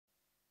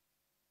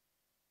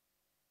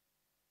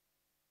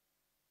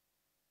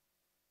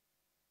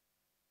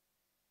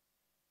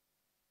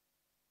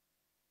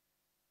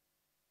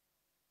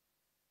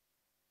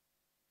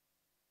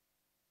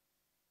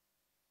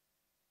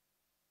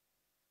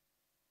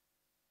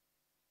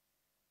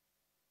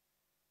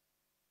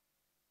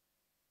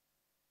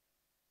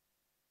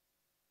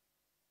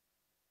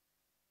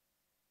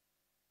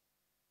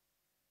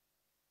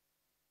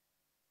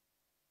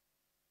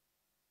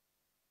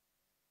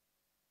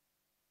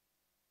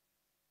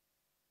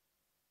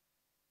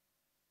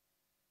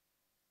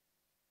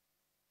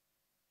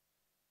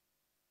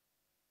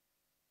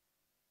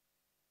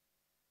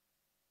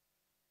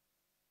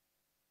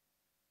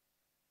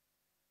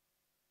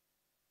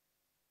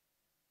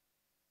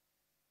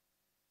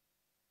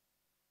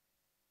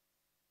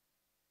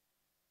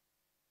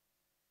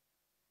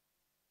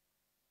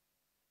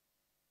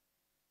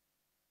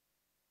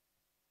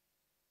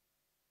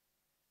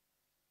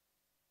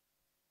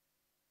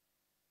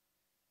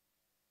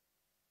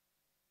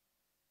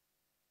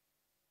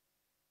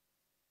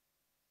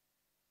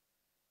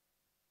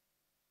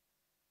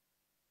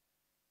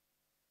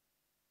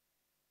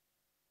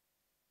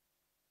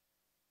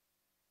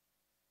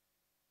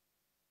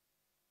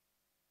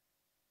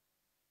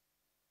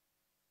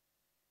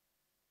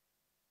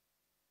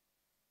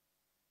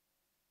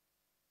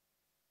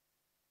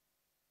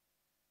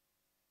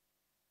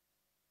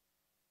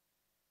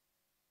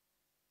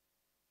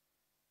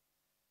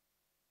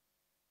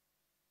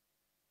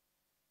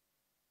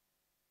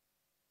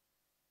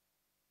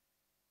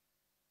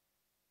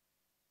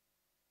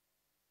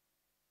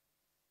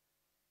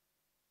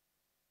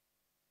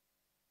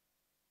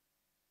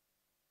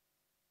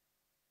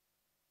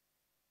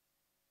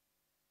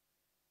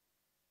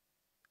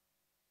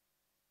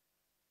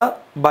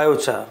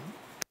Biochar.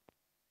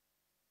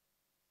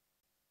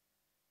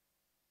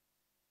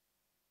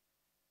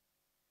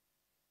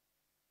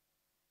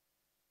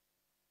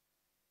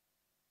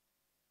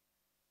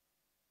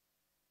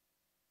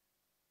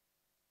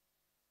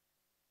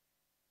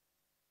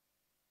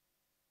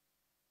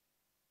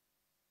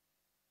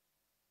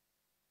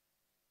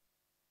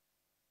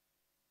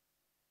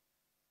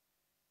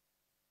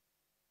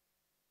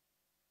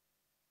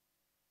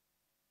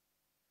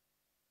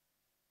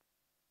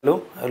 Hello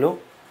hello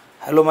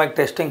hello, mic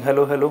testing.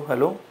 Hello hello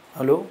hello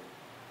hello,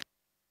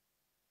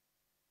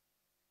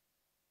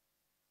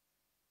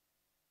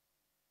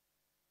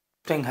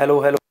 testing. Hello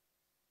hello,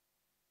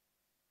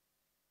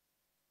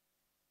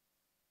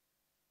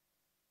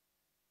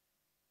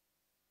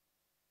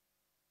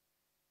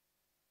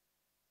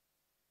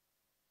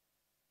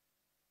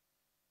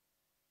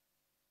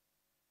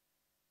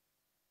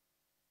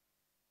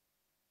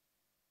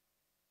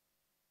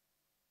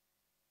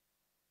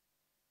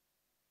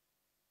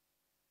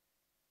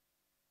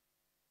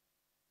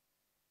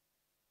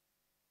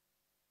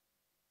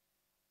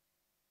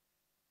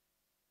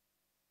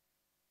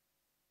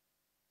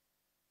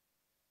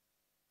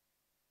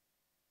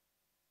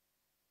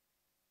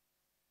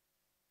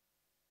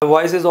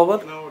 voice is over.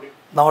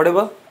 Now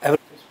audible.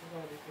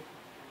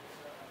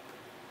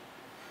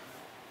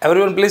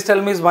 Everyone, please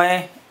tell me is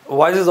my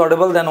voice is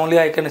audible. Then only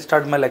I can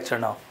start my lecture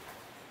now.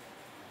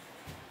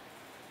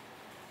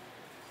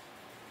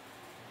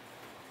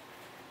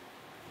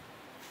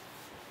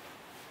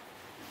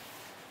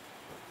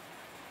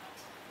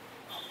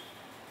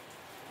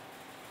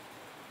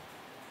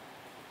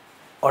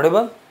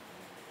 Audible,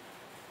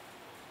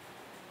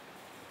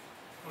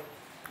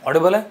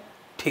 Audible है,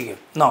 ठीक है।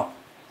 Now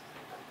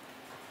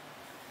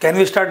can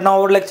we start now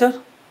our lecture?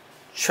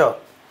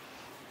 Sure.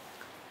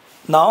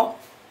 Now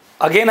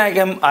again I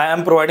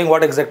am providing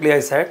what exactly I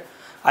said.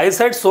 I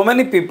said so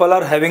many people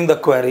are having the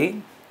query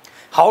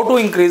how to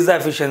increase the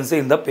efficiency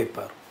in the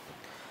paper.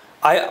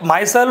 I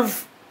myself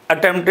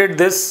attempted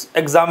this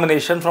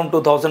examination from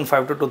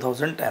 2005 to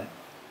 2010.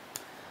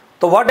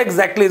 So what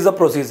exactly is the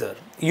procedure?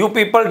 You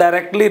people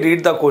directly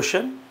read the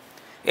question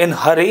in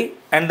hurry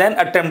and then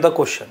attempt the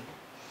question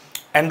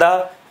and the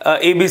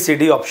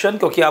ABCD option,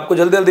 क्योंकि आपको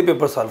जल्दी जल्दी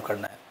paper solve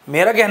करना है।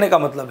 मेरा कहने का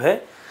मतलब है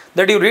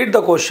that you read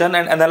the question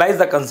and analyze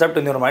the concept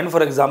in your mind.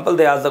 For example,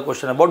 they ask the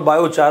question about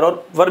biochar or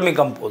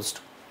vermicompost.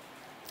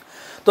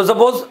 So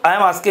suppose I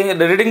am asking,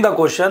 reading the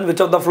question,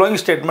 which of the following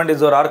statement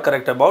is or are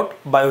correct about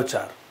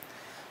biochar?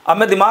 अब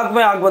मैं दिमाग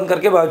में आंख बंद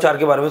करके biochar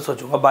के बारे में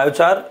सोचूंगा।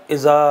 Biochar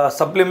is a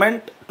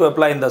supplement to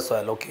apply in the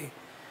soil. Okay.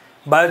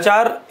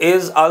 Biochar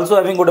is also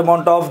having good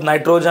amount of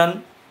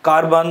nitrogen,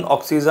 carbon,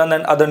 oxygen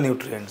and other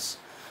nutrients.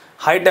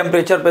 High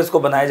temperature पे इसको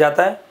बनाया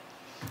जाता है.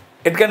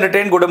 It can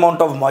retain good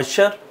amount of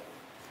moisture.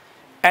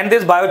 And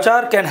this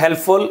biochar can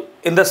helpful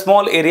in the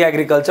small area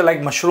agriculture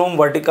like mushroom,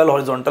 vertical,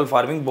 horizontal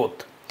farming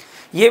both.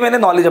 ये मैंने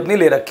knowledge अपनी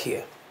ले रखी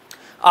है.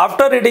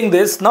 After reading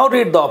this, now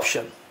read the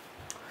option.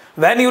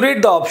 When you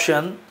read the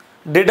option,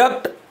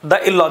 deduct the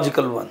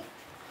illogical one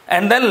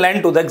and then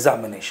lend to the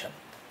examination.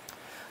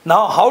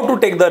 Now how to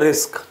take the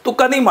risk?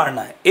 तुक्का नहीं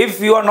मारना है. If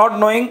you are not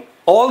knowing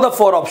all the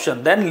 4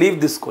 options, then leave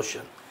this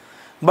question.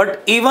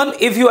 But even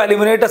if you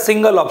eliminate a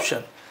single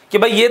option कि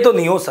भाई ये तो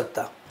नहीं हो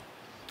सकता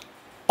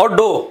और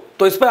दो,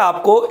 तो इस पर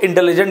आपको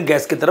इंटेलिजेंट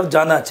गैस की तरफ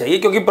जाना चाहिए,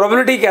 क्योंकि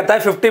प्रोबेबिलिटी कहता है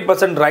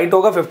 50% राइट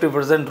होगा,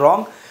 50%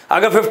 रॉन्ग।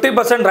 अगर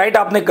 50% राइट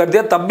आपने कर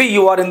दिया तब भी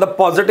you are in the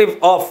positive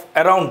of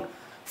around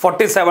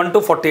 47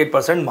 to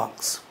 48%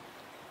 marks.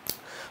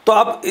 तो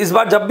आप इस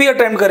बार जब भी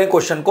अटेम्प्ट करें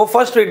क्वेश्चन को,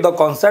 first read the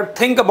concept,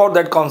 think about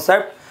that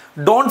concept,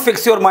 don't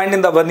fix your mind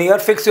in the 1 year,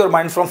 fix your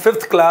mind from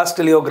 5th class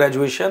till your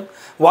graduation,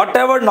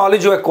 whatever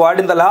knowledge you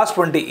acquired in the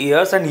last 20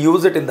 years and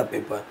use it in the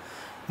paper.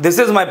 This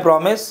is my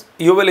promise.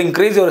 You will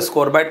increase your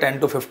score by 10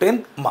 to 15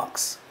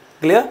 marks.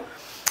 Clear?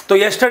 तो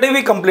yesterday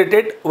we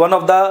completed one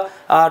of the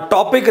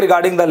topic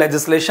regarding the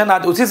legislation.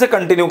 आज उसी से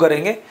continue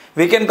करेंगे.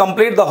 We can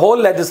complete the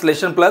whole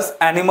legislation plus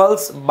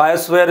animals,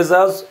 biosphere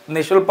reserves,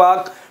 national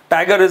park,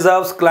 tiger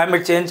reserves,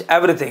 climate change,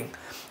 everything.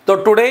 तो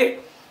today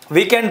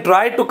we can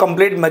try to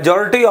complete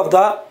majority of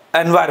the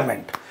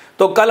environment.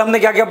 तो कल हमने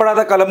क्या क्या पढ़ा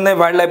था? कल हमने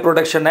wild life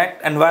protection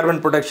act,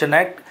 environment protection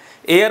act,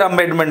 air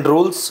amendment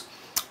rules,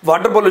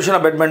 water pollution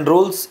abatement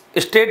rules,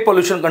 state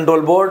pollution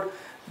control board,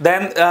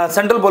 then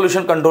central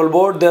pollution control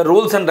board, their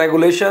rules and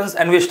regulations,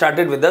 and we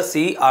started with the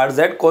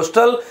CRZ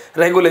coastal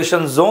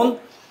regulation zone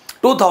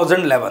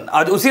 2011.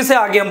 आज उसी से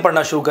आगे हम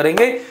पढ़ना शुरू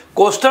करेंगे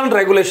coastal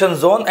regulation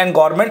zone and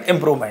government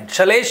improvement.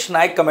 Shailesh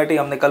Nayak committee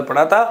हमने कल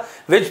पढ़ा था,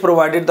 विच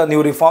provided the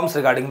new reforms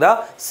regarding the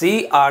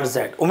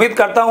CRZ। उम्मीद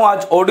करता हूं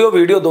आज ऑडियो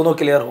वीडियो दोनों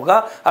क्लियर होगा।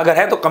 अगर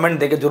है तो कमेंट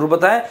देके जरूर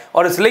बताएं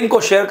और इस लिंक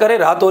को शेयर करें।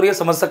 रात हो रही है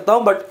समझ सकता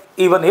हूं, but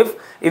even if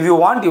you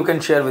want you can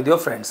share with your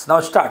friends.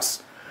 Now starts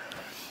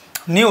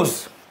news.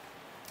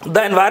 The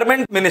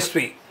environment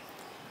ministry,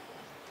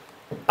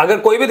 अगर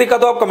कोई भी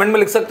दिक्कत हो आप कमेंट में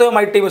लिख सकते हो,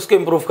 हमारी टीम इसको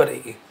इंप्रूव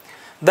करेगी।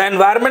 The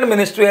Environment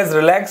Ministry has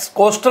relaxed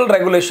coastal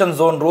regulation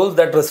zone rules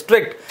that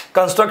restrict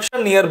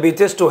construction near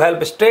beaches to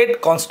help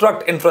state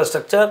construct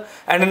infrastructure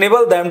and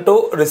enable them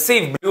to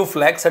receive blue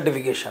flag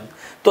certification.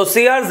 तो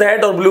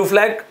CRZ और blue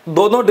flag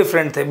दोनों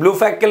different थे. blue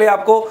flag के लिए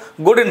आपको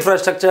good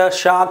infrastructure,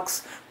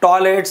 sharks,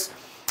 toilets,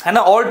 है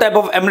ना, all type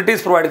of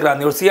amenities provide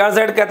करानी. और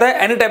CRZ कहता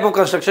है any type of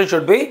construction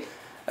should be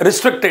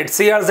restricted,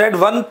 CRZ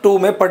 1-2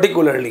 में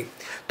पर्टिकुलरली.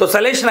 तो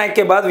सैलेश नाइक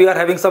के बाद we are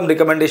having some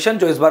recommendation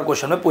जो इस बार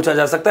क्वेश्चन में पूछा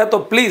जा सकता है. तो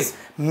please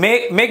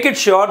make it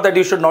sure that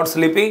you should not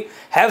sleepy,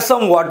 have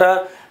some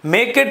water,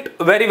 make it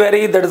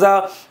very that is a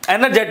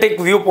energetic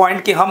view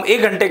point कि हम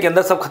 1 घंटे के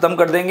अंदर सब खत्म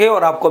कर देंगे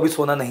और आपको अभी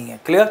सोना नहीं है.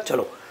 क्लियर?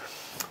 चलो.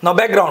 Now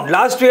background.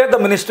 Last year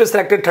the ministry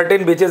selected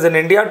 13 beaches in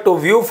India to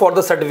view for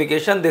the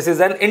certification. This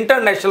is an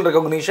international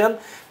recognition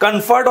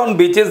conferred on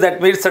beaches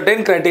that meet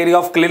certain criteria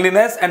of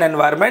cleanliness and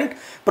environment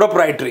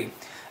proprietary.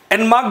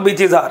 Unmarked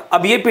beaches are,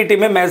 अब ये PT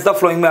में match the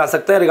flowing में आ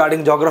सकते हैं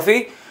regarding geography.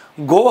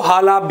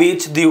 गोहाला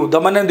beach Diu,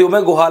 Daman and Diu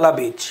में गोहाला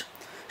बीच.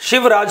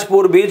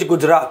 शिवराजपुर बीच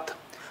गुजरात.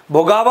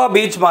 भोगावा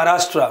बीच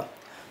महाराष्ट्र.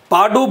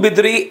 पाडू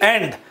Bidri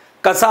and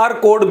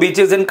Kasarkod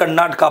beaches इन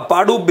कर्नाटका,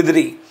 पाडू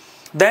बिद्री.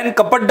 देन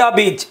कपड्डा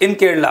बीच इन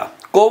केरला.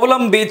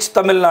 कोवलम बीच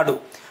तमिलनाडु.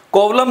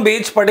 कोवलम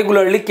बीच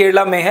पर्टिकुलरली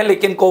केरला में है,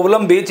 लेकिन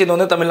कोवलम बीच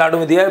इन्होंने तमिलनाडु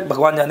में दिया है,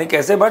 भगवान जाने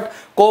कैसे, but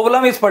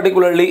Kovalam is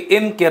particularly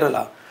in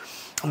Kerala.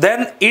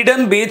 Then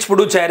Eden beach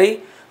Puducherry.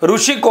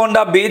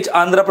 Rushikonda beach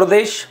Andhra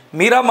Pradesh.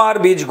 Miramar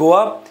beach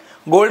Goa.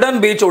 Golden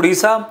beach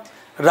Orissa.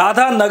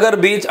 Radha Nagar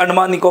beach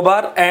Andaman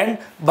Nicobar and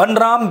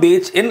बनराम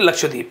बीच इन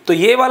लक्षद्वीप. तो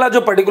ये वाला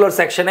जो पर्टिकुलर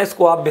सेक्शन है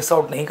इसको आप मिस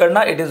आउट नहीं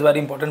करना, it is very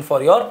important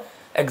for your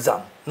exam.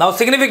 Now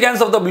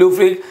significance of the blue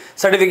flag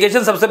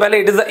certification. सबसे पहले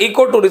it is the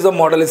eco tourism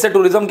model. इससे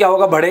टूरिज्म क्या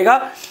होगा,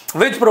 बढ़ेगा.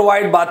 Which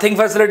provide bathing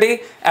facility,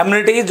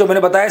 amenities जो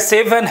मैंने बताया,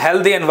 safe and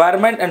healthy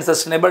environment and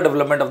sustainable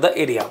development of the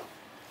area.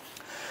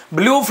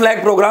 Blue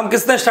flag programme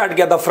किसने स्टार्ट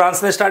किया था?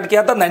 फ्रांस ने स्टार्ट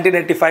किया था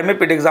 1985 में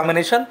पिट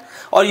एग्जामिनेशन,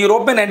 और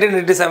यूरोप में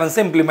 1987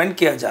 से इंप्लीमेंट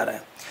किया जा रहा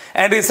है.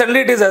 And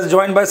recently it is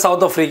joined bye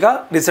south Africa,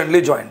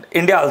 recently joined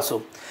India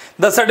also.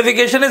 The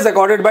certification is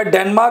accorded bye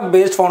Denmark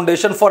based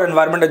foundation for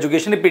environment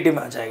education. PT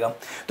में आ जाएगा.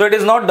 तो it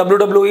is not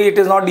WWE, it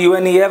is not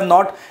UNEF,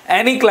 not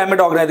any climate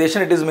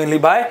organisation, it is mainly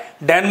by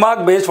Denmark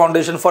based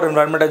foundation for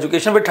environment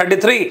education with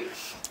 33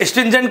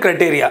 stringent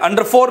criteria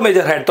under 4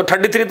 major head. तो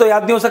 33 तो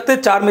याद नहीं हो सकते,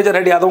 4 major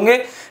head याद होंगे.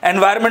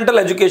 एनवायरमेंटल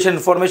एजुकेशन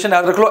इन्फॉर्मेशन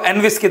याद रख लो,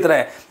 एनविस की तरह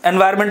है,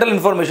 एनवायरमेंटल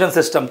इंफॉर्मेशन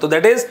सिस्टम. तो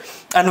that is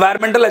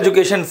environmental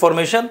education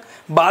information,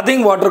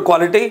 bathing water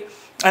quality,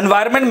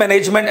 environment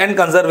management and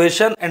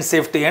conservation, and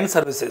safety and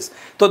services.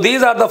 So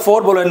these are the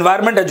 4 बोलो,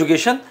 environment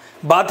education,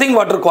 bathing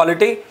water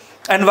quality,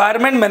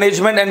 environment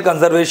management and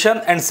conservation,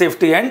 and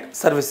safety and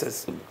services.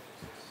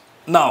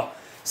 Now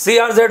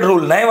CRZ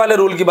rule, नए वाले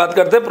rule की बात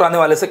करते हैं पुराने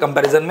वाले से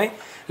कंपैरिजन में.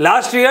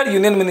 Last year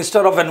union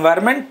minister of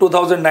environment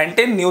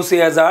 2019, new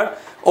CRZ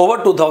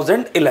over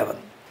 2011.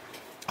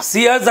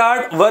 CRZ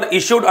were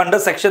issued under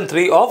section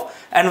 3 of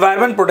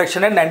environment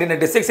protection act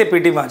 1986. ये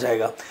पीटी में आ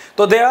जाएगा.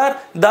 तो they are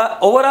the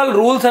overall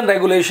rules and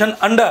regulation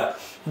under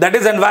that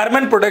is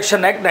environment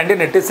protection act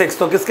 1986.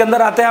 तो किसके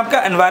अंदर आते हैं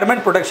आपका?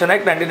 Environment protection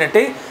act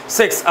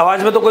 1986.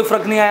 आवाज में तो कोई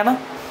फर्क नहीं आया ना.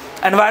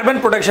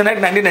 Environment protection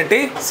act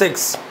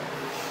 1986.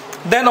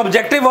 Then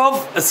objective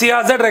of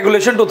CRZ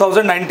regulation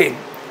 2019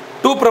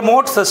 to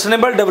promote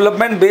sustainable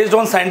development based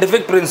on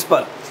scientific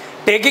principle,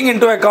 taking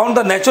into account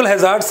the natural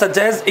hazards such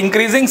as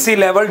increasing sea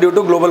level due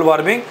to global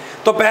warming.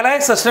 तो पहला है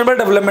sustainable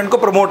development को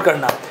promote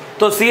करना.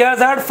 तो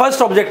CRZ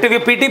first objective, ये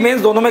PT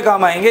mains दोनों में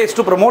काम आएंगे, is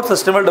to promote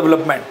sustainable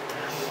development.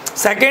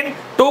 Second,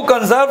 to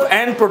conserve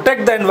and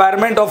protect the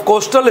environment of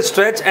coastal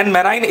stretch and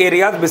marine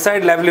areas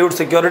beside livelihood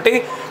security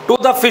to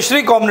the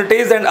fishery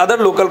communities and other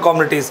local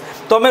communities.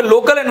 तो हमें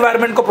local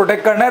environment को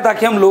protect करना है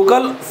ताकि हम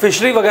local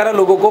fishery वगैरह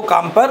लोगों को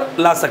काम पर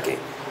ला सके.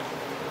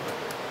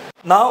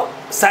 नाउ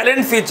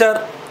साइलेंट फीचर,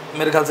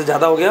 मेरे ख्याल से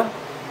ज़्यादा हो गया,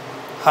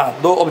 हाँ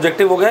 2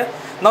 ऑब्जेक्टिव हो गए.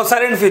 Now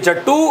silent feature,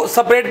 2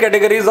 separate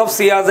categories of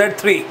CRZ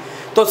 3.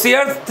 तो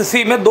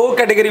CRZ में 2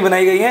 कैटेगरी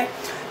बनाई गई हैं,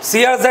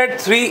 CRZ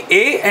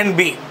 3A एंड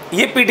B.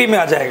 ये पीटी में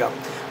आ जाएगा.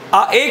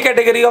 A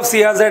category of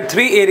CRZ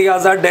 3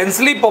 areas are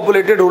densely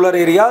populated rural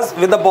areas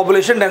with the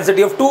population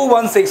density of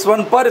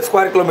 2161 पर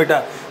स्क्वायर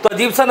किलोमीटर. तो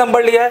अजीब सा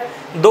नंबर लिया है,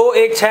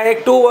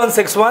 2161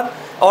 2161,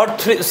 और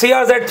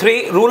CRZ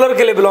 3 रूरल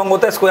के लिए बिलोंग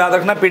होता है, इसको याद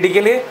रखना पीटी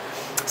के लिए.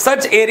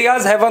 Such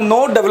areas have a no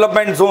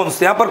development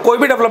zones. यहाँ पर कोई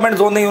भी डेवलपमेंट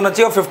जोन नहीं होना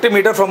चाहिए. 50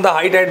 metre from the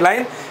high Tide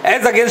line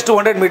as against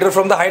 200 metre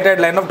from the high Tide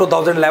line of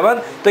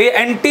 2011. तो ये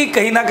एंटी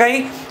कहीं ना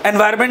कहीं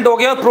एनवायरमेंट हो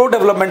गया, प्रो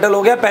डेवलपमेंटल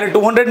हो गया. पहले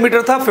 200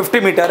 मीटर था,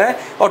 50 मीटर है,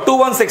 और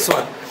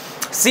 2161.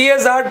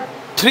 CRZ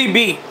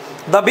 3B,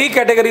 the B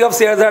category of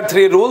CRZ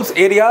 3 rules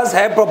areas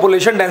have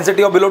population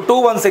density of below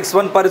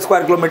 2161 per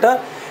square kilometer.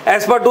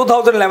 As per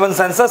 2011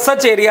 census,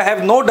 such area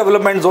have no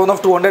development zone of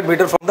 200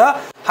 meter from the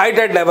high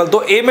tide level. तो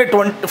A में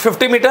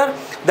 50 metre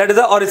that is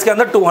a, और इसके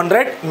अंदर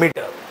 200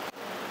 metre.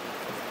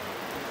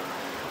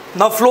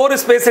 Now floor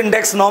space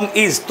index norm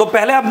is, तो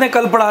पहले आपने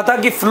कल पढ़ा था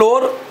कि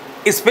फ्लोर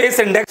स्पेस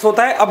इंडेक्स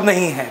होता है, अब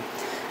नहीं है.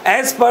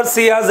 As per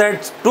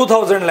CRZ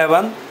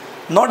 2011,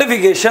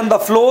 notification, the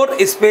floor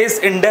space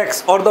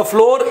index or the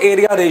floor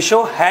area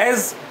ratio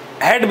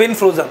had been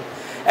frozen.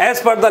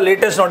 As per the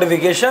latest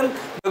notification,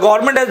 the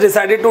government has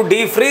decided to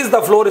defreeze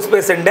the floor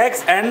space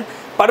index and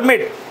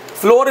permit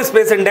floor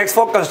space index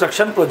for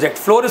construction project.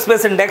 Floor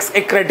space index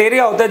एक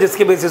criteria होता है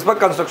जिसके basis पर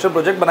construction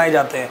project बनाए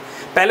जाते हैं.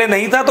 पहले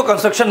नहीं था तो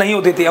कंस्ट्रक्शन नहीं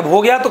होती थी, अब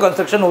हो गया तो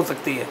कंस्ट्रक्शन हो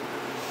सकती है.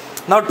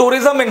 Now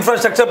tourism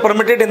infrastructure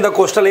permitted in the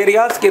coastal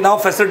areas के now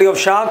facility of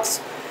sharks,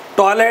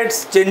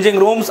 toilets, changing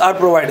rooms are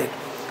provided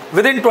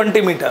with in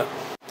 20 metre.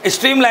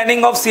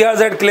 Streamlining of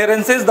CRZ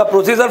clearances. The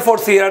procedure for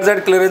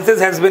CRZ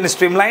clearances has been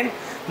streamlined.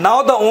 Now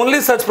the only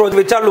such projects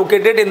which are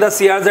located in the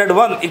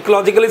CRZ1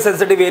 ecologically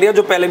sensitive area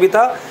जो पहले भी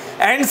था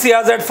and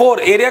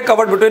CRZ4 area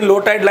covered between low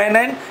tide line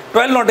and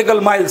 12 nautical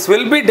miles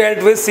will be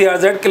dealt with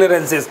CRZ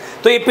clearances.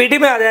 तो ये PT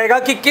में आ जाएगा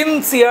कि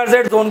किन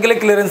CRZ जोन के लिए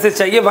क्लियरेंसेज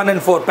चाहिए 1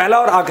 and 4, पहला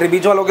और आखिरी,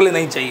 बीच वालों के लिए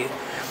नहीं चाहिए.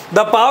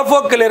 The power for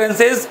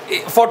clearances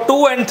for 2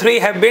 and 3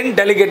 have been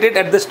delegated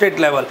at the state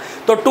level.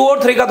 तो 2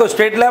 और 3 का तो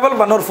state level,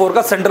 1 और 4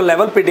 का central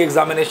level PT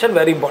examination,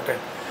 very important.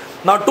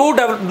 Now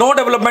no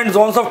development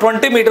zones of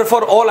 20 metre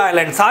for all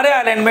islands. सारे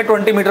आइलैंड में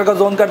 20 metre का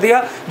zone कर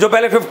दिया जो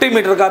पहले 50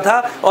 मीटर का था,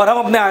 और हम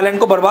अपने आइलैंड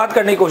को बर्बाद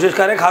करने की कोशिश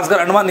कर रहे हैं, खासकर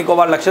Andaman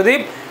Nicobar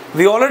Lakshadweep.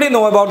 We already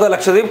know about the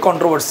Lakshadweep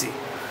controversy.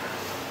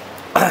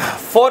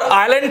 For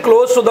island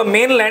close to the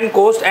mainland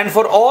coast and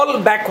for all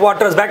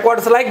backwaters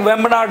like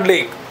Vembanad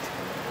Lake,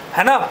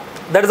 है ना,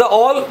 that is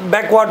all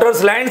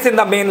backwaters lands in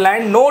the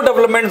mainland, no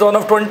development zone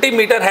of 20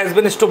 meter has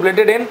been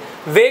stipulated in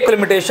wake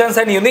limitations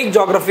and unique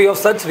geography of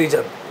such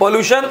region.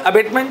 Pollution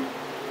abatement.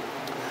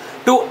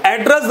 To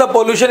address the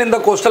pollution in the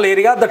coastal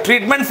area, the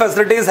treatment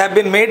facilities have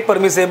been made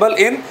permissible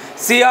in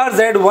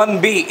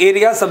CRZ1B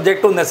area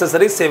subject to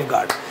necessary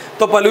safeguard.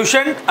 तो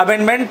pollution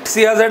amendment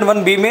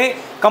CRZ1B में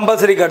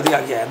compulsory कर दिया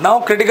गया है. Now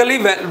critically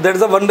there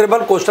is a vulnerable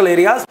coastal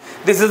areas.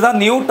 This is the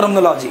new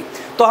terminology.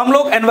 तो हम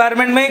लोग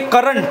environment में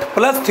करंट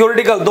प्लस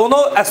थ्योरेटिकल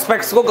दोनों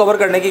एस्पेक्ट्स को कवर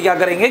करने की क्या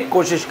करेंगे,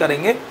 कोशिश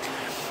करेंगे.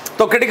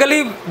 तो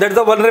critically there is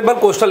the vulnerable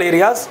coastal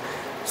areas.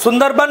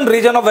 Sundarban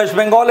region of West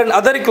Bengal and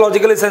other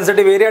ecologically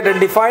sensitive area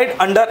identified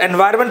under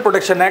Environment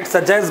Protection Act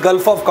such as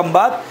Gulf of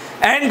Khambat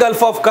and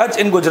Gulf of Kutch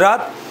in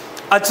Gujarat,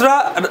 Achra,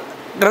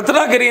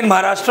 Ratnagiri in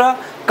Maharashtra,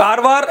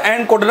 Karwar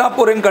and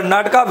Kodinapur in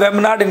Karnataka,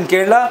 Vembanad in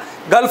Kerala,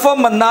 Gulf of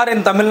Mannar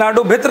in Tamil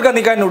Nadu,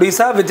 Bhitarkanika in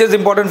Odisha, which is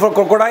important for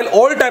crocodile.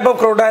 All type of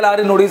crocodile are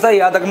in Odisha,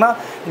 याद रखना.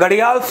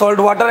 Gadial, salt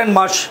water and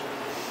marsh.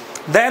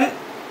 Then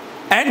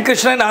and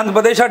Krishna and Andhra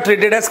Pradesh are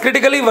treated as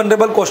critically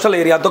vulnerable coastal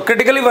area. तो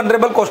critically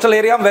vulnerable coastal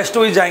area हम waste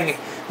ही जाएंगे.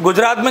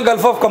 गुजरात में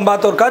gulf of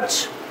Khambhat और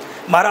कच्छ,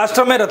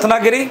 महाराष्ट्र में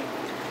रत्नागिरी,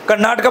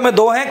 कर्नाटक में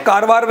 2 हैं,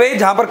 कारवार वे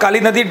जहाँ पर काली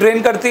नदी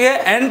ड्रेन करती है,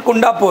 एंड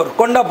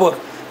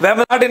कोंडापुर,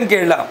 वेम्बनाड इन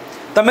केरला,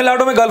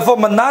 तमिलनाडु में गल्फ ऑफ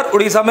मन्नार,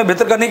 उड़ीसा में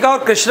भितरकनिका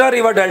और कृष्णा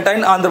रिवर डेल्टा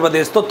इन आंध्र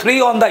प्रदेश. तो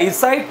 3 on the east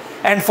side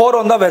and 4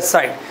 on the west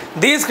side.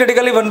 These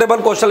critically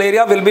vulnerable coastal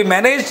area will be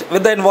managed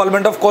with the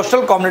involvement of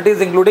coastal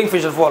communities including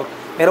fisher folk.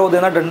 मेरा वो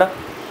देना डंडा,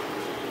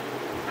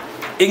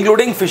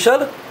 including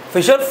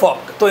Fisher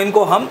Fock. तो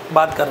इनको हम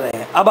बात कर रहे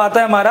हैं. अब आता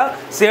है हमारा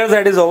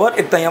CRZ इज ओवर,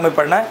 इतना ही हमें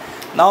पढ़ना है.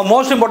 Now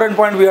most important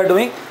point we are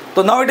doing.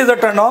 तो now it is a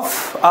turn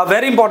of a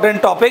very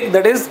important topic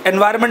that is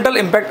environmental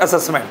impact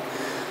assessment.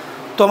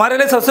 तो हमारे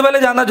लिए सबसे पहले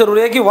जानना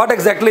जरूरी है कि what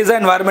exactly is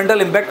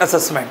environmental impact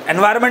assessment.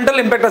 Environmental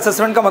impact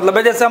assessment का मतलब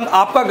है जैसे हम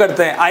आपका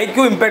करते हैं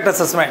IQ इम्पैक्ट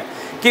असेसमेंट,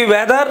 कि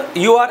whether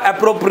you are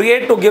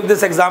appropriate to give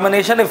this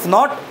examination, if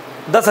not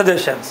the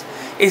suggestions.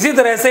 इसी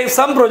तरह से if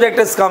some project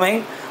is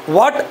coming,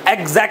 what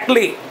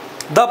exactly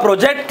the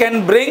project can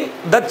bring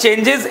the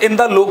changes in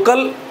the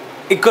local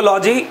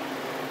ecology,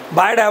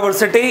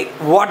 biodiversity,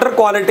 water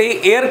quality,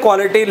 air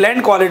quality,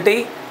 land quality,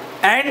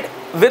 and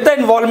with the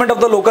involvement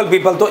of the local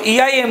people. तो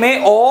EIA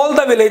में all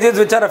the villages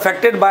which are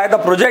affected by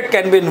the project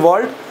can be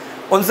involved.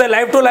 उनसे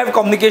live to live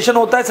communication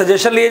होता है,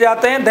 suggestion लिए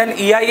जाते हैं. Then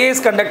EIA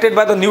is conducted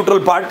by the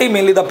neutral party,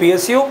 mainly the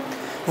PSU.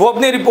 वो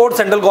अपनी रिपोर्ट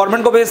सेंट्रल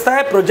गवर्नमेंट को भेजता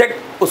है,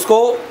 प्रोजेक्ट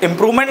उसको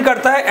इम्प्रूवमेंट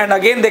करता है, and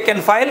again they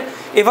can file.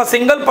 If a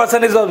single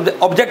person is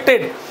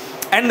objected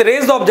and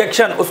raise the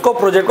objection, उसको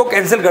project को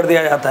कैंसिल कर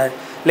दिया जाता है.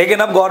 लेकिन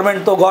अब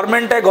गवर्नमेंट तो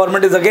गवर्नमेंट है,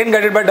 government is again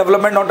guided by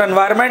development not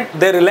environment.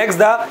 They relax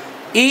the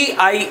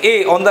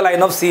EIA on the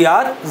line of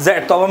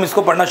CRZ. तो अब हम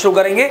इसको पढ़ना शुरू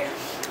करेंगे.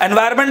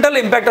 Environmental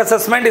impact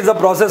assessment is the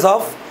process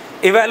of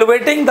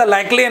evaluating the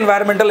likely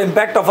environmental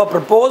impact of a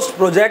proposed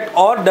project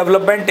or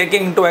development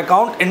taking into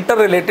account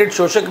interrelated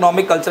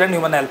socio-economic, cultural and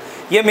human health.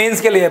 ये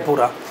mains के लिए है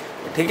पूरा,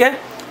 ठीक है.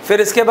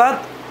 फिर इसके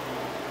बाद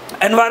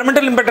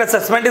environmental impact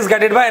assessment is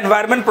guided by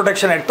environment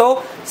protection act.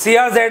 तो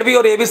CRZ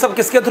और ये भी सब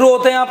किसके थ्रू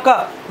होते हैं आपका,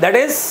 that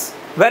is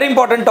very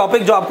important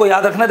topic जो आपको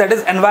याद रखना है, that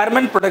is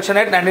environment protection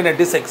act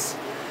 1986.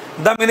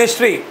 The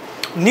ministry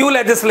new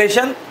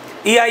legislation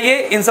EIA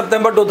in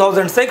September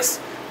 2006.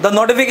 The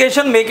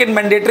notification make it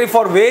mandatory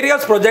for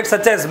various projects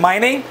such as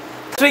mining,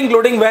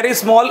 including very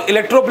small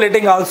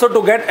electroplating also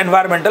to get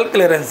environmental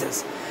clearances.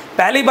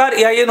 पहली बार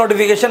EIA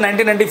notification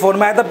 1994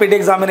 में आया था PT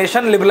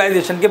examination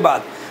liberalization के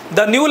बाद.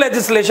 The new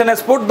legislation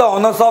has put the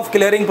onus of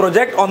clearing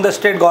project on the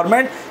state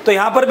government. तो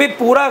यहाँ पर भी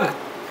पूरा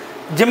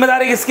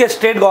जिम्मेदारी किसकी है,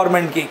 स्टेट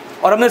गवर्नमेंट की.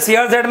 और हमने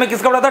CRZ में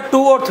किसका पढ़ा था,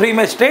 2 और 3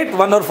 में स्टेट,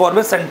 1 और 4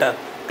 में centre.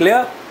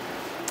 Clear?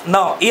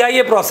 Now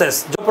EIA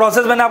process, जो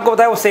प्रोसेस मैंने आपको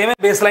बताया वो सेम है,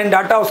 बेसलाइन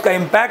डाटा, उसका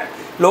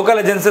इम्पैक्ट, लोकल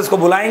एजेंसीज को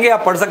बुलाएंगे,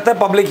 आप पढ़ सकते हैं,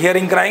 पब्लिक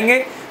हियरिंग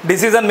कराएंगे,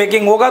 डिसीजन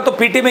मेकिंग होगा। तो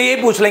पीटी में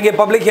यही पूछ लेंगे,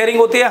 पब्लिक हियरिंग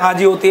होती है? हाँ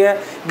जी होती है।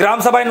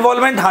 ग्राम सभा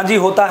इन्वॉल्वमेंट? हाँ जी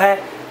होता है।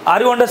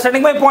 Are you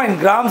understanding my point?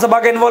 ग्राम सभा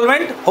का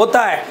इन्वॉल्वमेंट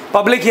होता है,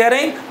 पब्लिक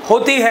हियरिंग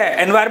होती है,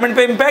 एनवायरमेंट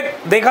पे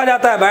इम्पैक्ट देखा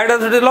जाता है,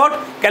 बायोडाइवर्सिटी लॉट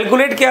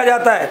कैलकुलेट किया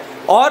जाता है,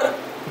 और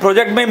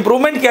प्रोजेक्ट में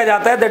इंप्रूवमेंट किया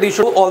जाता है, that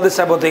issue all this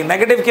type of thing.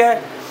 Negative क्या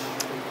है?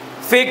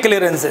 Fake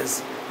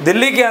clearances.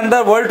 दिल्ली के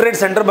अंदर वर्ल्ड ट्रेड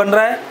सेंटर बन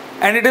रहा है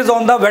and it is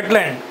on the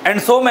wetland and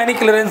so many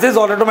clearances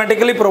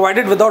automatically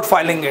provided without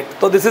filing it,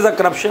 तो this is a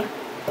corruption.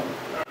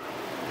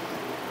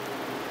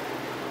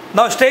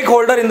 Now stake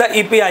holder in the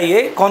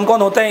EPIA, कौन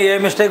कौन होते हैं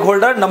ये stake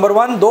holder? Number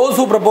 1, those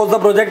who propose the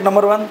project,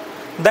 number 1,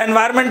 the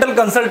environmental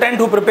consultant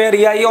who prepare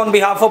EIA on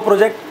behalf of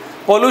project,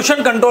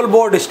 pollution control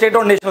board, state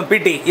और national,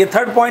 PT, ये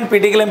third point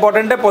PT के लिए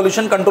important है,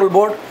 pollution control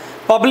board,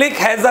 public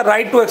has the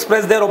right to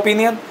express their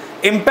opinion,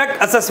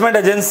 impact assessment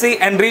agency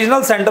and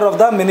regional centre of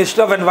the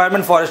ministry of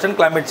environment, forest and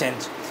climate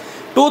change.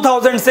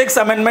 2006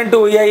 amendment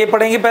to EIA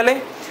पढ़ेंगे पहले।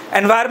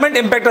 Environment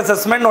impact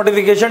assessment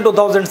notification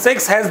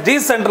 2006 has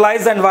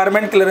decentralised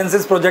environment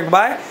clearances project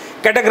by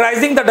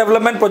categorizing the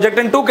development project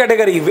in two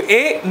category,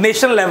 A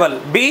national level,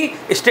 B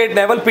state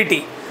level, PT।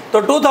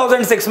 तो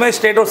 2006 में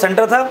state और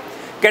centre था।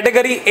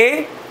 Category A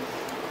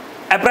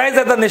appraised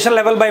at the national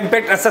level by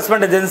impact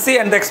assessment agency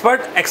and the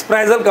expert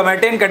appraisal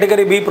committee, and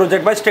category B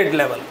project by state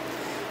level।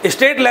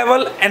 State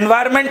level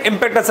environment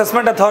impact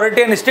assessment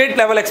authority and state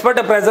level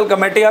expert appraisal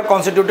committee are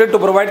constituted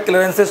to provide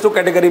clearances to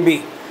category B।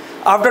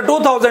 After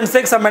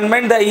 2006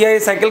 amendment, the EIA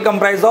cycle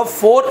comprised of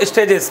 4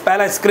 stages।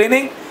 पहला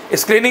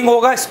screening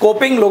होगा,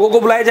 scoping, लोगों को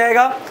बुलाया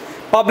जाएगा,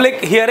 public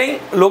hearing,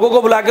 लोगों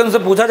को बुला के उनसे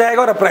पूछा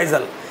जाएगा, और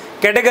appraisal.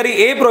 Category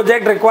A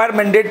project require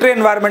mandatory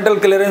environmental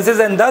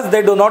clearances and दस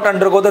they do not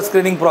undergo the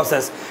screening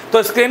process.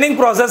 तो स्क्रीनिंग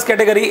प्रोसेस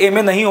कैटेगरी A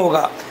में नहीं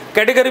होगा।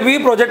 Category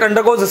B project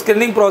undergoes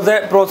screening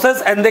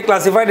process and they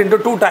classified into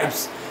 2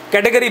 types,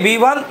 category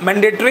B1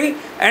 mandatory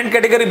and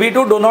category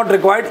B2 do not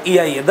required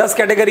EIA। दस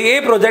category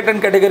A project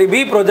and category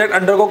B project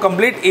undergo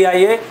complete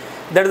EIA,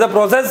 that is the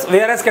process,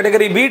 whereas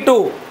category B2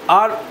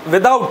 are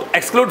without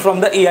exclude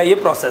from the EIA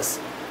process।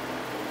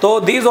 तो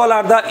these all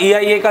are the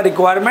EIA का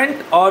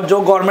requirement और जो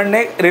government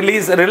ने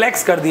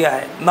relax कर दिया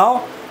है। Now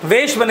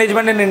waste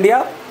management in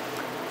India,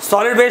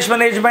 solid waste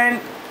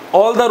management,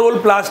 all the rule,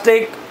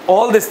 plastic,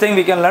 all this thing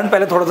we can learn.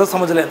 पहले थोड़ा सा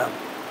समझ लेना।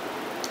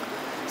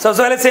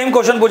 सबसे पहले सेम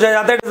क्वेश्चन पूछा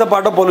जाता है, it is a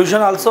part of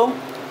pollution also.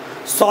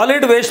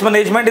 Solid waste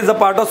management is a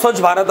part of स्वच्छ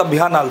भारत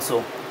अभियान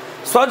आल्सो।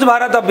 स्वच्छ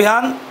भारत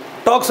अभियान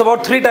talks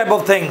about 3 type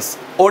of things,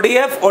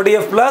 ODF,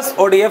 ODF plus,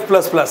 ODF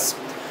plus plus।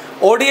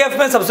 ODF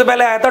में सबसे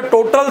पहले आया था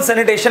total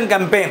sanitation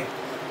campaign,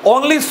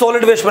 only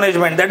solid waste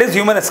management, that is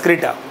human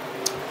excreta.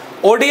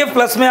 ODF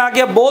plus में आ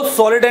गया both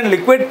solid and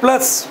liquid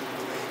plus.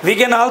 We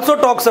can also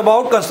talks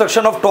about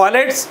construction of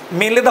toilets,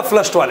 mainly the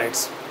flush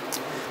toilets.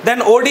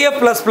 Then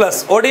ODF plus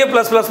plus, ODF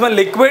plus plus में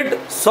liquid,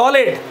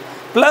 solid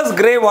plus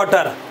grey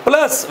water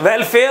plus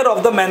welfare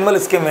of the manual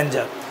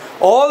scavenger.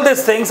 All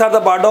these things are the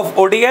part of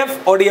ODF,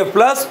 ODF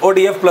plus,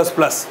 ODF plus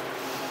plus।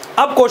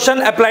 अब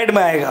question applied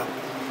में आएगा,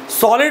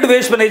 solid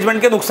waste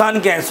management के नुकसान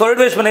क्या है? Solid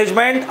waste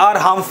management are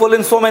harmful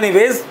in so many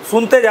ways,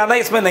 सुनते जाना,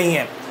 इसमें नहीं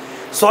है।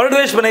 Solid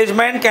waste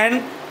management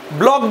can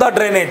block the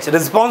drainage,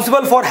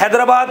 responsible for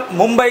Hyderabad,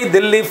 Mumbai,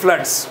 Delhi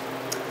floods.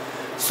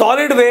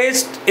 Solid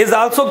waste is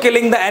also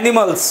killing the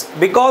animals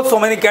because so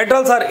many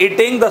cattle are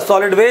eating the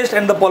solid waste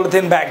and the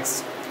polythene bags।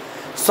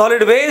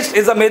 Solid waste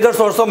is a major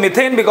source of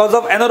methane because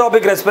of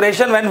anaerobic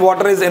respiration when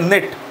water is in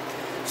it।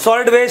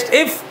 Solid waste,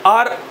 if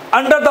are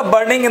under the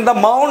burning in the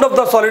mound of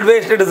the solid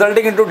waste, it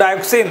resulting into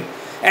dioxin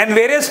and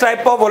various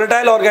type of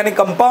volatile organic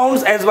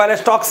compounds as well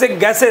as toxic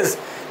gases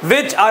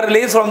which are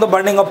released from the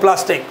burning of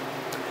plastic।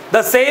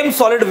 The same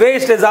solid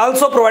waste is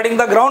also providing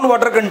the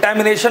groundwater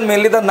contamination,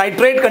 mainly the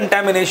nitrate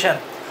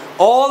contamination।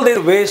 All this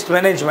waste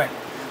management।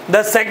 The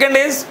second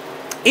is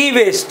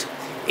e-waste।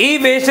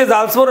 E-waste is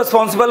also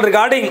responsible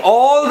regarding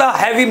all the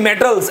heavy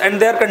metals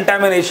and their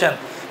contamination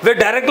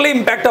which directly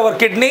impact our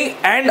kidney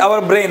and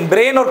our brain।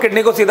 brain और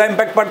kidney को सीधा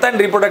impact पड़ता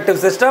है,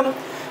 reproductive system।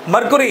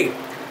 Mercury,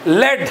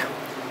 lead,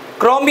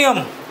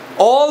 chromium,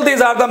 all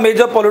these are the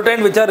major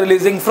pollutant which are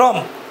releasing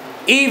from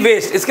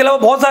e-waste। इसके अलावा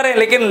बहुत सारे हैं,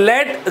 लेकिन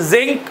lead,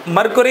 zinc,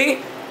 mercury,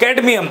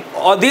 cadmium,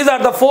 और these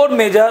are the 4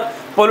 major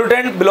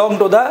pollutant belong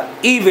to the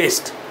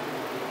e-waste।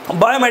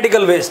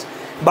 Biomedical waste,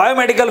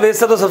 biomedical waste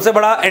से तो सबसे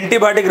बड़ा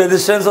एंटीबायोटिक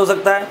रेजिस्टेंस हो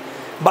सकता है।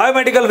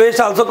 Biomedical waste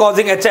also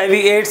causing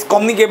HIV, ads,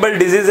 communicable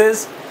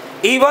diseases,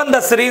 even the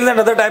series and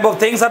other type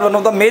of things are one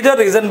of the major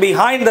reason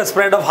behind the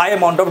spread of high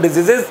amount of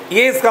diseases.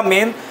 ये इसका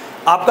main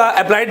आपका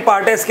applied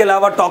part है। इसके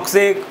अलावा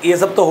toxic, ये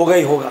सब तो होगा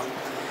ही होगा।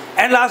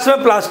 एंड लास्ट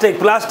में प्लास्टिक,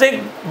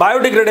 प्लास्टिक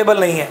बायोडिग्रेडेबल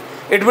नहीं है,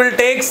 it will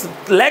takes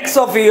lakhs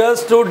of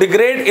years to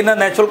degrade in a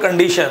natural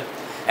condition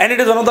and it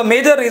is one of the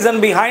major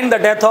reason behind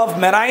the death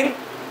of marine,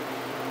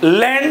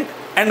 land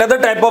and other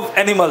type of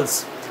animals.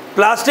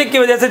 Plastic की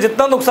वजह से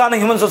जितना नुकसान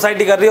human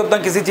society कर रही है उतना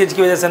किसी चीज़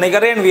की वजह से नहीं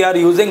कर रही, and we are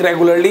using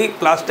regularly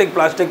plastic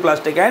plastic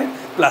plastic and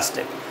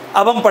plastic.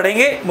 अब हम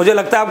पढ़ेंगे। मुझे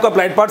लगता है आपको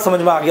अप्लाइड पार्ट समझ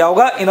में आ गया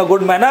होगा इन अ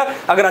गुड मैनर।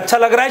 अगर अच्छा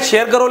लग रहा है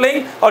शेयर करो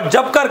लिंक और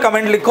जमकर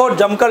कमेंट लिखो और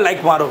जमकर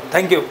लाइक मारो।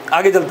 Thank you.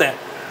 आगे चलते हैं।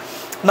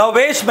 Now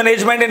waste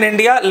management in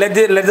India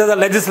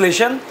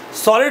legislation,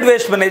 solid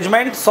waste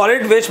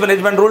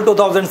management rule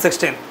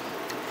 2016।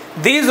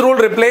 These rule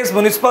replace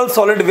municipal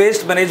solid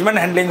waste management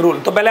handling rule।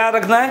 तो पहले याद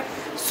रखना है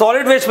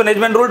सॉलिड वेस्ट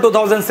मैनेजमेंट रूल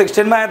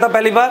 2016 में आया था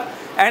पहली बार,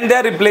 and they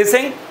are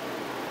replacing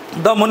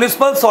the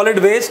municipal solid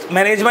waste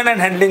management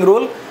and handling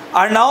rule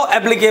are now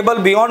applicable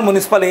beyond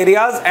municipal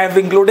areas and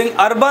including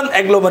urban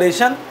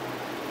agglomeration.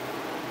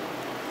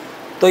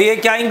 तो ये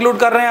क्या इंक्लूड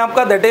कर रहे हैं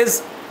आपका, that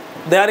is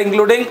they are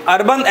including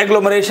urban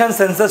agglomeration,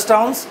 census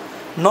towns,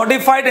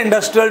 notified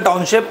industrial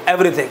township,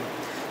 everything.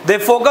 They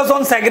focus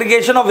on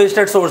segregation of waste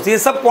at source. ये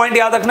सब point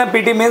याद रखना,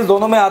 पीटी मेंस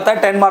दोनों में आता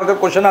है, 10 मार्क का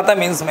क्वेश्चन आता है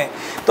मेंस में।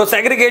 तो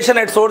segregation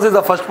at source is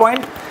the first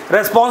point.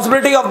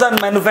 Responsibility of the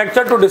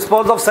manufacturer to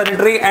dispose of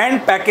sanitary and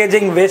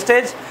packaging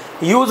wastage,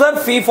 user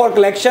fee for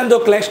collection, जो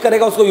कलेक्ट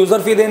करेगा उसको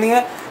यूजर फी देनी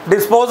है,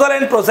 disposal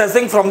and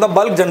processing from the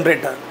bulk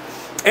generator.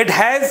 It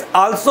has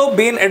also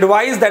been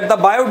advised that the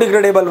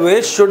biodegradable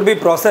waste should be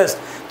processed।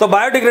 तो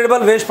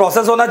biodegradable waste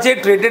process होना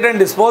चाहिए, treated and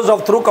disposed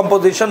of through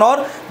composition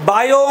और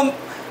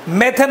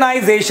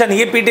बायोमेथेनाइजेशन।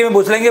 ये पीटी में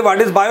पूछ लेंगे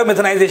व्हाट इज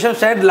बायोमेथेनाइजेशन,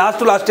 शायद last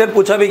to last year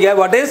पूछा भी गया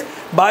व्हाट इज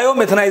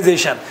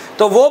बायोमेथेनाइजेशन।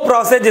 तो वो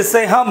प्रोसेस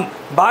जिससे हम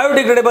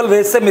बायोडिग्रेडेबल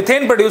वेस्ट से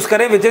मिथेन प्रोड्यूस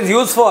करें, which is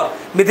use for,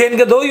 methane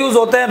के दो यूज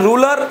होते हैं,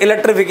 rural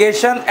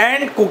electrification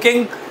and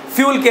cooking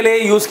fuel के लिए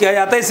यूज किया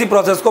जाता है। इसी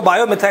प्रोसेस को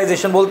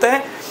बायोमेथेनाइजेशन बोलते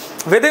हैं।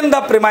 Within the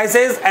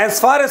premises as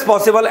far as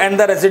possible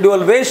and the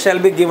residual waste shall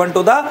be given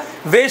to the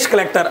waste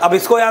collector। अब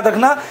इसको याद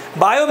रखना,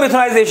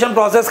 बायोमिथेनाइजेशन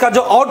प्रोसेस का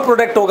जो आउट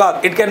प्रोडक्ट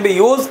होगा it can be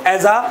use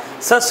as a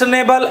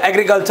sustainable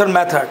agriculture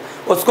method.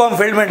 उसको हम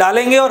फील्ड में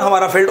डालेंगे और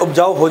हमारा फील्ड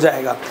उपजाऊ हो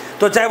जाएगा।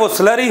 तो चाहे वो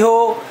स्लरी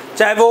हो,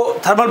 चाहे वो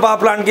थर्मल पावर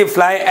प्लांट की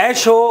फ्लाई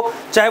ऐश हो,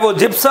 चाहे वो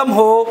जिप्सम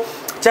हो,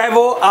 चाहे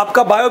वो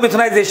आपका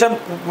बायोमिथेनाइजेशन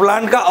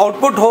प्लांट का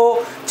आउटपुट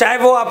हो, चाहे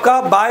वो आपका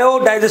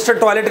बायोडाइजेस्टर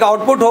टॉयलेट का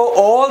आउटपुट हो,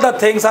 all the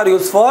things are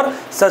use for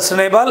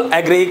sustainable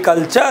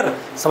agriculture.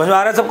 समझ में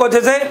आ रहा है सबको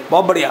अच्छे से?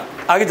 बहुत बढ़िया।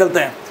 आगे चलते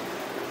हैं।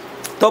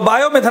 तो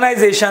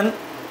बायोमिथेनाइजेशन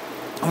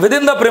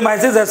within the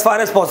premises as far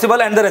as possible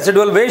and the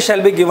residual waste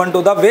shall be given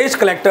to the waste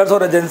collectors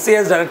or agency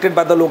as directed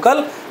by the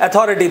local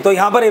authority। तो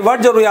यहाँ पर ये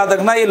वर्ड जरूर याद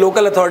रखना, ये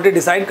लोकल अथॉरिटी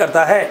डिसाइड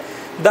करता है।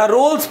 The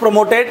rules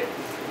promoted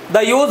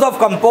the use of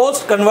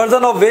compost,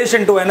 conversion of waste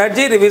into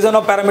energy, revision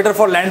of parameter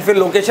for landfill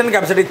location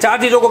capacity।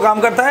 चार चीज़ों को काम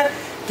करता है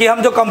कि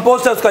हम जो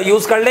कंपोस्ट है उसका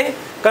यूज कर लें,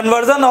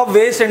 conversion of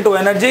waste into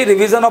energy,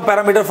 revision of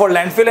parameter for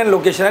landfill and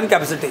location and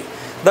capacity.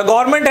 The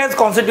government has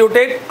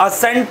constituted a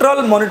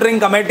central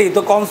monitoring committee.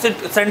 तो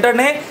सेंटर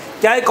ने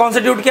क्या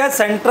कॉन्स्टिट्यूट किया है?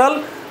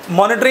 Central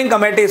monitoring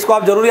committee. इसको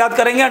आप जरूर याद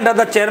करेंगे। Under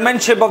the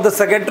chairmanship of the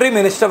secretary,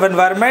 minister of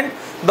environment,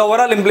 the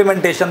overall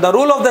implementation. The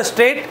rule of the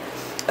state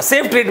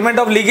safe treatment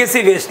of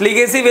legacy waste.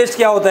 Legacy waste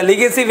क्या होता है?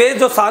 लीगेसी वेस्ट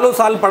जो सालों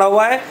साल पड़ा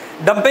हुआ है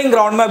डंपिंग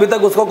ग्राउंड में, अभी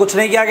तक उसको कुछ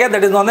नहीं किया गया,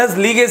 that is known as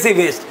legacy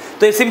waste.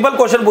 तो ये सिंपल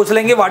क्वेश्चन पूछ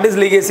लेंगे what is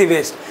legacy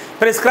waste.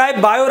 Prescribe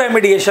bio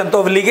remediation.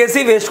 तो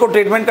लीगेसी वेस्ट को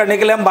ट्रीटमेंट करने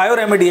के लिए हम बायो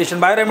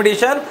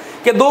रेमिडिएशन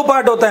के दो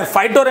पार्ट होते हैं,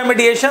 phyto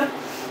remediation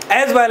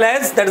as well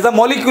as that is the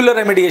molecular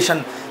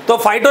remediation. तो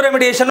फाइटो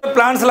रेमिडिएशन में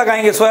प्लांट्स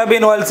लगाएंगे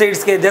सोयाबीन ऑयल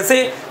सीड्स के,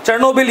 जैसे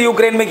चेरनोबिल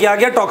यूक्रेन में किया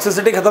गया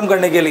टॉक्सिसिटी खत्म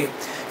करने के लिए।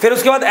 फिर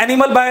उसके बाद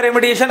एनिमल बायो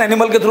रेमिडिएशन,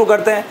 एनिमल के थ्रू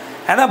करते हैं,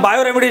 है ना।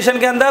 बायो रेमिडिएशन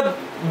के अंदर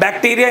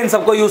बैक्टीरिया इन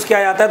सबको यूज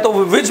किया जाता है। तो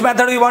which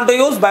method we want to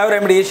use? Bio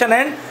remediation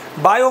and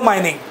bio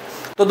mining.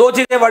 तो दो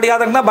चीजें वर्ड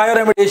याद रखना, bio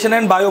remediation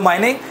and bio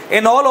mining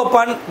in all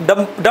open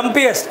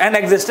डंपिएस्ट and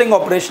existing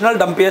operational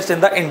डंपिएस्ट in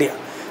the India.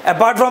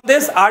 Apart from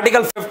this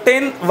article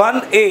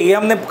 15(1)(a), ये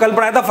हमने कल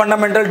पढ़ाया था,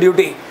 fundamental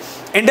duty.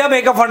 India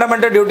make a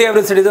fundamental duty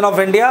every citizen of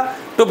India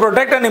to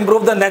protect and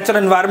improve the natural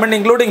environment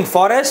including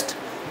forest,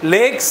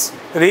 lakes,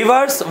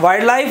 rivers,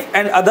 wildlife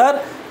and other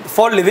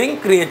for living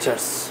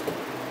creatures।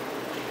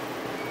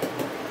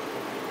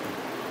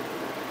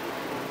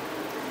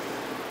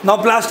 Now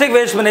plastic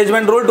waste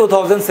management rule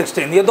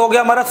 2016, ये तो हो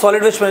गया हमारा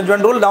solid waste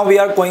management rule। Now we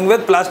are going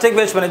with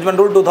plastic waste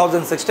management rule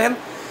 2016।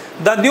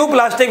 The new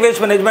plastic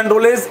waste management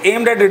rule is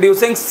aimed at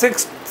reducing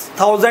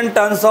 6,000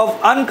 tons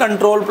of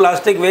uncontrolled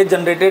plastic waste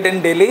generated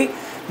in daily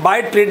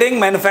by treating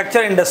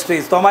manufacture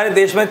industries. तो हमारे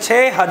देश में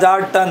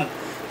 6,000 ton,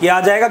 ये आ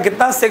जाएगा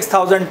कितना?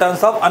 6,000 ton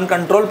of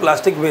uncontrolled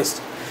plastic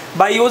waste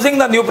by using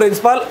the new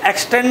principal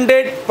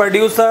extended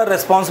producer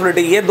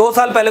responsibility. ये 2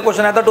 साल पहले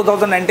क्वेश्चन आया था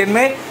 2019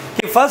 में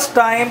कि first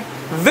time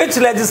which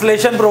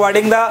legislation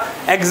providing the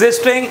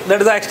existing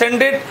that is the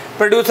extended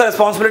producer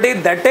responsibility,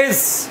 that is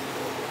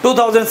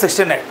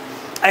 2016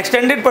 act.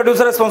 Extended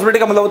producer responsibility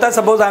का मतलब होता है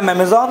सपोज आई एम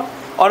अमेजॉन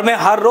और मैं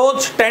हर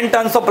रोज 10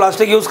 टन ऑफ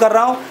प्लास्टिक यूज कर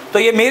रहा हूं, तो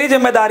ये मेरी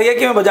जिम्मेदारी है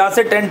कि मैं बाजार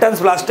से 10 टन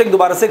प्लास्टिक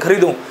दोबारा से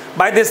खरीदूं।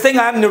 By this thing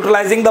I am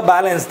neutralising the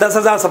balance.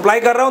 10,000 supply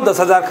कर रहा हूं,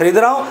 10,000 खरीद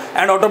रहा हूं,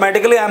 and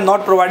automatically I am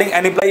not providing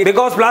any ply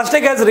because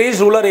plastic has reached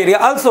rural area.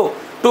 Also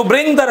to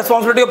bring the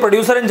responsibility of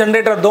producer and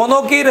generator,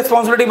 दोनों की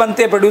responsibility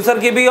बनती है, प्रोड्यूसर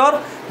की भी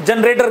और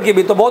जनरेटर की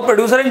भी, तो both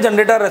producer and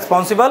generator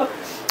responsible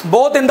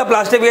both in the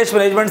plastic waste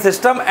management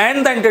system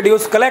and the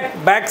introduced collect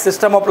back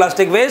system of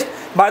plastic waste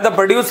by the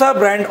producer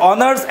brand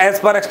owners as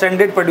per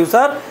extended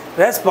producer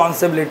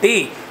responsibility.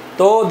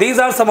 So these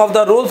are some of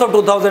the rules of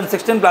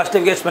 2016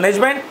 plastic waste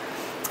management.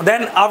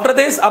 Then after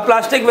this a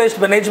plastic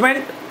waste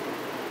management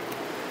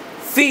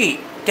fee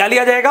क्या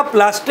लिया जाएगा,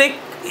 plastic,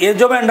 ये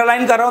जो मैं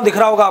underline कर रहा हूँ दिख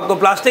रहा होगा आपको,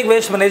 plastic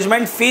waste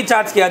management fee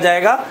charge किया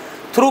जाएगा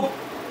through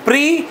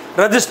pre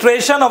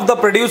registration of the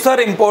producer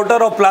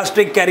importer of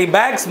plastic carry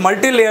bags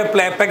multi layer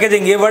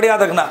packaging, ये वर्ड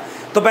याद रखना।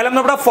 तो पहले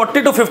हमने पढ़ा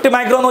 40 to 50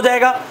 माइक्रोन हो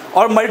जाएगा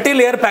और मल्टी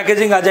लेयर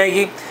पैकेजिंग आ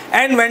जाएगी।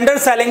 And vendor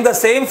selling the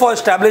same for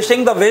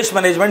establishing the waste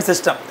management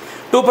system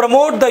to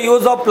promote the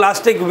use of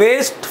plastic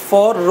waste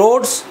for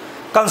roads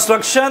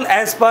construction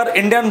as per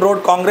Indian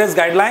road Congress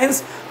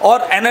guidelines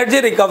और energy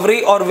recovery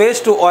और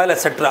waste to oil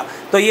etcetera.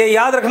 तो ये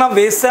याद रखना,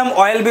 waste से हम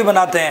oil भी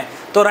बनाते हैं।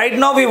 तो right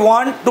now we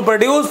want to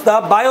produce the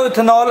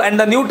bioethanol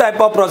and the new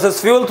type of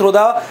process fuel through the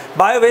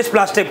bio waste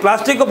plastic,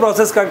 plastic को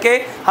प्रोसेस करके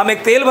हम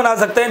एक तेल बना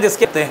सकते हैं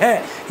जिसके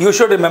हैं, you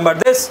should remember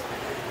this,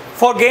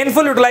 for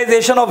gainful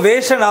utilisation of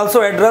waste and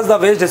also address the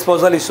waste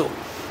disposal issue,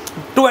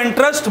 to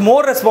entrust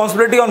more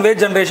responsibility on waste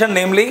generation,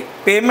 namely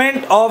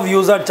payment of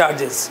user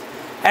charges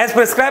as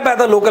prescribed by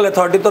the local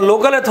authority। तो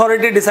local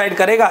authority decide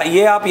करेगा,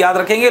 ये आप याद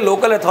रखेंगे,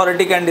 local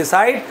authority can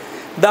decide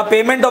the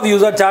payment of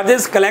user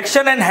charges,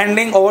 collection and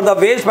handing over the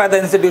waste by the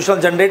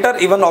institutional generator,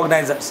 even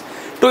organizers,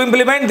 to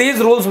implement these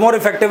rules more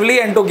effectively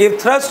and to give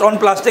thrust on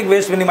plastic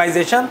waste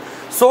minimization,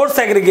 source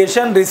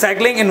segregation,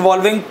 recycling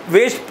involving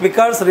waste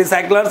pickers,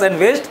 recyclers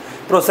and waste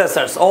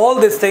processors.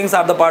 All these things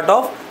are the part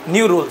of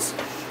new rules।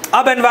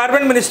 अब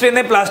environment ministry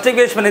ने plastic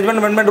waste management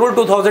amendment rule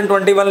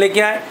 2021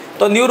 लेके आए,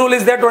 तो new rule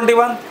is there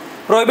 21,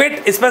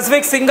 prohibit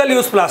specific single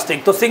use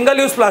plastic. तो single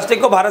use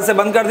plastic को भारत से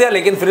बंद कर दिया,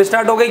 लेकिन फिर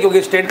स्टार्ट हो गई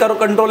क्योंकि स्टेट का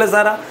कंट्रोल है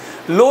सारा।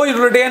 लो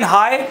utility and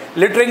high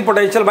littering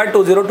potential bye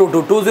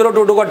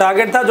 2022 का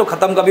टारगेट था जो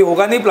खत्म कभी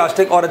होगा नहीं,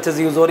 प्लास्टिक और अच्छे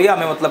से यूज हो रही है,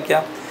 हमें मतलब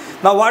क्या।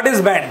 Now what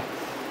is band,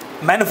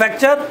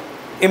 manufacture,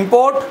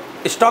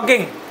 import,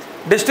 stocking,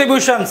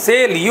 distribution,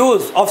 cell,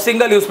 use of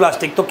single use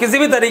plastic. तो किसी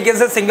भी तरीके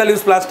से सिंगल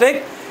यूज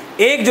प्लास्टिक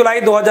 1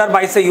 जुलाई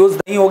 2022 से यूज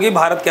नहीं होगी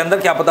भारत के अंदर,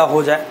 क्या पता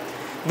हो जाए।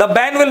 The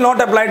ban will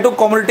not apply to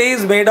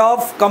communities made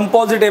of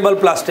कंपोजिटेबल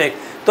plastic,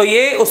 तो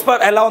ये उस पर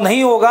अलाउ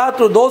नहीं होगा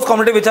to those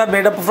community which are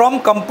made up from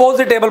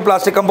कंपोजिटेबल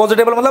plastic.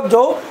 कंपोजिटेबल मतलब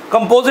जो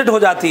कंपोजिट हो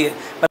जाती है,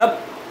 मतलब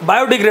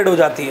बायोडिग्रेड हो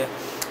जाती है।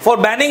 For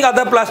banning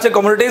other plastic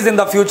communities in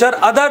the future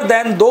other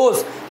than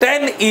those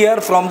 10 year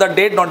from the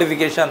date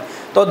notification.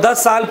 तो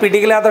 10 साल पीटी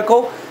के लिए याद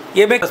रखो,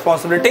 ये भी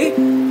responsibility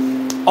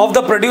of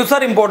the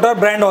producer, importer,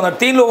 brand owner,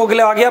 3 लोगों के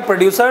लिए आ गया,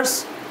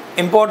 producers,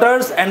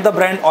 importers and the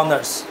brand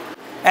owners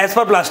as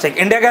per plastic।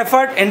 India का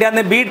एफर्ट, इंडिया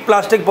ने बीट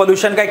प्लास्टिक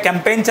पोल्यूशन का एक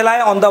कैंपेन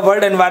चलाया on the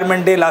world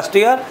environment day last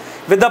year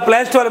with the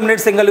pledge to eliminate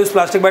single use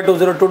plastic bye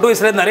 2022।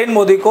 इसलिए नरेंद्र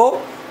मोदी को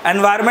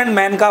environment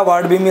man का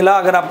award भी मिला,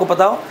 अगर आपको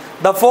पता हो।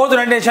 The 4th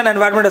United nation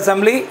environment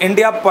assembly,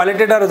 India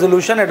piloted a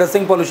resolution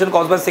addressing pollution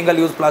caused by single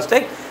use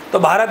plastic. तो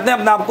भारत ने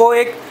अपने आप को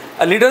एक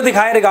लीडर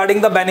दिखाया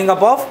regarding the banning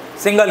up of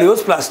single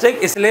use plastic,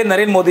 इसलिए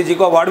नरेंद्र मोदी जी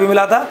को अवार्ड भी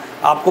मिला था।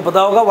 आपको पता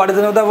होगा what is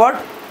the award,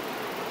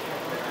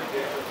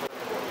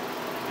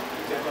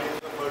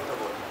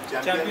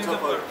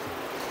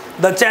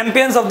 the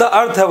champions of the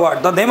earth award.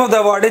 The name of the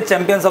award is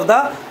champions of the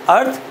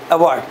earth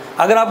award.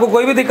 अगर आपको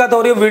कोई भी दिक्कत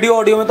हो रही है वीडियो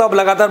ऑडियो में तो आप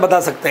लगातार बता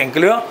सकते हैं,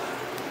 क्लियर।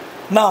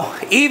 नाउ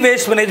ई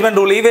वेस्ट मैनेजमेंट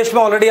रूल, ई वेस्ट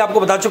में ऑलरेडी आपको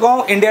बता चुका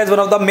हूं, India is one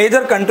of the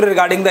major country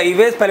regarding the E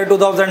waste. पहले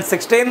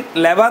 2016,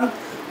 11,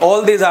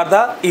 all these are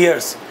the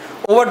years.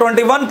 Over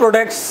 21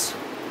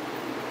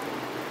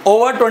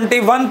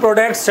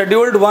 products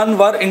scheduled 1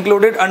 were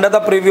included under the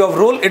preview of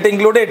rule. It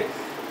included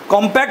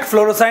compact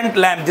fluorescent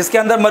lamp जिसके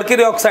अंदर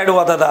mercury oxide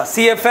हुआ था,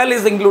 CFL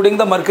is including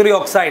the mercury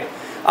oxide,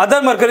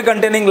 other mercury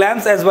containing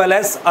lamps as well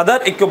as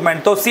other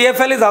equipment. तो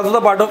CFL is also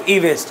the part of E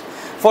waste.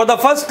 For the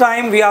first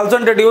time we also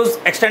introduce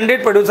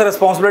extended producer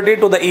responsibility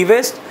to the E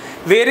waste.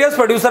 Various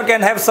producer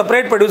can have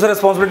separate producer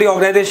responsibility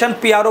organisation,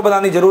 PRO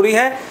बनानी जरूरी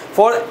है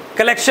for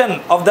collection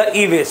of the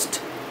E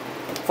waste,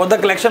 for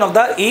the collection of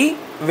the E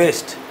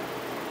waste.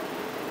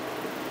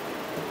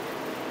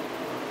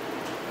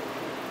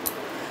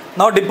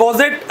 Now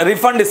deposit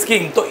refund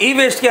scheme, तो ई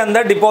waste के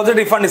अंदर deposit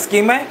refund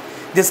scheme है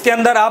जिसके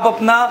अंदर आप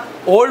अपना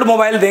ओल्ड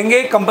मोबाइल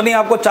देंगे, कंपनी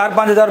आपको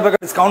 4-5 हज़ार रुपये का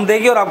डिस्काउंट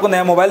देगी और आपको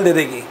नया मोबाइल दे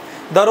देगी।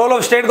 The role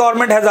of state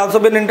government has also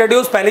been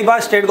introduce, पहली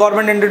बार स्टेट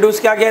गवर्नमेंट इंट्रोड्यूस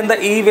किया गया in the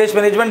E waste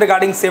management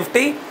regarding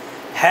safety,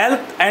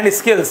 health and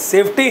skills,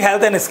 safety,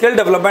 health and skill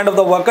development of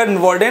the worker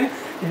involved in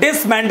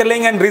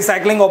dismantling and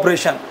recycling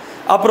operation.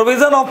 A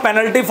provision of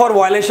penalty for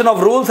violation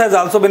of rules has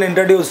also been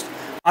introduced.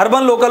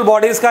 Urban local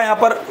bodies का यहाँ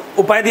पर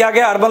उपाय दिया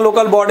गया, urban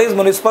local bodies,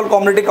 municipal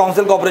community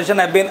council corporation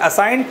have been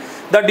assigned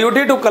the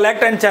duty to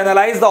collect and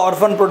channelise the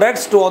orphan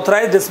products to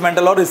authorise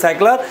dismantle और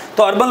recycler.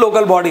 तो urban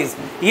local bodies,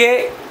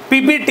 ये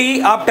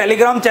PPT आप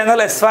Telegram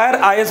channel Aspire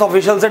IAS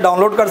official से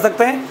download कर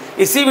सकते हैं।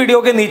 इसी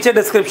video के नीचे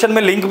डिस्क्रिप्शन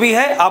में लिंक भी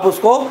है, आप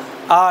उसको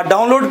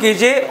डाउनलोड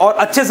कीजिए और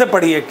अच्छे से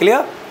पढ़िए,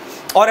 क्लियर।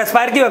 और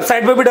एस्पायर की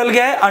वेबसाइट पे भी डल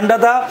गया है अंडर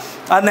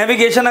द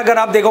नेविगेशन। अगर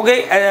आप देखोगे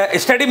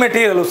स्टडी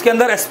मटेरियल, उसके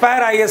अंदर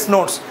एस्पायर IAS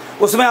नोट्स,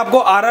 उसमें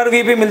आपको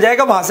RRVAP मिल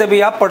जाएगा, वहां से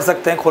भी आप पढ़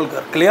सकते हैं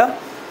खोलकर। Clear?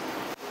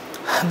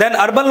 Then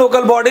urban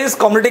local bodies,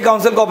 community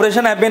council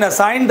corporation have been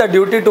assigned the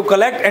duty to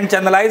collect and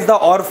channelize the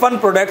orphan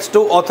products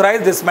to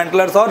authorized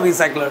dismantlers or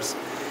recyclers.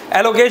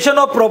 Allocation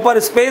of proper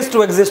space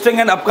to existing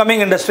and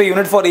upcoming industry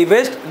unit for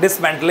e-waste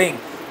dismantling.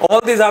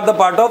 All these are the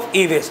part of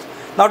e-waste.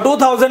 Now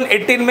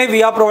 2018 में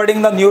we are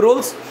providing the new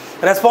rules.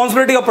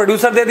 Responsibility of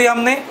producer दे दिया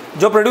हमने,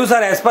 जो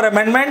producer as per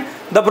amendment,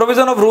 the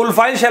provision of rule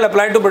 5 shall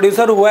apply to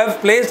producer who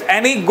have placed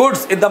any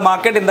goods in the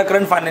market in the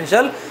current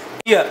financial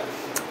year.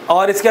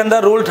 और इसके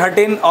अंदर rule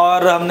 13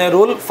 और हमने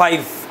rule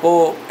 5 को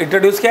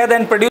introduce किया है।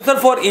 Then producer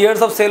for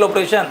years of cell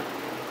operation,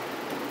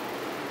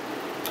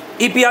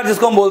 EPR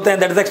जिसको हम बोलते हैं,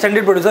 that is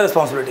extended producer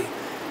responsibility.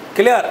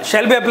 Clear?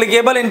 Shall be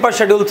applicable in पर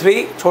शेड्यूल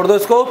 3, छोड़ दो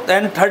इसको।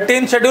 And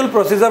 13 schedule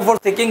procedure for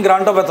seeking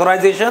grant of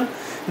authorisation,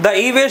 the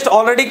E waste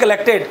already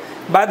collected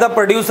by the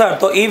producer,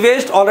 तो ई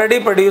waste already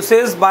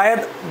produces by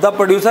the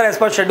producer as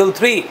per schedule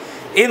 3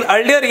 in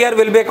earlier year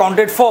will be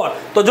accounted for.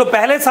 तो जो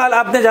पहले साल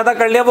आपने ज़्यादा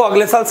कर लिया वो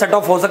अगले साल सेट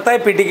ऑफ हो सकता है,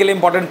 पीटी के लिए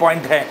इंपॉर्टेंट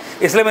पॉइंट है,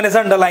 इसलिए मैंने इसे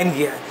अंडरलाइन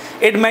किया है।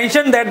 It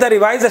mentioned that the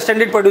revised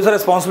extended producer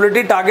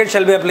responsibility target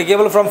shall be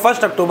applicable from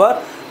 1st October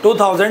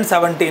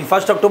 2017.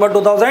 1st October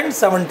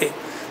 2017.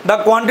 The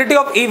quantity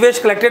of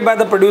e-waste collected by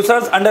the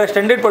producers under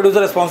extended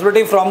producer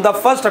responsibility from the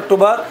 1st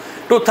October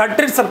to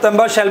 30th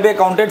September shall be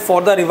accounted for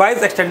the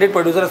revised extended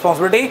producer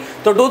responsibility.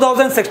 तो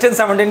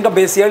 2016-17 का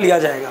base year लिया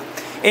जाएगा।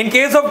 In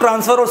case of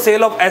transfer or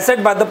sale of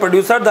asset by the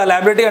producer, the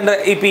liability under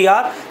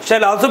EPR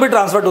shall also be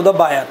transferred to the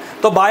buyer.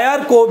 तो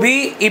buyer को भी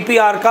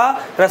EPR का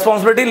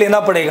responsibility लेना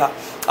पड़ेगा।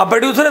 A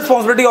producer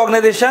responsibility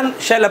organization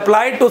shall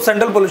apply to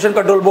Central Pollution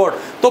Control Board.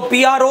 तो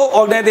PRO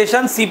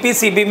organization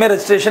CPCB में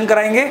registration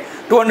कराएंगे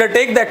to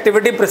undertake the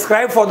activity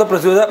prescribed for the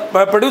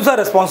producer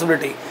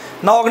responsibility.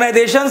 Now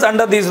organizations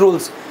under these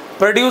rules,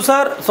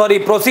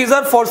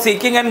 procedure for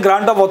seeking and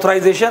grant of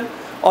authorization.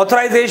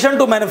 Authorization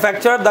to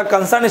manufacture, the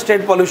concerned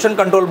state pollution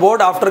control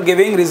board after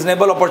giving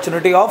reasonable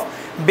opportunity of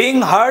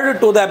being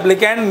heard to the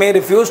applicant may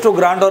refuse to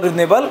grant or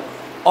reasonable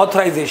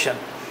authorization.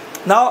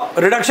 Now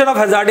reduction of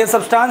hazardous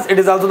substance, it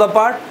is also the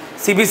part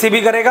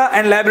CPCB करेगा।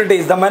 and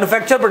liabilities, the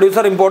manufacturer,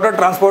 producer, importer,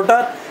 transporter,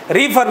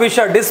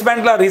 refurbisher,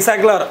 dismantler,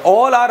 recycler,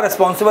 all are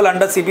responsible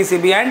under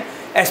CPCB and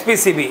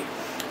SPCB.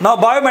 Now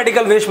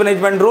biomedical waste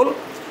management rule,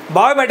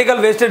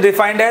 biomedical waste is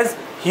defined as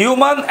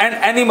human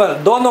and animal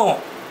दोनों,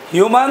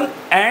 human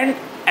and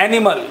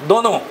animal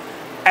दोनों,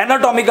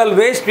 anatomical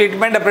waste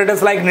treatment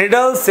apparatus like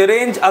needles,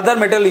 syringe, other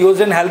metal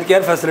used in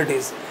healthcare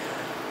facilities.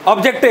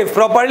 Objective,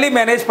 properly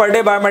manage per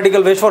day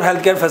biomedical waste for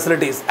healthcare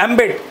facilities.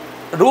 Ambit,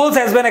 rules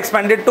has been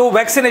expanded to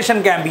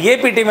vaccination camp. ये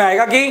PT में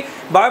आएगा कि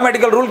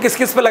biomedical rule किस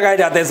किस पे लगाए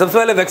जाते हैं। सबसे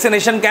पहले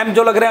वैक्सीनेशन कैंप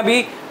जो लग रहे हैं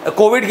अभी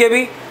कोविड के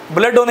भी,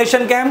 blood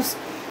donation camps,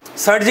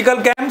 surgical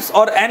camps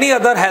और any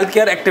other health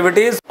care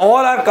activities,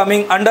 all are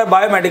coming under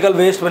biomedical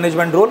waste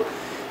management rule.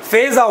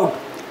 Phase out,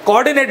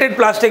 coordinated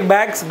plastic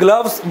bags,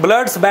 gloves,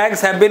 bloods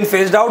bags have been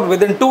phased out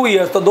with in 2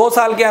 years। तो 2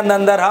 साल के अंदर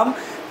अंदर हम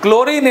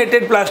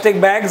chlorinated plastic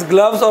bags,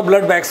 gloves और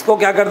blood bags को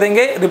क्या कर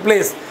देंगे,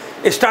 replace,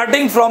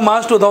 starting from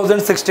March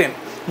 2016।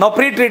 Now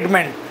pre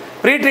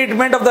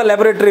treatment of the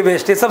laboratory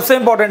waste, ये सबसे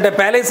इंपॉर्टेंट है,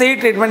 पहले से ही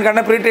ट्रीटमेंट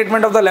करना। Pre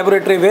treatment of the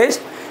laboratory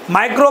waste,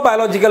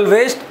 microbiological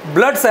waste,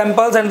 blood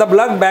samples and the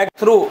blood bag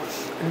through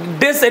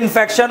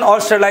disinfection or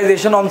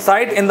sterilization on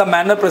site in the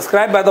manner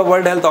prescribed by the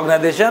World Health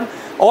Organization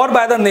or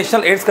by the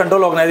National AIDS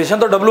Control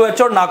Organization। तो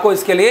WHO और NACO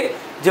इसके लिए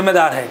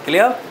जिम्मेदार है।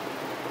 Clear?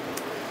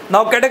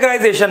 Now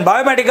categorization,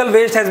 biomedical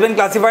waste has been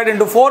classified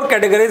into 4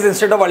 categories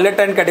instead of earlier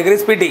 10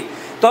 categories PT।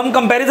 तो हम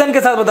comparison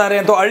के साथ बता रहे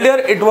हैं, तो earlier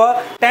it was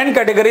 10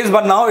 categories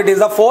but now it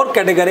is a 4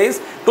 categories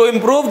to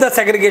improve the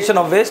segregation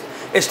of waste.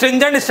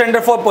 Stringent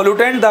standard for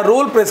pollutant, the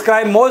rule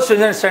prescribe more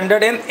stringent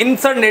standard in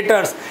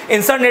incinerators।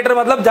 इंसरनेटर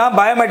मतलब जहां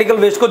बायोमेडिकल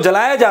वेस्ट को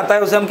जलाया जाता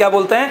है उसे हम क्या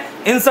बोलते हैं,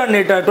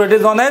 इंसरनेटर। तो it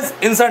is known as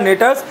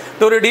इंसरनेटर्स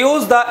to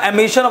reduce the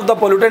emission of the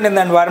pollutant in the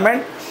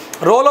environment.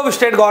 Role of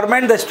state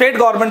government, the state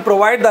government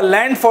provide the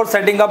land for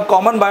setting up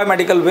common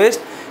biomedical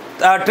waste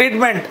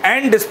treatment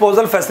and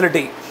disposal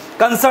facility.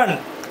 Concern,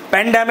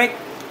 pandemic,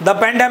 the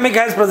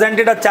pandemic has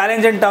presented a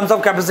challenge in terms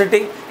of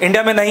capacity।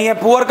 India में नहीं है।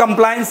 poor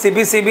compliance,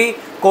 CPCB,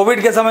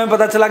 Covid के समय में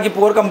पता चला कि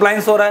poor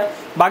compliance हो रहा है,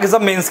 बाकी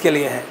सब मेंस के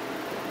लिए है।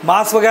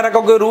 मास्क वगैरह का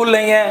कोई रूल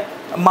नहीं है,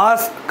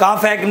 मास्क कहाँ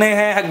फेंकने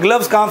हैं,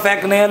 ग्लव्स कहाँ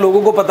फेंकने हैं,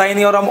 लोगों को पता ही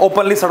नहीं और हम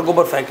ओपनली सड़कों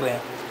पर फेंक रहे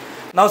हैं।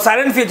 Now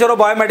silent feature of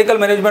biomedical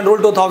management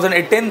rule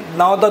 2018,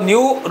 now the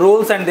new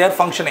rules and their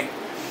functioning।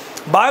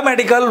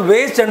 biomedical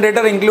waste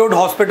generator include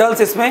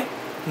hospitals, इसमें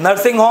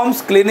nursing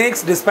homes,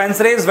 clinics,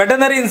 dispensaries,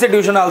 veterinary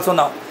institution also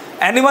now,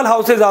 animal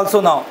houses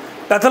also now,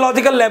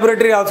 pathological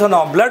laboratory also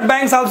now, blood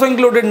banks also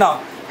included now,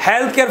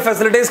 healthcare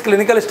facilities,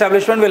 clinical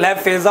establishment will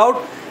have phase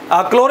out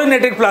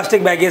chlorinated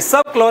plastic bag, ये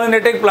सब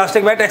chlorinated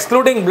plastic bag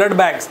excluding blood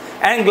bags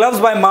and gloves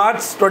by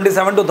March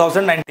 27,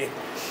 2019।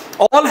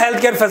 All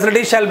healthcare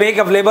facilities shall make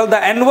available the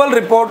annual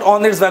report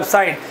on its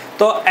website।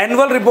 तो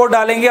annual report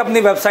डालेंगे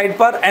अपनी website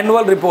पर,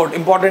 annual report,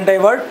 important है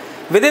word.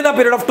 With in the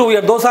period of 2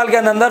 year, 2 साल के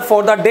अंदर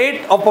for the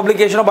date of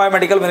publication of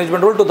biomedical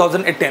management rule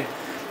 2018.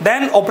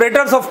 Then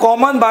operators of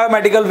common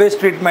biomedical waste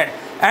treatment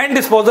and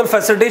disposal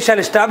facilities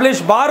shall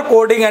establish bar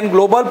coding and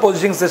global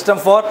positioning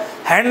system for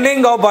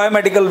handling of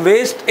biomedical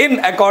waste in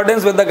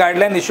accordance with the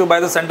guideline issued by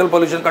the Central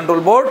Pollution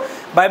Control Board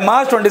by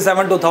March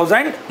 27,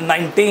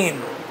 2019.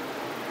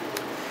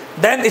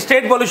 Then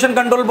State Pollution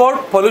Control Board,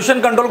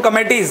 Pollution Control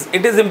Committees,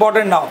 it is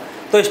important now.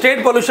 So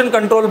State Pollution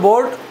Control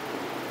Board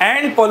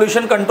and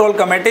Pollution Control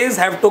Committees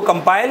have to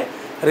compile,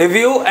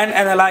 review and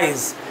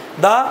analyze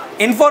the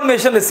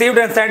information received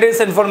and send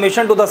its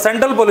information to the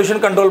Central Pollution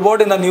Control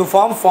Board in the new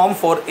form, Form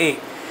 4A,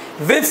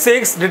 which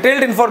seeks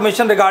detailed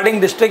information regarding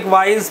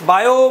district-wise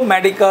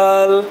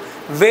biomedical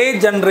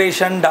waste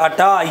generation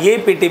data. ये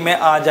PT में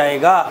आ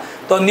जाएगा.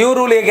 तो new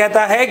rule ये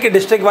कहता है कि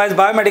district-wise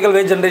biomedical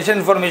waste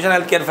generation information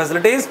healthcare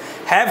facilities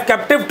have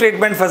captive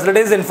treatment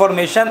facilities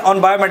information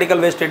on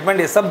biomedical waste treatment,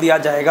 ये सब दिया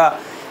जाएगा.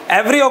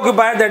 Every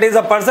occupier, that is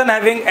a person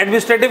having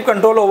administrative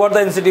control over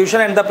the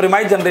institution and the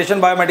premise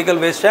generation biomedical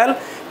waste shall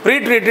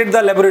pre-treated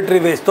the laboratory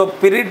waste. तो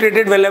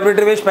pre-treated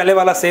laboratory waste पहले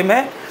वाला same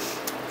है.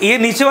 ये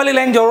नीचे वाली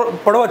लाइन जो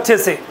पढ़ो अच्छे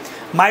से,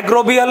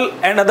 microbial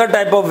and other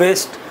type of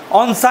waste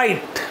on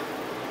site,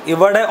 ये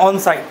वर्ड है on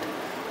site,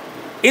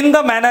 in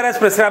the manner as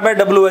prescribed by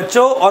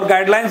WHO or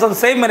guidelines on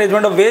safe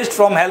management of waste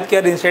from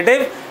healthcare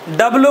initiative,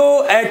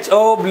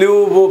 WHO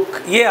blue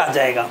book. ये आ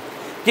जाएगा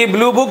कि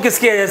blue book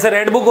किसकी है, जैसे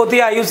red book होती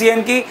है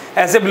IUCN की,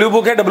 ऐसे ब्लू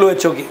बुक है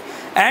WHO की.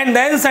 And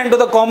then send to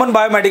the common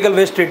biomedical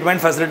waste treatment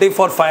facility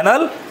for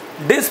final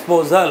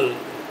disposal.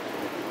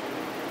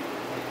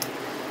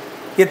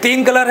 ये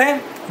 3 कलर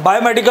हैं.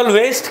 Biomedical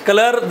waste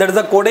colour, that is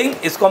the coding,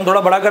 इसको हम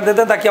थोड़ा बड़ा कर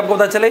देते हैं ताकि आपको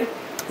पता चले.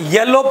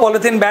 Yellow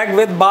polythene bag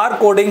with bar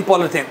coding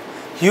polythene.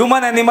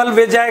 Human animal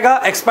waste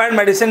जाएगा, एक्सपायर्ड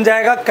मेडिसिन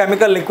जाएगा,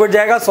 केमिकल लिक्विड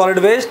जाएगा, solid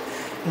waste,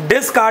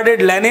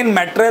 discarded Lenin,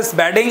 mattress,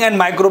 bedding and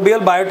microbial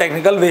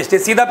biotechnical waste. ये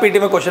सीधा पीटी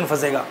में question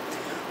फंसेगा.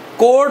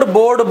 Code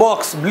board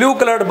box, blue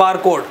coloured bar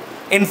code,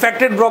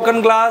 infected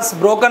broken glass,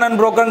 broken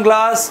unbroken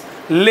glass,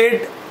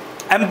 lid,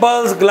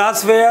 एम्पल्स,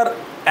 glassware,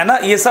 है ना,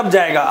 ये सब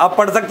जाएगा. आप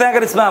पढ़ सकते हैं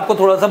अगर इसमें आपको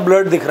थोड़ा सा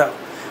ब्लड दिख रहा.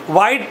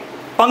 White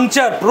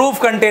puncture proof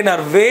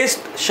container,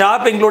 waste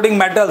sharp including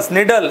metals,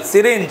 needle,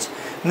 syringe,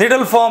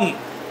 needle form.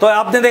 तो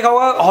आपने देखा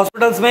होगा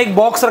हॉस्पिटल्स में एक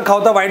बॉक्स रखा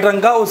होता है वाइट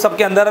रंग का, उस सब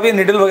के अंदर अभी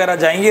निडल वगैरह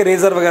जाएंगे,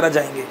 रेजर वगैरह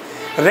जाएंगे.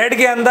 रेड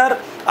के अंदर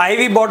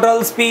ivy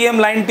bottles, PM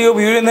line tube,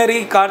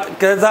 urinary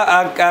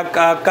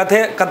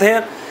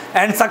कथेर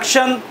and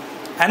suction,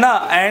 है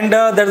ना, and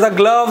there is a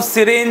gloves,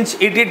 syringe,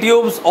 ET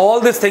tubes,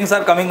 all this things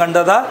are coming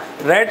under the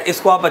red.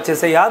 इसको आप अच्छे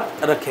से याद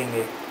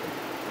रखेंगे.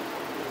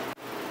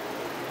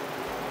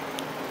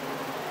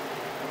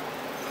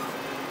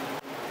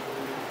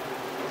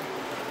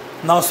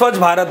 नाउ स्वच्छ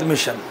भारत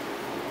मिशन,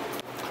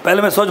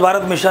 पहले मैं स्वच्छ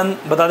भारत मिशन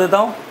बता देता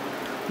हूँ.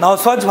 नाउ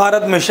स्वच्छ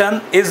Bharat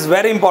mission is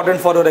very important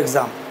for your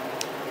exam.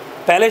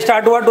 पहले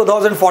स्टार्ट हुआ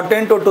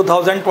 2014 to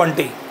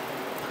 2020.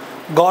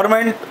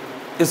 Government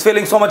is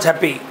feeling so much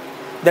happy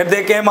that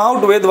they came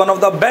out with one of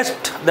the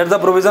best, that the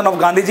provision of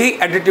Gandhi ji,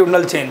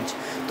 attitudinal change.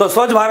 तो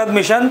स्वच्छ Bharat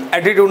mission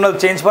attitudinal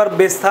change पर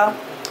base था.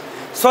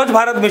 स्वच्छ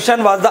Bharat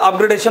mission was the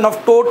upgradation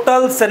of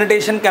total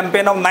sanitation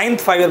campaign of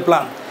 9th 5-year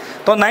plan.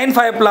 तो 9th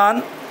 5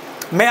 plan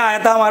में आया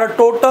था हमारा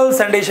टोटल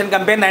सैनिटेशन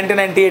कैंपेन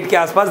 1998 के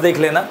आसपास. देख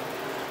लेना,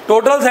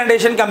 टोटल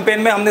सैनिटेशन कैंपेन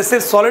में हमने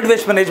सिर्फ सॉलिड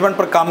वेस्ट मैनेजमेंट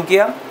पर काम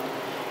किया.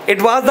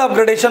 It was the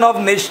upgradation of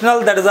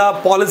national, that is a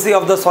policy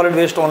of the solid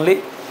waste only.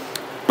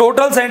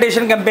 Total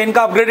sanitation campaign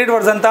का अपग्रेडेड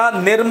वर्जन था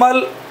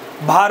निर्मल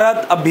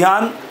भारत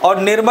अभियान और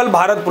निर्मल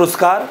भारत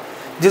पुरस्कार,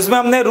 जिसमें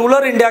हमने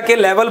रूरल इंडिया के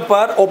लेवल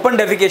पर ओपन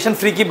डेफिकेशन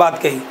फ्री की बात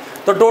कही.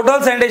 तो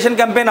total sanitation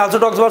campaign also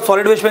talks about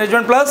solid waste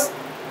management plus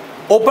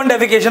open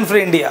defecation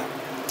free India.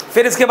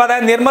 फिर इसके बाद आया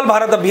निर्मल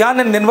भारत अभियान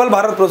एंड निर्मल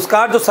भारत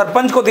पुरस्कार, जो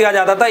सरपंच को दिया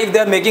जाता था if they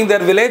are making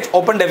their village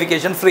open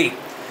defecation free.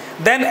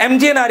 Then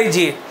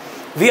MGNREGA,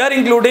 we are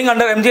including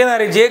under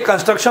MGNREGA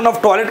construction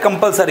of toilet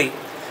compulsory.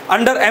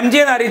 Under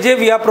MGNREGA,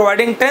 we are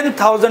providing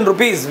 10,000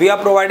 rupees. We are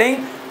providing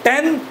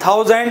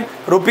 10,000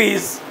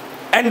 rupees,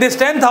 and this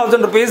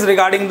 10,000 rupees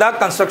regarding the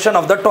construction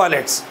of the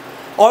toilets.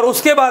 और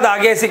उसके बाद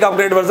आगे इसी का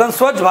upgrade version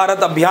स्वच्छ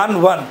भारत अभियान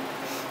 1.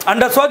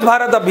 Under स्वच्छ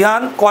भारत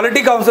अभियान,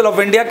 quality council of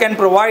India can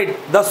provide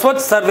the स्वच्छ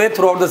सर्वे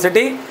through out the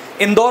city.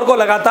 Indore को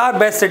लगातार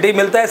बेस्ट सिटी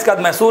मिलता है. इसके बाद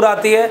मैसूर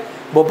आती है,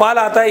 भोपाल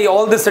आता है.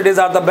 All this cities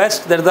are the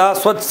best, that the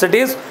स्वच्छ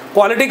cities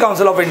quality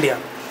council of India.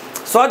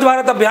 स्वच्छ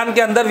भारत अभियान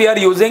के अंदर we are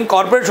using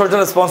corporate social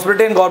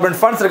responsibility and government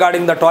funds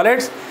regarding the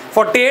toilets.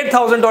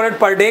 48,000 toilet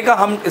per day का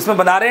हम इसमें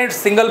बना रहे हैं.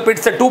 सिंगल पिट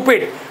से 2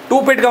 पिट.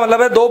 2 पिट का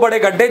मतलब है 2 बड़े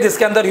गड्ढे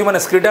जिसके अंदर ह्यूमन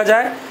एक्सक्रीटा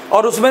जाए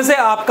और उसमें से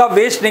आपका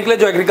वेस्ट निकले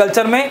जो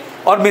एग्रीकल्चर में,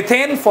 और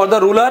methane for the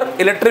rural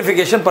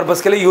electrification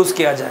purpose के लिए यूज़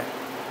किया जाए.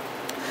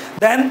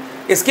 देन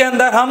इसके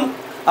अंदर हम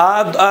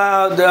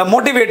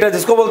मोटिवेटर्स,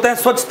 जिसको बोलते हैं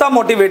स्वच्छता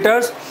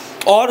मोटिवेटर्स,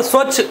 और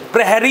स्वच्छ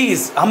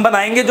प्रहरीज हम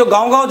बनाएंगे जो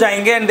गांव-गांव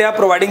जाएंगे and they are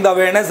providing the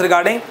awareness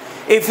regarding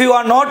if you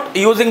are not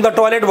using the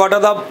toilet, what are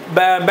the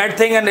bad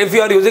thing, and if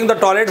you are using the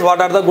toilets,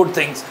 what are the good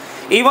things.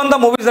 Even the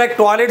movies like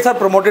Toilets are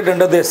promoted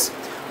under this.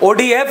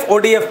 ODF,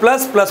 ODF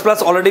plus plus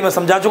plus already मैं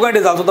समझा चुका हूं, it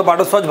is also the part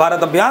of स्वच्छ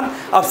भारत अभियान।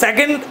 अब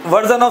second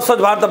version of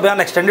स्वच्छ भारत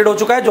अभियान extended हो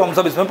चुका है, जो हम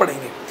सब इसमें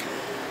पढ़ेंगे।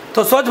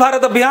 तो स्वच्छ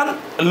भारत अभियान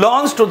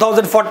launch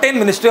 2014,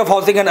 ministry of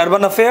housing and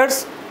urban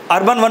affairs,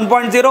 urban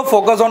 1.0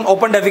 focus on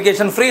open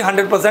defecation free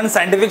 100%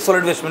 scientific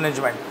solid waste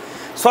management.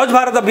 स्वच्छ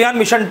भारत अभियान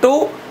मिशन 2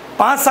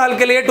 5 साल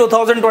के लिए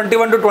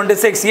 2021 to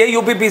 26, ये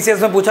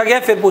UPPCS में पूछा गया,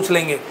 फिर पूछ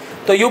लेंगे।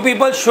 तो you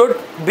people should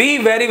be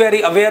very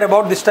very aware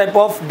about this type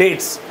of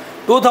dates.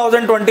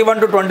 2021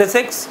 to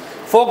 26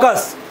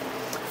 focus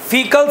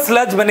faecal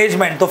sludge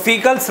management, तो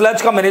फीकल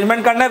स्लज का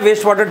मैनेजमेंट करना है,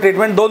 वेस्ट वाटर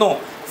ट्रीटमेंट दोनों,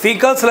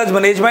 faecal sludge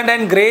management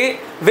and grey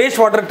waste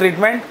water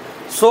treatment,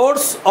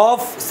 source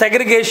of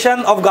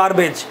segregation of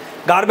garbage,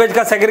 garbage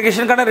का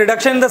segregation करना,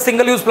 reduction in the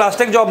single use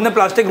plastic, जो आपने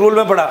plastic rule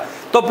में पढ़ा,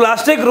 तो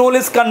plastic rule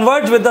is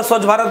converge with the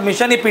स्वच्छ Bharat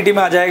mission, ये पीटी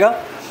में आ जाएगा।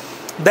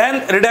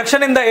 Then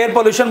reduction in the air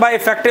pollution bye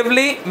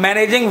effectively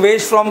managing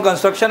waste from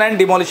construction and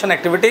demolition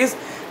activities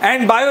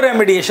and bio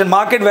remediation,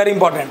 market very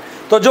important.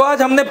 तो जो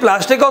आज हमने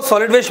प्लास्टिक और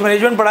सॉलिड वेस्ट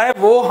मैनेजमेंट पढ़ा है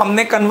वो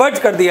हमने कन्वर्ज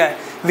कर दिया है,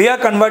 we are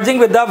converging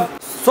with the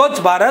स्वच्छ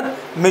भारत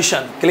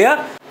मिशन। क्लियर?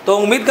 तो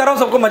उम्मीद कर रहा हूँ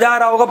सबको मजा आ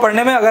रहा होगा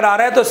पढ़ने में, अगर आ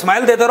रहा है तो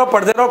स्माइल देते रहो,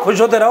 पढ़ते रहो,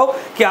 खुश होते रहो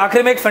कि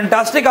आखिर में एक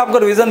फैंटास्टिक आपको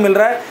रिवीजन मिल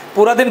रहा है।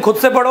 पूरा दिन खुद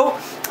से पढ़ो,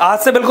 आज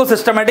से बिल्कुल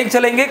सिस्टमेटिक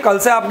चलेंगे, कल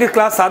से आपकी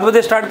क्लास 7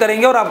 बजे स्टार्ट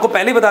करेंगे और आपको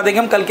पहले ही बता देंगे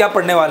हम कल क्या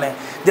पढ़ने वाले हैं।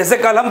 जैसे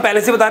कल हम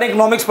पहले से बता रहे हैं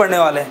इकोनॉमिक्स पढ़ने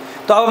वाले हैं,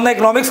 तो अब अपना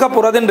इकोनॉमिक्स का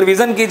पूरा दिन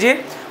रिवीजन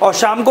कीजिए और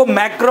शाम को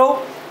मैक्रो,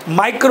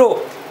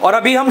 माइक्रो, और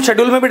अभी हम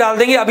शेड्यूल में भी डाल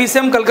देंगे, अभी से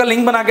हम कल का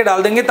लिंक बना के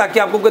डाल देंगे ताकि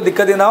आपको कोई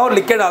दिक्कत ही ना हो,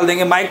 लिख के डाल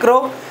देंगे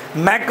micro,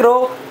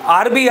 macro,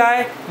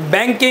 RBI,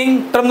 banking,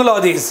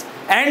 terminologies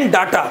and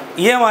data,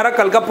 ये हमारा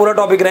कल का पूरा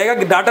टॉपिक रहेगा।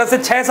 कि डाटा से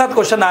 6-7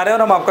 क्वेश्चन आ रहे हैं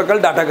और हम आपका कल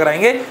डाटा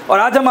कराएंगे, और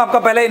आज हम आपका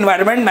पहले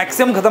एनवायरनमेंट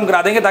मैक्सिमम खत्म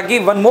करा देंगे ताकि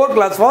 1 मोर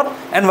क्लास फॉर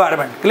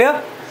एनवायरनमेंट।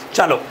 क्लियर?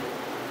 चलो,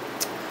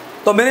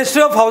 तो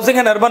ministry of housing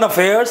and urban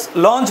affairs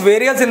launch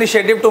various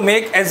initiative to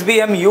make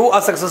SBMU a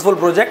successful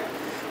project.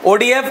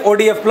 ODF,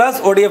 ODF plus,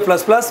 ODF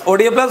plus plus,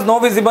 ODF plus no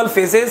visible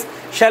faces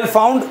shall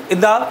found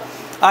in the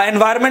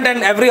environment,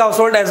 and every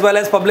household as well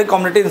as public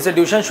community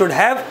institution should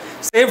have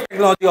safe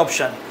technology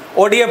option.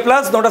 ODF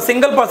plus, not a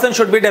single person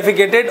should be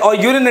defecated or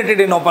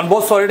urinated in open,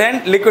 both solid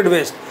and liquid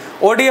waste.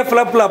 ODF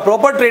plus,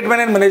 proper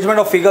treatment and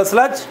management of fecal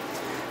sludge.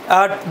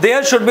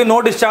 There should be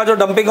no discharge or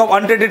dumping of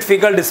untreated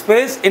fecal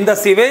disposed in the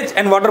sewage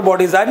and water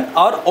bodies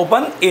and or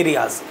open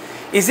areas.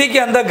 इसी के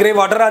अंदर grey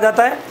water आ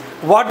जाता है।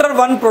 Water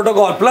 1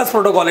 protocol plus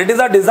protocol, it is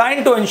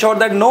designed to ensure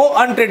that no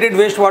untreated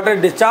wastewater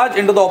is discharged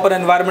into the open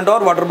environment or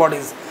water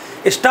bodies.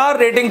 Star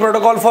rating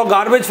protocol for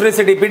garbage free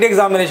city PT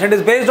examination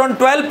is based on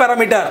 12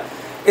 parameter.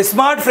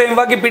 Smart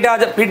framework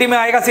PT में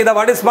आएगा सीधा।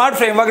 What is smart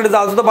framework? It is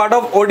also the part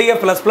of ODF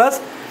plus plus.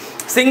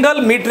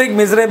 Single metric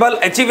measurable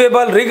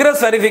achievable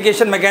rigorous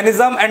verification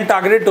mechanism and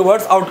targeted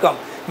towards outcome.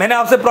 मैंने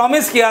आपसे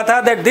promise किया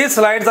था that these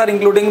slides are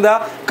including the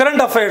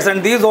current affairs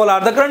and these all are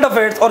the current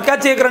affairs। और क्या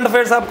चाहिए current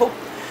affairs आपको?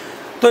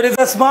 तो it is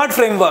a smart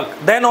framework.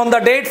 Then on the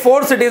date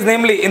 4 cities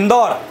namely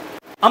Indore,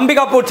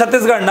 Ambikapur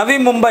Chhattisgarh, Navi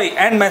Mumbai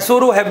and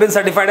Mysuru have been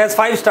certified as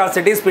 5 star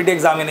cities PT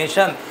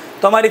examination.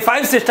 तो हमारी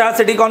 5 star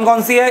city कौन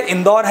कौन सी है?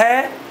 इंदौर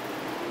है,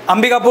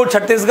 Ambikapur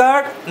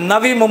Chhattisgarh,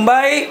 Navi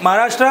Mumbai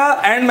Maharashtra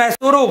and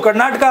Mysuru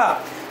Karnataka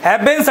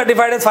have been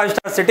certified as 5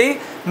 star city.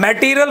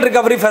 Material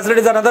recovery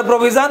facilities another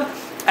provision,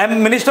 and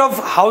minister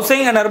of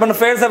housing and urban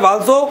affairs have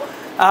also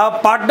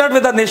partnered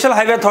with the national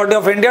highway authority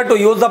of India to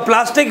use the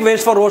plastic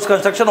waste for road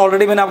construction.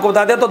 Already मैंने आपको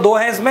बता दिया, तो 2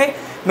 हैं इसमें,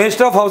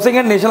 minister of housing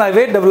and national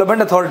highway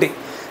development authority.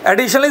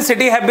 Additionally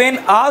city have been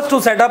asked to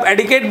set up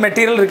adequate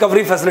material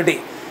recovery facility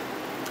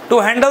to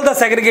handle the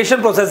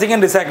segregation processing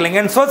and recycling.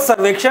 And स्वच्छ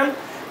सर्वेक्षण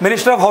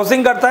minister of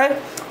housing करता है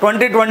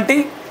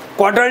 2020।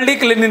 Quarterly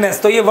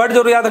cleanliness, तो ये word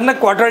जरूर याद रखना,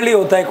 quarterly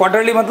होता है।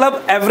 क्वार्टरली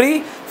मतलब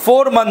every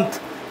 4 month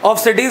of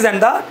cities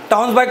and the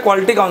towns bye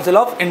quality council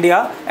of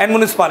India and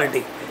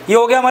municipality. ये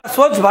हो गया हमारा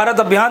स्वच्छ भारत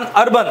अभियान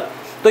अर्बन।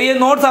 तो ये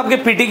नोट्स आपके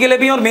पीटी के लिए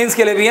भी हैं और मेंस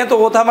के लिए भी हैं। तो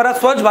वो था हमारा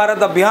स्वच्छ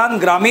भारत अभियान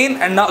ग्रामीण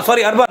एंड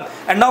अर्बन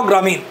एंड नाउ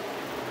ग्रामीण।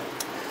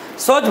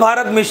 स्वच्छ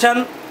भारत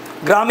मिशन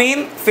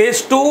ग्रामीण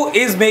phase 2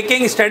 is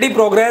making study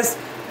progress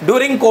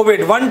during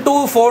Covid.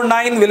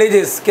 1249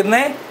 villages,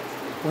 कितने?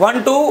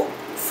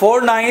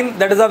 1249,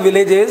 that is a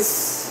villages,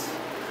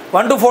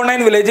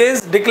 1249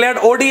 villages declared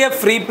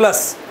ODF free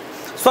plus.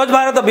 स्वच्छ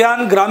भारत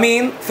अभियान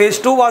ग्रामीण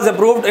phase 2 was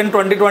approved in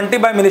 2020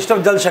 bye minister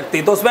of जल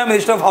शक्ति। तो उसमें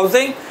मिनिस्टर ऑफ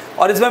हाउसिंग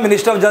और इसमें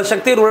मिनिस्टर ऑफ जल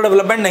शक्ति, रूरल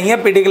डेवलपमेंट नहीं है,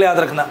 पीटी के लिए याद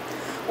रखना।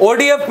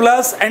 ODF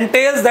plus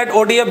entails that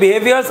ODF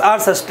behaviors are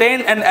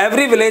sustained and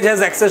every village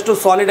has access to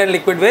solid and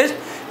liquid waste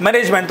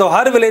management. तो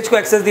हर विलेज को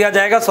एक्सेस दिया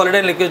जाएगा solid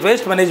and liquid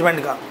waste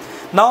management का.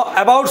 नाउ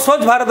अबाउट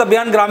स्वच्छ भारत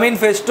अभियान ग्रामीण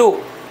phase 2,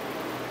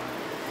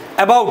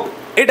 about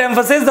it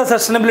emphasizes the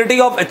sustainability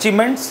of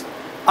achievements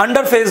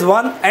under phase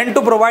 1 and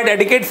to provide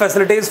adequate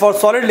facilities for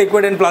solid,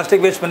 liquid and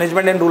plastic waste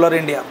management in rural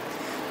India.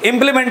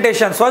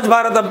 Implementation Swachh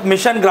Bharat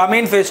Mission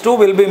Gramin phase 2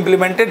 will be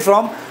implemented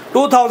from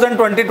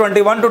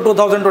 2020-21 to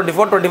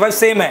 2024-25.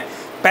 Same है.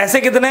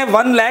 पैसे कितने हैं?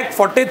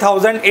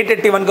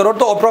 1,40,881 करोड़.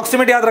 तो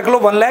approximate याद रख लो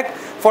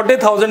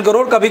 1,40,000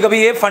 करोड़. कभी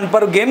कभी ये फंड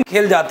पर गेम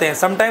खेल जाते हैं.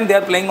 Sometime they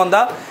are playing on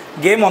the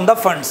game on the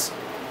funds.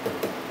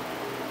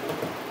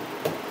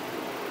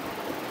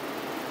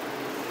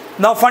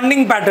 Now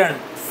funding pattern,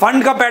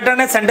 fund का पैटर्न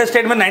है सेंट्रल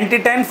स्टेट में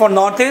 90-10 for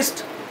north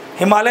east,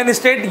 Himalayan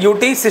state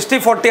UT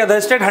 60-40 other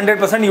state,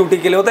 100% UT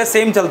के लिए होता है,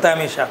 सेम चलता है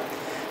हमेशा।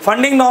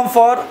 फंडिंग नॉर्म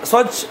फॉर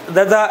स्वच्छ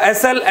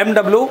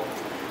SLMW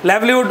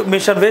livelihood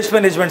mission waste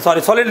management,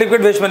 sorry solid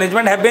liquid waste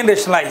management have been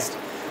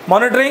रेशनलाइज्ड।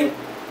 Monitoring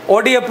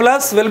ODA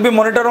plus will be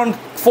monitor on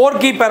 4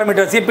 की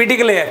parameters, ये पीटी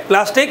के लिए है,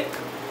 plastic,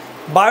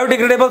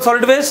 biodegradable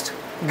solid waste,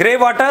 grey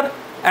water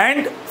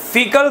and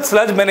faecal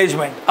sludge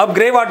management. अब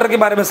grey water के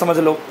बारे में समझ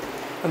लो।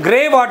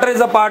 Grey water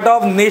is a part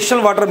of national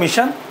water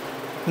mission,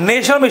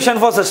 national mission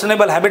for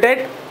sustainable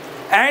habitat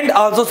and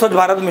also स्वच्छ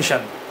Bharat mission.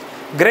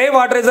 Grey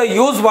water is a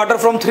use water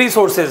from 3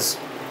 sources.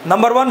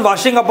 Number 1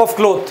 washing up of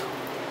cloth,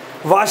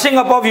 washing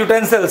up of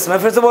utensils, मैं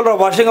फिर से बोल रहा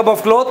हूँ, washing up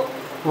of cloth,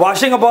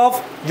 washing up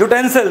of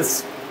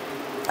utensils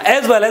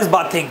as well as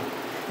bathing.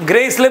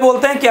 Grey इसलिए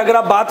बोलते हैं कि अगर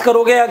आप बात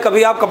करोगे या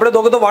कभी आप कपड़े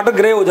धोगे तो वाटर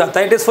ग्रे हो जाता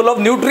है, it is full of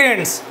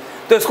nutrients.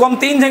 तो इसको हम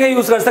 3 जगह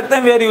यूज कर सकते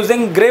हैं। We are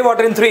using grey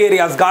water in 3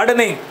 areas,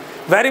 gardening,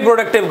 very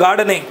productive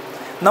gardening,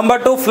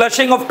 number 2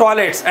 flushing of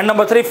toilets and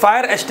number 3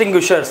 fire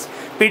extinguishers.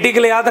 PT के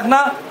लिए याद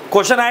रखना,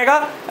 क्वेश्चन आएगा,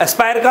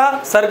 एस्पायर का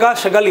सर का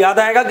शक्ल याद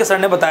आएगा कि सर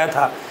ने बताया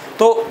था।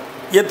 तो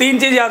ये 3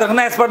 चीज याद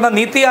रखना। As per the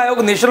NITI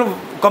Aayog national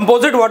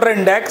composite water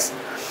index,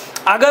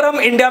 अगर हम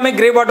इंडिया में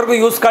ग्रे वाटर को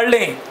यूज कर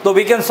लें तो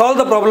we can solve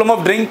the problem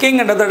of drinking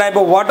and other type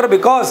of water,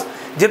 because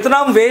जितना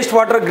हम वेस्ट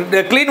वाटर,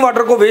 क्लीन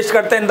वाटर को वेस्ट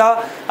करते हैं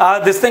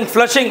द दिस थिंग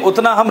फ्लशिंग,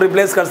 उतना हम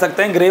रिप्लेस कर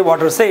सकते हैं ग्रे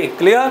वाटर से।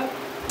 क्लियर,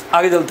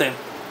 आगे चलते हैं।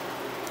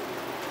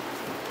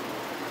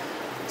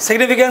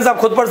 सिग्निफिकेंस आप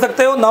खुद पढ़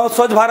सकते हो। नाउ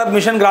स्वच्छ भारत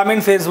मिशन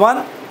ग्रामीण फेज 1,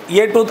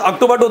 ये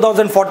अक्टूबर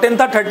 2014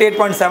 था,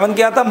 38.7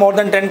 किया था। More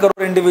than 10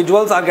 crore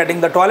individuals are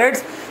getting the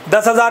toilets.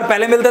 10,000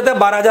 पहले मिलते थे,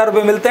 12,000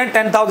 रुपए मिलते हैं,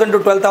 10,000 to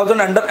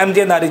 12,000 under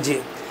MGNREGA।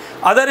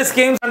 Other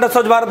schemes under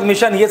स्वच्छ भारत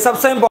मिशन, ये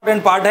सबसे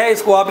इंपॉर्टेंट पार्ट है,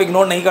 इसको आप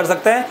इग्नोर नहीं कर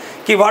सकते हैं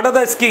कि व्हाट आर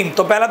द स्कीम।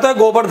 तो पहला तो है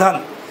Gobardhan,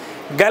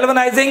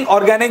 galvanising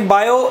organic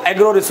bio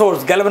agro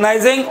resource,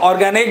 galvanising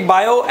organic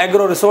bio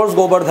agro resource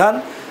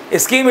Gobardhan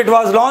scheme. It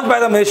was launched by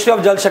the Ministry of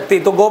Jal Shakti.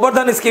 तो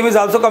Gobardhan scheme is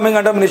also coming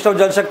under Ministry of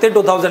Jal Shakti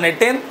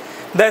 2018.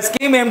 The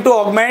scheme aimed to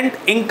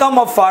augment income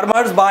of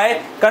farmers by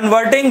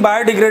converting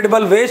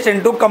biodegradable waste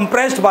into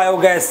compressed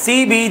biogas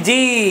 (CBG).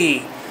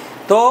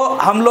 तो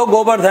हम लोग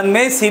गोबरधन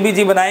में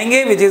CBG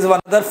बनाएंगे, which is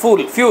one other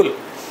fuel.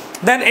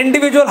 Then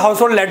individual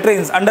household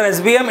latrines under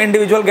SBM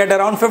individual get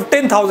around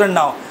 15,000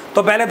 now.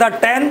 तो पहले था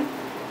 10,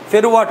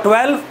 फिर हुआ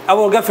 12, अब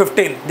हो गया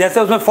 15, जैसे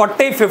उसमें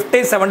 40,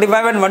 50,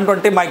 75 and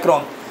 120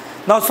 माइक्रोन।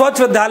 Now स्वच्छ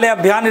विद्यालय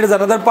अभियान, it is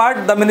another part.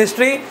 The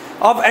Ministry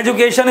of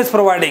Education is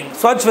providing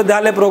स्वच्छ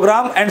विद्यालय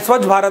प्रोग्राम and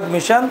स्वच्छ Bharat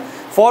mission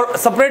for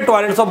separate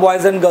toilets of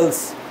boys and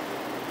girls.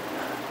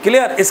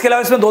 Clear. इसके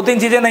अलावा इसमें 2-3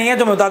 चीजें नहीं है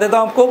जो मैं बता देता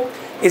हूँ आपको।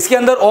 इसके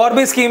अंदर और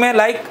भी स्कीम है,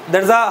 like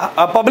there is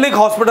a public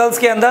hospitals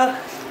के अंदर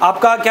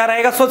आपका क्या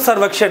रहेगा, स्वच्छ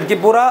सर्वेक्षण की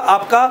पूरा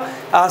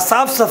आपका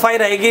साफ सफाई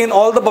रहेगी in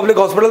all the public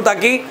hospital,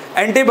 ताकि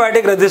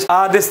antibiotic resist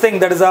this thing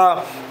that is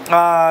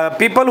a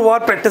people who are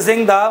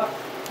practising the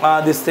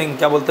this thing,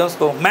 क्या बोलते हैं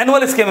उसको,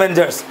 मैनुअल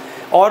स्कैवेंजर्स।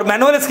 और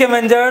मैनुअल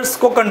स्कैवेंजर्स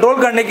को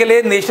कंट्रोल करने के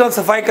लिए नेशनल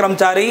सफाई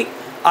कर्मचारी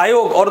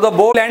आयोग और द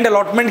बोर्ड लैंड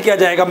अलॉटमेंट किया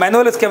जाएगा।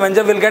 Manual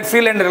scavenger will get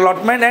free land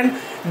allotment and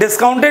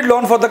discounted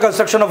loan for the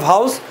construction of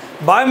house.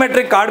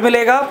 Biometric card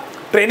मिलेगा,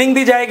 ट्रेनिंग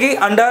दी जाएगी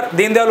अंडर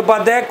दीनदयाल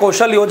उपाध्याय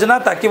कौशल योजना,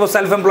 ताकि वो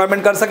सेल्फ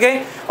एम्प्लॉयमेंट कर सके,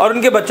 और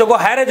उनके बच्चों को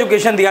हायर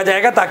एजुकेशन दिया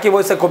जाएगा ताकि वो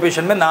इस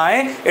ऑक्यूपेशन में ना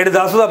आए। It is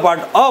also the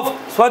part of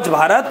स्वच्छ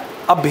भारत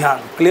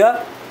अभियान।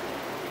 Clear.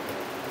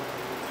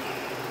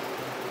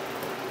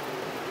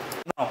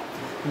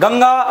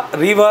 Ganga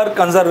river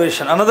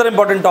conservation, another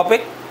important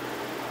topic.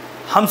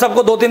 हम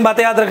सबको 2-3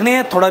 बातें याद रखनी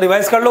है, थोड़ा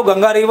रिवाइज कर लो।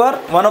 Ganga river,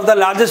 one of the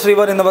largest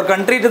river in our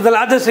country, it is the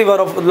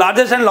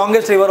largest and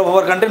longest river of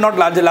our country, not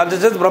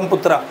largest is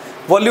Brahmaputra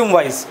volume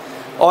wise.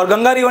 और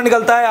Ganga river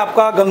निकलता है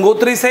आपका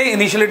गंगोत्री से।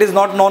 Initially it is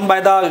not known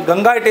by the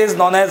Ganga, it is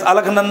known as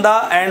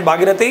Alaknanda and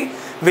Bhagirathi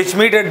which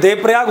meet at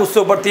Dev Prayag. उससे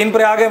ऊपर 3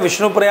 प्रयाग है,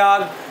 विष्णु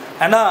प्रयाग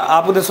है ना,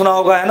 आपने सुना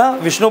होगा है ना,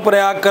 विष्णु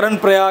प्रयाग, करण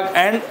प्रयाग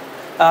एंड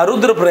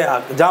रुद्र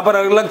प्रयाग, जहाँ पर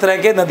अलग अलग तरह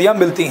के नदियाँ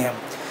मिलती हैं।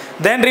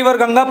 Then river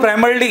Ganga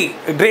primarily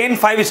drain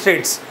 5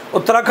 states,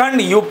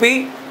 Uttarakhand,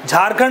 UP,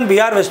 Jharkhand,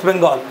 Bihar, waste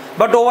Bengal,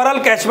 but overall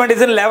catchment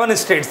is in 11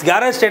 states,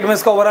 11 state में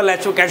इसका ओवरऑल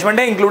कैचमेंट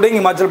है, including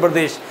Himachal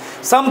Pradesh.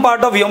 Some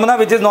part of Yamuna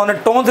which is non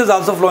eight tones is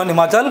also flow in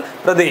Himachal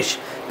Pradesh.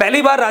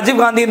 पहली बार राजीव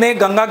गांधी ने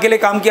गंगा के लिए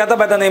काम किया था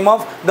by the name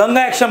of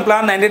Ganga action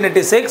plan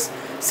 1986।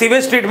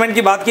 Sewage treatment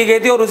की बात की गई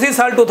थी और उसी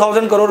साल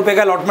 2000 करोड़ रुपए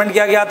का अलॉटमेंट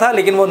किया गया था,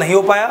 लेकिन वो नहीं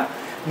हो पाया।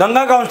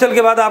 गंगा काउंसिल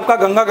के बाद आपका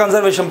गंगा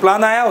कंजर्वेशन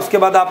प्लान आया, उसके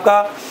बाद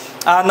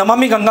आपका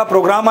नमामि गंगा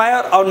प्रोग्राम आया,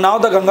 और नाउ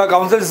द गंगा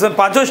काउंसिल, जिसमें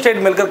 5 स्टेट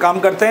मिलकर काम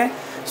करते हैं।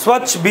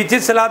 स्वच्छ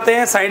बीचेस चलाते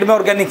हैं, साइड में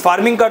ऑर्गेनिक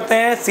फार्मिंग करते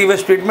हैं,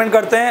 सीवेज ट्रीटमेंट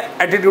करते हैं,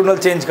 एटीट्यूडनल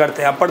चेंज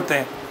करते हैं। आप पढ़ते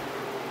हैं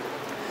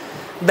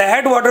the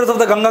head waters of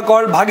the Ganga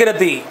called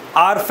Bhagirathi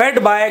are fed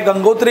by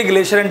Gangotri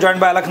glacier and joined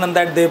by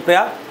Alaknanda eight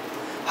Devprayag.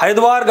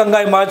 Haridwar Ganga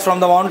emerge from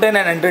the mountain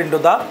and enter into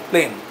the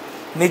plane.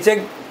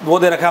 नीचे वो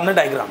दे रखा है हमने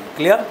diagram.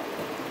 Clear.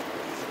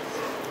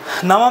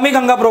 Namami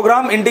Ganga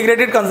programme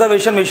integrated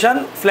conservation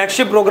mission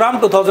flagship programme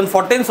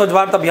 2014 स्वच्छ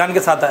भारत अभियान के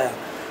साथ आया।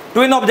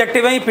 ट्विन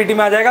ऑब्जेक्टिव है, पीटी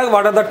में आ जाएगा।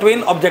 What are the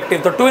twin objective?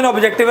 तो ट्विन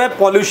ऑब्जेक्टिव है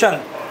pollution,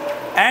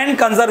 and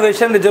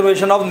conservation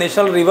reservation of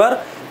national river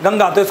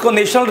Ganga. तो इसको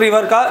नेशनल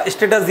रिवर का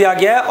स्टेटस दिया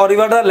गया है और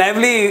river the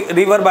lively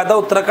river by the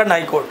Uttarakhand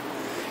high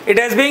court. It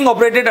has being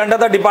operated under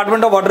the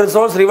department of water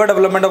resource river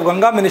development of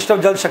Ganga, ministry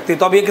of जल शक्ति।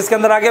 तो अब ये किसके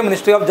अंदर आ गया?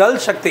 मिनिस्ट्री ऑफ जल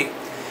शक्ति।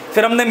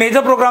 फिर हमने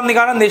मेजर प्रोग्राम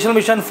निकाला national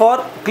mission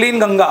for clean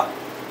Ganga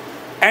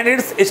and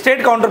it's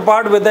state counter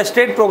part with the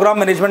state programme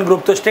management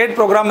group. तो स्टेट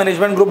प्रोग्राम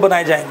मैनेजमेंट ग्रुप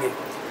बनाए जाएंगे।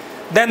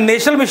 Then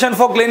national mission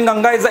for clean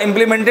Ganga is the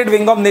implemented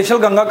wing of national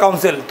Ganga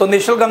council. तो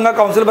national Ganga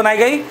council बनाई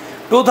गई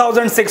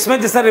 2006 में,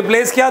 जिसने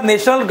replace किया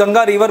national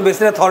Ganga river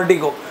basin authority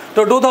को।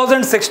 तो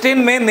 2016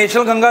 में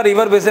national Ganga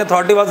river basin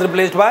authority was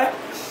replaced by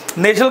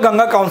national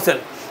Ganga council.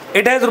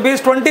 It has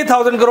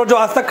 ₹20,000 crore जो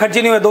आज तक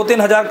खर्ची नहीं हुए,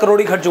 2-3 हज़ार करोड़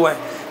ही खर्च हुए हैं।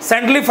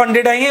 सेंट्रली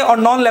फंडेड है ये और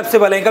नॉन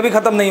लैप्सेबल है, कभी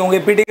खत्म नहीं होंगे,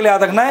 पीटी के लिए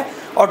याद रखना है।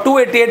 और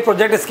 288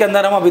 प्रोजेक्ट इसके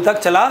अंदर हम अभी तक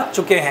चला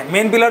चुके हैं।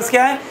 मेन पिलर्स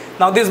क्या है?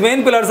 Now this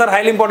main pillars are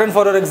highly important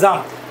for your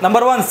exam.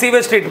 Number 1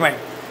 sewage treatment,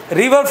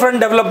 river front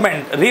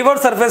development, river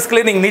surface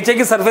cleaning, नीचे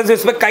की सरफेस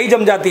जिसमें कई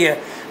जम जाती है,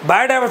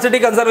 biodiversity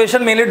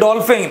conservation, mainly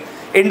dolphin.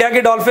 India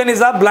की dolphin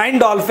is a blind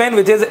dolphin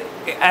which is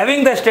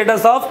having the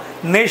status of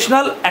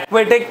national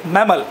aquatic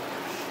mammal.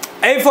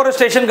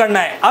 Afforestation करना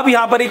है। अब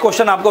यहां पर ही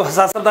क्वेश्चन आपको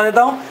बता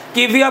देता हूं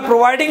कि we are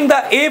providing the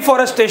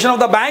afforestation of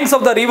the banks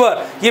of the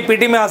river, ये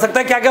पीटी में आ सकता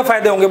है। क्या क्या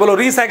फायदे होंगे बोलो?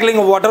 रिसाइकलिंग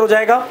ऑफ वाटर हो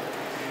जाएगा,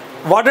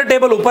 वाटर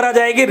टेबल ऊपर आ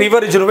जाएगी,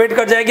 रिवर रिजर्वेट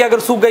कर जाएगी अगर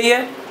सूख गई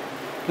है,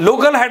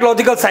 लोकल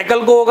हाइड्रोलॉजिकल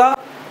साइकिल को होगा,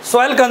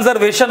 सॉइल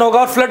कंजर्वेशन होगा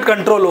और फ्लड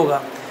कंट्रोल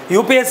होगा।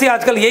 यूपीएससी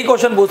आजकल यही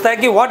क्वेश्चन पूछता है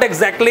कि what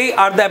exactly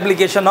are the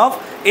application of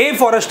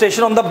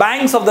afforestation on the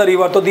banks of the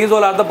river. तो these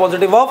all are the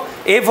positive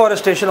of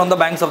afforestation on the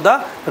banks of the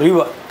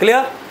river.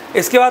 Clear?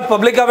 इसके बाद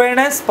public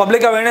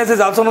awareness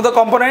is also one of the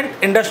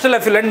component. Industrial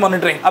एफिलिएंट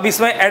monitoring, अब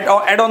इसमें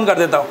add on कर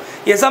देता हूँ।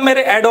 ये सब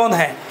मेरे ऐड ऑन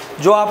हैं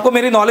जो आपको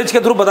मेरी नॉलेज के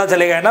थ्रू पता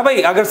चलेगा, है ना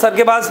भाई। अगर सर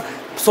के पास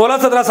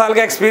 16-17 साल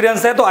का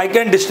एक्सपीरियंस है तो I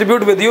can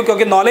distribute with you,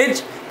 क्योंकि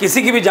नॉलेज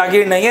किसी की भी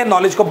जागीर नहीं है,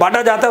 नॉलेज को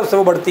बांटा जाता है उससे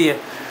वो बढ़ती है।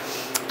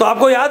 तो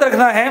आपको याद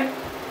रखना है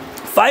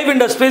 5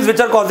 industries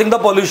which are causing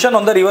the pollution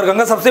on the river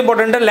Ganga. सबसे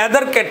इंपॉर्टेंट है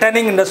leather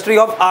tanning industry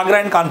of Agra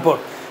and Kanpur,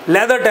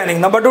 leather tanning.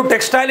 Number 2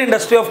 textile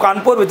industry of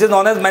Kanpur which is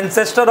known as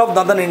Manchester of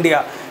northern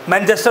India,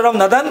 Manchester of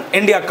northern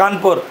India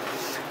Kanpur.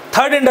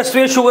 Third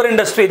industry है sugar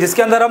industry,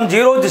 जिसके अंदर हम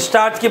zero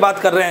discharge की बात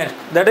कर रहे हैं,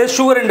 that is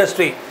sugar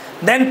industry.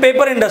 Then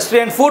paper industry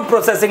and food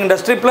processing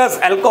industry plus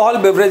alcohol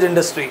beverage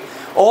industry.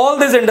 All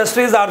this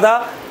industries are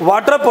the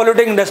water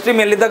polluting industry,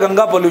 mainly the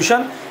Ganga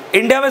pollution.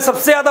 India में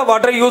सबसे ज्यादा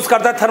वाटर यूज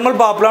करता है थर्मल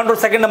पावर प्लांट और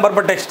second number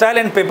पर textile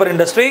and paper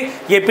industry.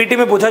 ये PT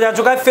में पूछा जा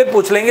चुका है, फिर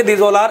पूछ लेंगे।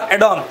 These all are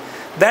add on.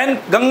 Then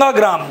Ganga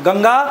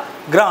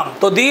ग्राम,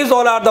 तो these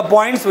all are the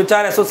points which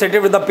are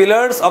associated with the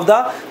pillars of the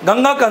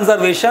Ganga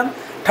conservation.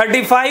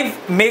 35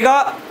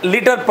 mega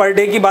litre per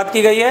day की बात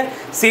की गई है।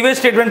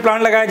 सीवेज ट्रीटमेंट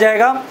प्लांट लगाया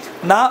जाएगा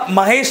ना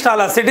महेश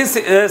टाला, city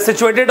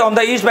situated on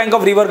the east bank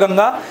of river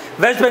Ganga,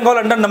 waste Bengal,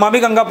 under Namami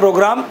Ganga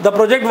programme. The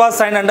project was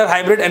sine under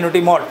hybrid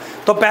annuity mod.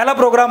 तो पहला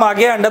प्रोग्राम आ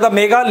गया under the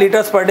mega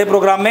litres per day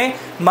programme में।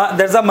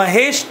 देयर इज अ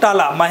महेश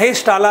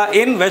टाला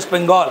इन waste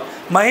Bengal.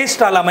 Mahesh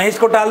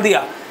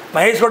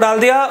को डाल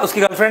दिया,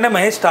 उसकी girlfriend है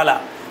महेश टाला।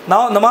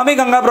 Now Namami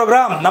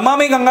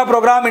Ganga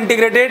programme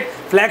integrated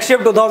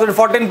flagship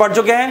 2014 पढ़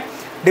चुके हैं।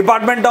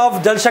 डिपार्टमेंट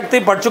ऑफ जल शक्ति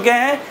पढ़ चुके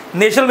हैं।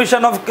 National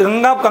mission of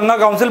Ganga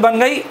council बन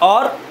गई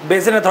और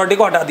बेसिन अथॉरिटी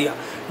को हटा दिया।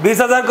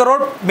 20,000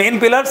 करोड़ मेन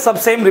पिलर सब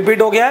सेम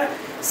रिपीट हो गया है।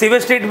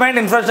 Sewage treatment,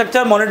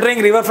 infrastructure,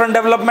 monitoring, river front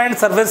development,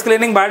 surface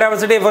cleaning,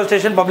 biodiversity,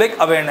 afforestation, public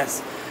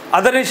awareness.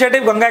 Other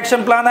initiative Ganga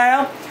action plan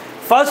आया।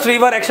 First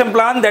river action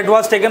plan that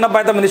was taken up by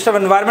the Minister of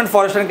Environment,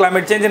 Forest and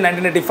Climate Change in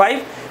 1985.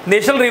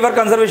 National River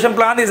Conservation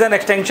Plan is an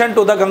extension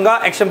to the Ganga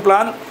Action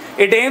Plan.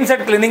 It aims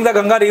at cleaning the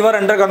Ganga River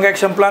under Ganga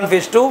Action Plan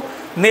Phase 2.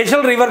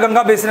 National River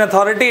Ganga Basin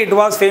Authority, it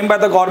was framed by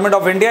the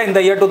Government of India in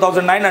the year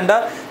 2009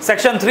 under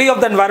Section 3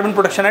 of the Environment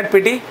Protection Act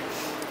PT.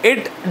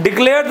 It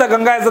declared the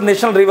Ganga as the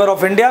national river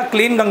of India.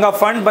 Clean Ganga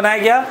Fund बनाया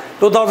गया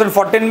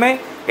 2014 में.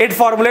 It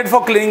formulated for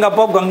cleaning up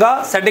of Ganga,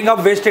 setting up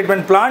waste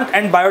treatment plant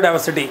and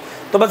biodiversity.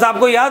 तो बस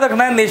आपको याद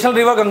रखना है national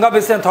river Ganga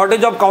basin authority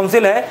जो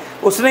काउंसिल है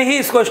उसने ही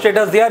इसको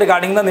स्टेटस दिया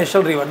regarding the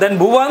national river. Then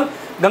Bhuvan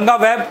Ganga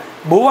web,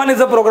 Bhuvan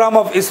is a programme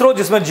of ISRO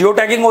जिसमें जियो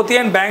टैगिंग होती है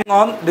and bank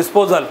on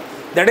disposal,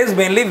 that is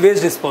mainly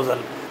waste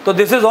disposal. तो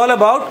this is all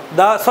about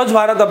the स्वच्छ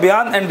भारत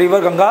अभियान एंड रिवर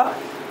गंगा।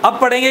 अब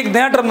पढ़ेंगे एक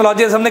नया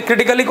टर्मिनोलॉजी, हमने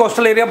क्रिटिकली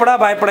कोस्टल एरिया पढ़ा,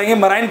 अब पढ़ेंगे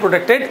मराइन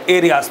प्रोटेक्टेड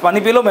एरियाज। पानी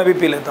पी लो, मैं भी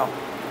पी लेता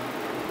हूँ।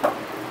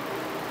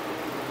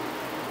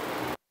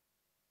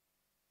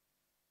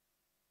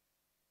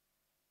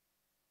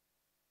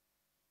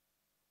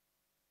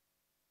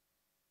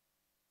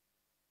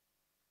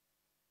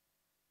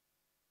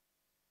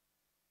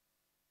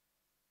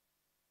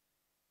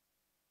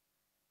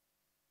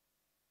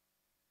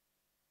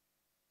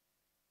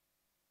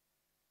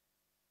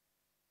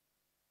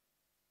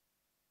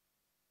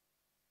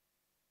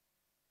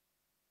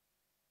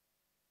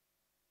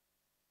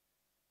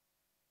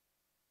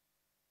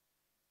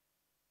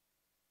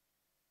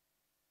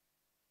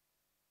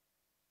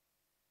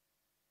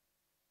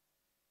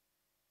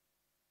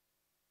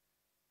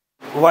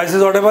 Voice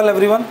is Audible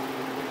everyone?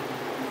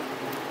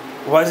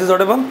 Voice is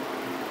Audible?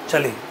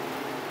 चलिए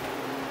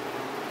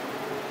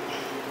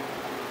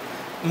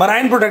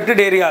मराइन प्रोटेक्टेड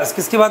एरियाज,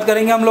 किसकी बात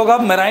करेंगे हम लोग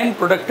अब? Marine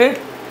protected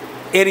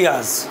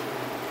areas.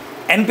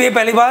 एनपीए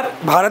पहली बार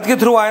भारत के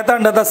थ्रू आया था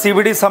under the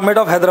CBD summit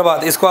of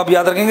Hyderabad, इसको आप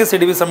याद रखेंगे,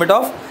 CDB summit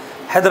of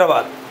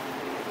Hyderabad.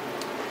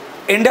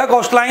 India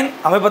coast line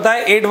हमें पता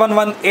है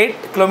 8118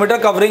 kilometre,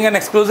 covering an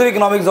exclusive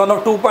economic zone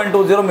of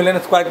 2.20 million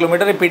square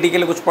kilometre. ये पीटी के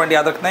लिए कुछ पॉइंट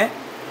याद रखने हैं।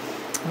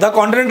 The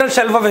continental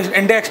shelf of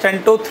India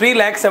extend to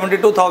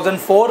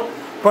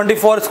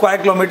 3,72,424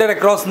 square kilometre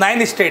across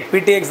 9 state.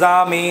 PT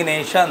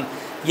examination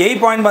यही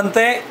पॉइंट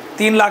बनते हैं,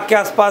 3 लाख के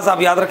आसपास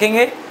आप याद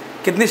रखेंगे।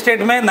 कितनी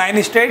स्टेट में?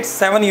 9 state,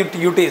 7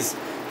 UTs.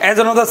 As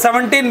one of the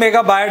 17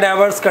 mega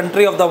biodiverse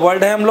country of the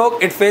world है हम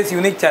लोग। It face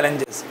unique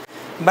challenges.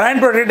 Marine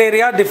protected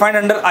area defined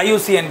under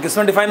IUCN,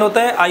 किसमें डिफाइन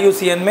होता है?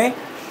 IUCN में।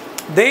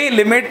 दे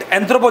limit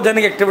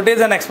anthropogenic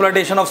activities and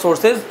exploitation of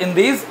sources in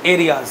these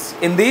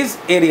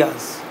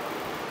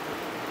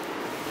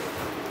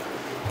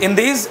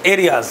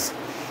areas.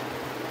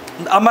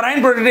 A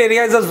marine protected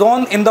area is a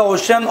zone in the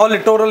ocean or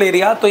littoral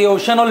area, तो ये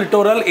ocean और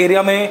littoral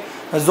area में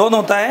zone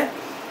होता है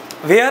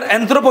where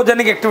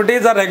anthropogenic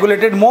activities are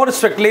regulated more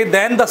strictly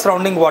than the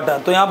surrounding water।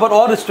 तो यहाँ पर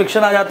और रिस्ट्रिक्शन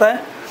आ जाता है।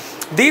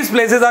 These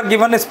places are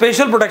given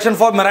special protection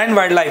for marine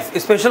wildlife।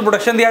 Special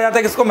protection दिया जाता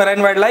है किसको?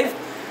 marine wildlife।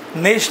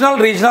 National,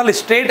 regional,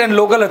 state and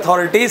local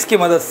authorities की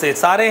मदद से,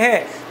 सारे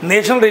हैं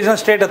national, regional,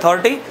 state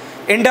authority.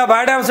 India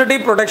Biodiversity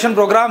Protection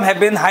Program have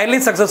been highly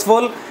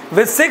successful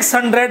with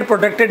 600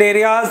 protected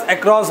areas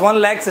across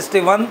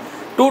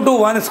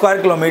 1,61,221 square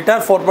kilometer,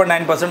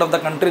 4.9% of the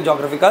country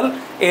geographical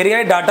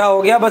area। Data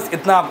हो गया, बस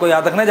इतना आपको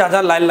याद रखना है जहाँ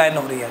जहाँ लाइन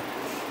हो रही है।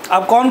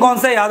 अब कौन कौन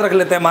से याद रख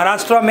लेते हैं?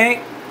 महाराष्ट्र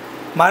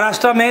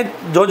में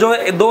जो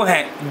दो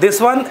हैं,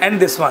 this one and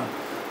this one.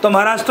 तो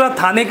महाराष्ट्र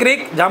थाने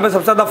क्रिक जहाँ पे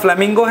सबसे ज़्यादा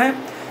फ्लेमिंगो है,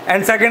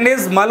 and second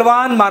is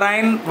मलवान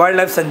marine wild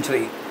life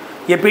sanctuary.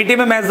 ये पीटी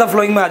में मैच द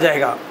फ्लोइंग में आ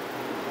जाएगा।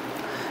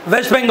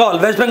 वेस्ट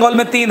बंगाल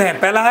में 3 है।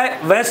 पहला है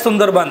वेस्ट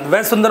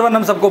सुंदरबन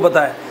हम सबको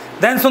पता है।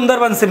 Then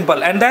Sundarban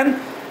simple, and then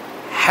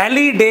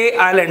Halliday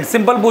island.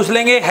 Simple पूछ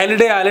लेंगे,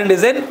 Halliday island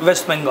is in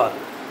waste Bengal.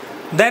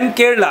 Then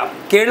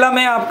Kerala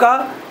में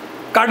आपका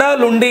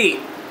कडालुंडी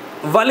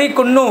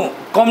वलिकुन्नु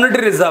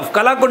community reserve,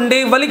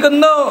 कलाकुंडी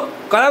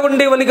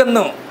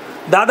वलिकन्नु।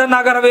 Dadar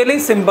Nagar Haveli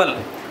simple.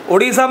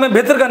 Orissa में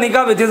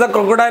Bhitarkanika which is a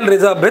crocodile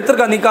reserve,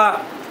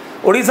 Bhitarkanika.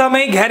 Orissa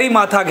में घेरी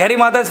माथा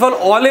is for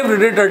olive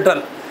रिडेड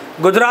turtle.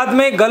 Gujarat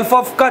में गल्फ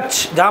ऑफ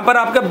कच्छ जहाँ पर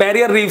आपका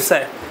बैरियर रीफ्स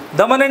है।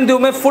 दमन एंड दीव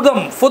में फुदम,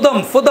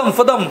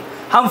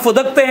 हम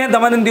फुदकते हैं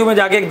दमन एंड दीव में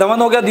जाके। एक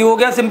दमन हो गया, दीव हो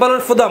गया, सिंपल और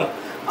फुदम।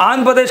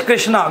 आंध्र प्रदेश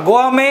कृष्णा।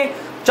 गोवा में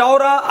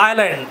चौरा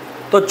आइलैंड,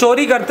 तो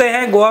चोरी करते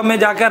हैं गोवा में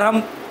जाकर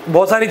हम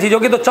बहुत सारी चीज़ों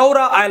की, तो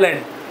चौरा आइलैंड।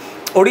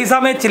 उड़ीसा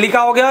में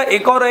चिलिका हो गया,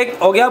 एक हो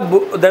गया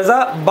there is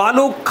a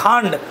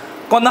बालूखांड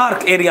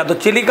Konark area. तो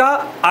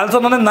चिलिका आल्सो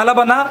उन्होंने नला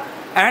बना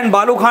and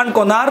बालूखांड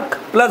Konark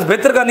plus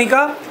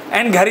Bhitarkanika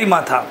and घेरी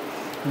माथा।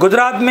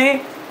 गुजरात में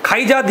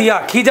खींच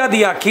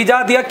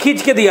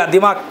के दिया,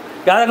 दिमाग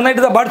याद रखना, it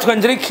is a bird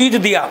sanctuary, खींच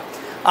दिया।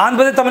 आंध्र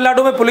प्रदेश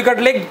तमिलनाडु में पुलिकट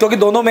लेक, जो कि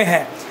दोनों में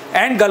है,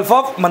 and gulf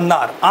of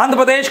Mannar. Andhra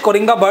Pradesh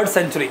Coringa bird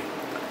sanctuary.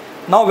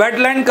 Now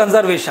wetland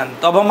conservation,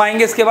 तो अब हम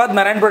आएंगे इसके बाद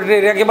मैराइन प्रोटेक्टेड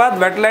एरिया के बाद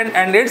वेटलैंड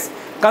एंड इट्स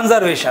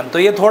कंजर्वेशन। तो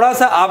ये थोड़ा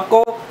सा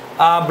आपको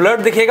ब्लड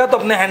दिखेगा, तो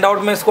अपने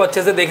हैंडआउट में इसको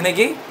अच्छे से देखने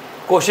की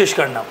कोशिश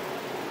करना।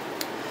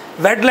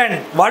 Wetland,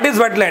 what is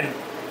wetland?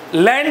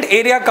 Land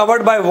area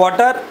covered by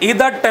water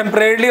either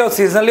temporarily or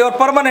seasonally or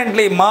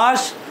permanently.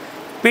 Marsh,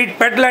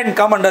 peatland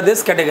come under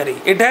this category.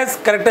 It has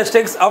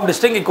characteristics of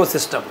distinct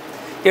ecosystem.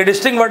 ये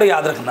distinct word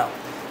याद रखना।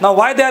 Now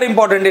why they are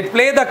important? It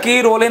play the key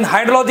role in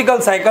hydrological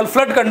cycle,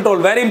 flood control,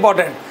 very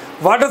important.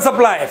 Water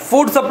supply,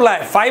 food supply,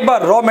 fiber,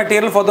 raw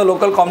material for the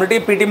local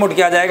community। PT mode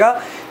किया जाएगा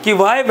कि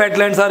why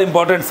wetlands are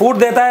important। Food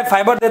देता है,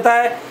 fiber देता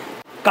है,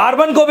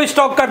 carbon को भी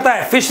stock करता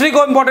है, फिशरी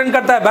को इंपॉर्टेंट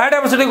करता है,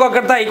 बायोडाइवर्सिटी को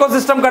करता है,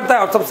 इकोसिस्टम करता है,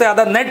 और सबसे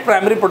ज्यादा नेट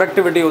प्राइमरी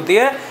प्रोडक्टिविटी होती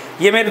है।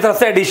 ये मेरी तरफ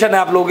से एडिशन है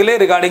आप लोगों के लिए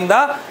regarding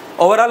the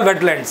overall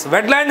wetlands.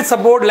 Wetlands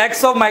support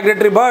lakhs of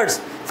migratory birds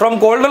from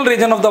colder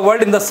reason of the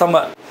world in the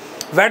summer.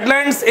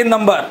 Wetlands in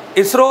number,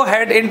 ISRO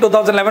had in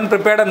 2011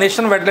 prepared a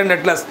national wetland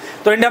Atlas.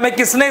 तो इंडिया में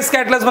किसने इसका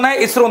एटलस बनाया?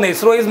 इसरो ने।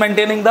 ISRO is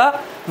maintaining the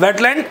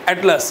wetland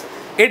Atlas.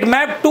 It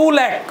map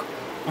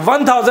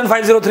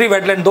 2,01,503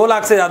 wetland, 2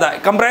 lakh से ज्यादा,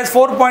 comprise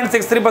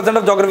 4.63%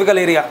 of geographical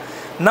area.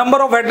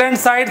 Number of wetland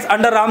sites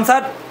under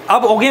Ramsar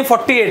अब हो गए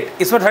 48,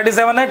 इसमें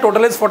 37 है,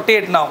 total is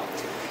 48 now.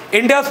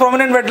 India's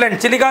prominent wetland,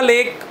 Chilika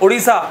lake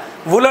Orissa,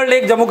 Wular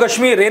lake Jammu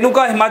Kashmir,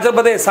 Renuka Himachal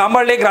Pradesh,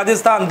 sambar lake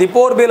Rajasthan,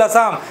 Deepor bill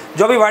Assam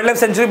जो भी वाइल्ड लाइफ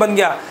सेंचुरी बन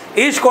गया,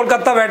 east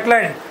Kolkata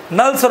wetland,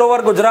 null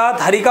Sarovar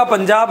Gujarat, Harika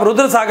Punjab,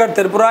 Rudra Sagar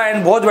Tripura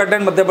and Bhoj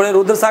wetland Madhya Pradesh.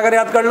 Rudra सागर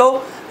याद कर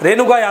लो,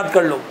 रेणुका याद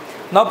कर लो।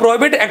 Now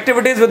prohibit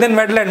activities with in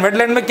wetland,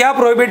 wetland में क्या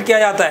प्रोहिबिट किया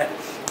जाता है?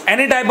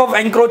 Any type of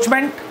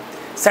encroachment,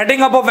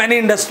 setting up of any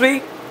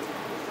industry,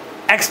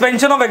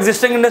 expansion of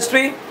existing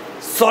industry,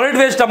 solid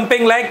waste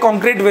dumping like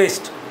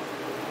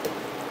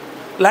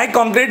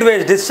concrete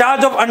waste,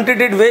 discharge of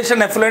untreated waste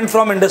and effluent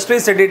from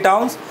industries, city,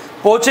 towns,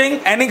 poaching,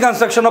 any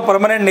construction of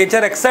permanent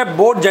nature except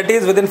boat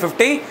jetties within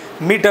 50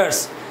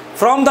 meters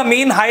from the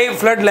mean high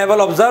flood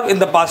level observed in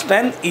the past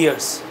 10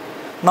 years.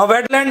 Now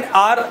wetland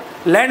are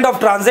land of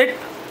transit,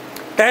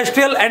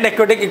 terrestrial and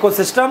aquatic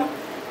ecosystem.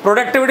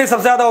 Productivity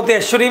सबसे ज़्यादा होती है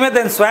estuary में,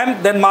 then swamp,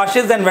 then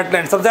marches, then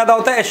wetland, सबसे ज़्यादा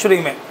होता है estuary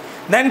में,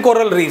 then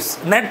coral reefs.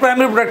 Net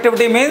primary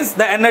productivity means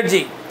the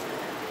energy.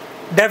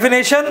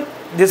 Definition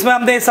जिसमें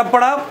हमने ये सब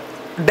पढ़ा,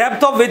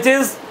 depth of which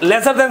is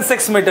lesser than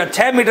 6 metre,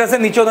 6 metre से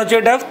नीचे होना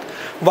चाहिए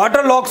depth.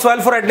 Water lock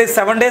soil for at least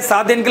 7 days,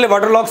 7 दिन के लिए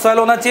वाटर लॉक सॉइल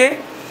होना चाहिए।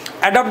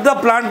 Adapt the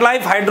plant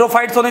life,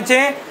 hydrophytes होने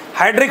चाहिए,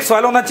 हाइड्रिक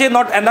सॉइल होना चाहिए,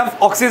 not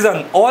enough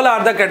oxygen, all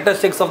are the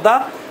characteristics of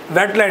the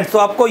wetlands. तो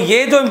आपको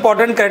ये जो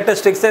इंपॉर्टेंट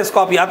कैरेक्टरिस्टिक्स है इसको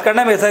आप याद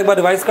करना है, मेरे साथ एक बार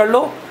रिवाइज कर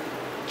लो।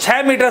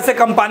 6 मीटर से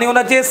कम पानी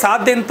होना चाहिए,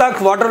 7 दिन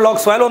तक वाटर लॉक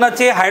सॉइल होना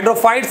चाहिए,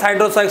 हाइड्रोफाइट्स,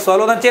 हाइड्रोसाइक सॉइल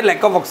होना चाहिए,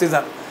 lack of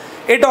oxygen.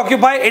 It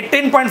occupy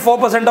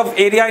 18.4% of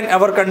area in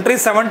our country,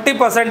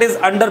 70% is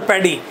under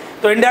paddy.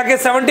 तो इंडिया के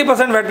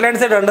 70%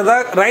 wetlands is under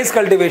the rice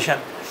cultivation.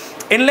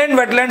 Inland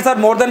wetlands are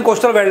more than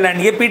coastal wetland,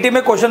 ये PT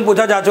में question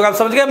पूछा जा चुका है। आप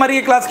समझ गए हमारी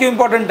ये क्लास क्यों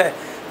इंपॉर्टेंट है।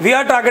 We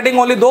are targeting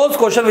only those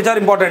question which are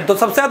important. तो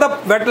सबसे ज़्यादा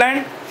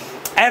wetland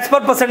as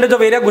per percentage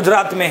of area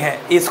Gujarat में है,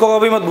 इसको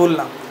कभी मत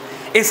भूलना।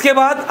 इसके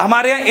बाद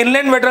हमारे यहाँ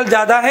इनलैंड वेटलैंड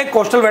ज़्यादा है,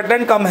 कोस्टल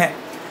वेटलैंड कम है,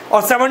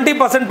 और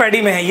 70%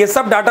 पैडी में है। ये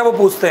सब डाटा वो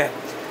पूछते हैं।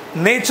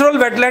 Natural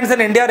wetlands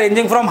in India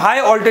ranging from high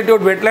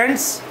altitude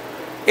wetlands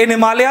in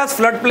Himalayas,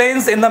 flood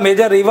plains in the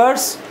major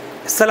rivers,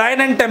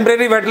 saline and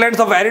temporary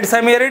wetlands of arid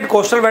semi-arid,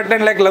 coastal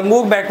wetland like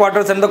Languk,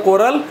 backwaters and the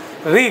coral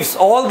reefs,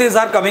 all these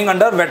are coming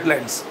under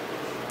wetlands.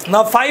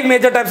 Now 5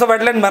 major types of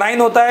wetland,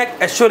 marine होता है,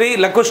 estuary,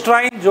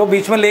 lacustrine जो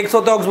बीच में lakes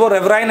होते हैं, oxbow,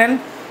 riverine and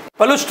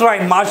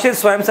palustrine, marshes,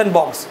 swamps and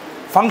bogs.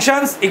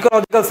 Functions,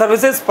 ecological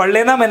services पढ़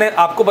लेना, मैंने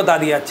आपको बता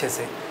दिया अच्छे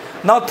से।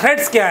 Now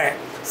threats क्या है?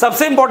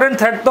 सबसे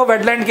important threat तो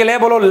wetland के लिए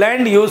बोलो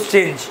land use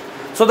change.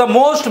 So the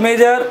most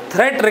major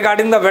threat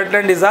regarding the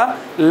wetland is a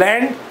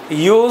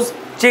land use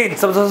change.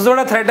 सबसे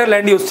बड़ा थ्रेट है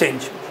लैंड यूज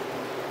चेंज।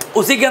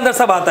 उसी के अंदर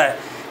सब आता है,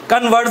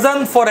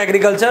 conversion for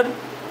agriculture,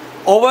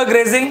 over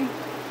grazing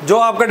जो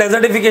आपका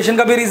डेजर्टिफिकेशन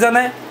का भी रीजन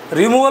है,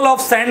 removal of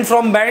sand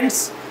from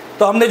bands,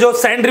 तो हमने जो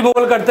सैंड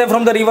रिमूवल करते हैं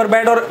फ्रॉम द रिवर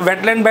बेड और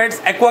wetland beds.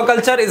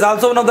 Aquaculture is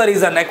also one of the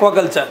reason,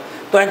 aquaculture,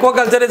 तो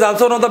aquaculture is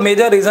also one of the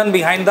major reason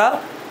behind the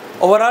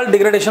overall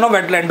degradation of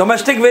wetland.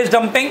 Domestic waste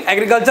dumping,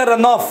 agriculture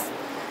run of,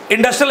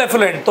 industrial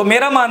effluent. तो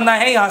मेरा मानना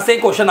है यहाँ से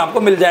question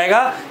आपको मिल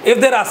जाएगा। If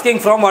there asking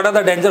from what are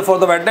the danger for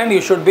the wetland, you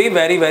should be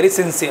very very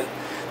sincere.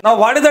 Now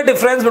what is the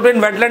difference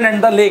between wetland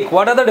and the lake?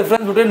 What are the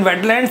difference between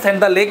wetlands and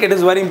the lake? It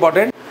is very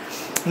important.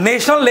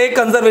 National lake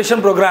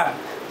conservation programme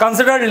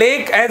considered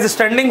lake as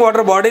standing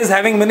water bodies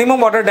having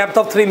minimum water depth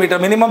of 3 meter,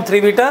 minimum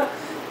 3 meter,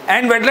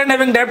 and wetland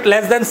having depth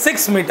less than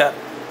 6 meter.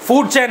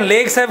 Food chain,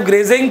 lakes have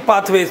grazing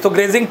pathways, तो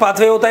grazing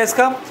pathway होता है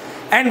इसका,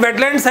 and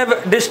wetlands have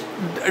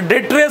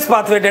detritus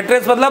pathway,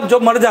 detritus मतलब जो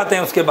मर जाते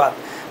हैं उसके बाद।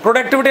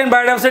 Productivity and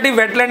biodiversity,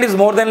 wetland is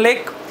more than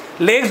lake.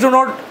 Lakes do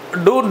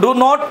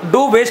not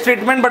do waste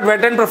treatment, but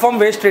wetland perform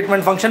waste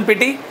treatment function,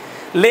 PT.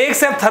 Lakes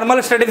have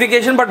thermal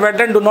stratification, but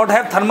wetland do not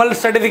have thermal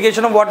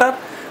stratification of water.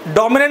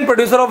 Dominant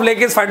producer of lake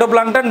is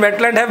phytoplankton,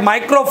 wetland have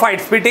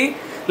microphytes, PT.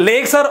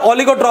 Lakes are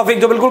oligotrophic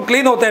जो बिल्कुल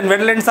clean होते हैं,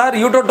 wetlands are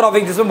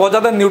eutotrophic जिसमें बहुत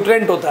ज़्यादा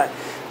nutrient होता है।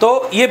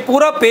 तो ये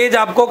पूरा पेज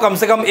आपको कम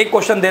से कम एक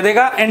क्वेश्चन दे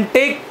देगा। एंड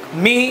टेक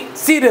मी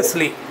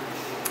सीरियसली,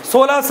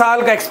 16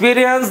 साल का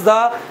experience,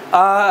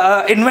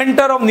 the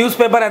inventor of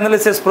newspaper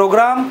analysis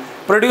programme,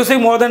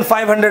 producing more than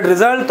 500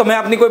 result. तो मैं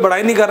अपनी कोई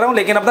बड़ाई नहीं कर रहा हूँ,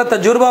 लेकिन अपना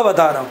तजुर्बा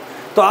बता रहा हूँ।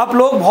 तो आप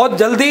लोग बहुत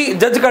जल्दी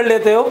जज कर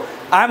लेते हो।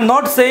 I am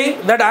not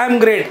saying that I am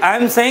great, I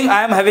am saying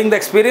I am having the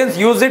experience,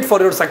 use it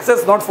for your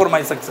success, not for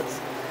my success.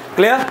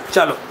 Clear?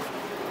 चलो,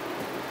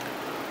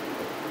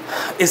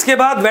 इसके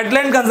बाद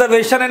wetland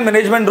conservation and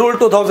management rule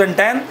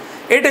 2010,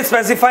 it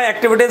specify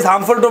activities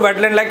harmful to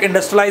wetland like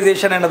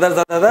industrialisation and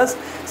others.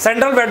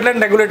 Central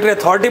wetland regulatory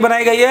authority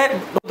बनाई गई है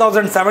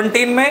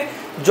 2017 में,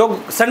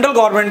 जो central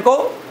government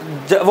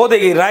को वो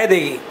देगी, राय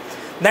देगी।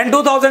 देन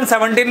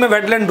 2017 में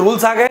वेटलैंड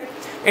रूल्स आ गए।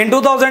 इन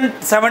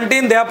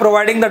 2017 they are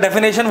providing the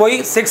definition,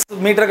 वही 6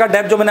 मीटर का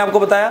डेप्थ जो मैंने आपको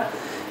बताया।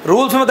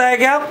 रूल्स में बताया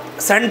गया,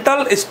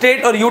 सेंट्रल,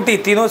 स्टेट और यूटी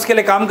तीनों इसके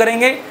लिए काम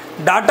करेंगे।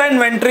 Data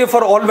inventory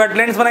for all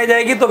wetlands बनाई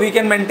जाएगी, तो we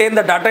can maintain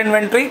the data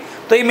inventory.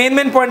 तो ये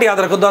मेन पॉइंट याद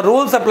रखो, the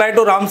rules apply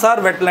to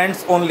Ramsar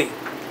wetlands only.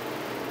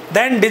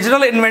 Then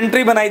digital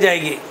inventory बनाई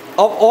जाएगी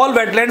of all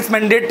wetlands,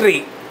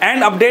 mandatory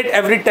and update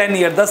every 10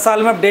 year, 10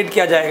 साल में अपडेट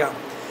किया जाएगा।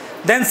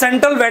 Then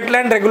central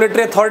wetland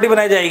regulatory authority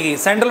बनाई जाएगी।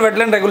 Central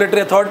wetland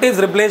regulatory authority is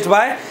replaced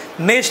by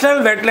national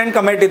wetland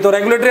committee. तो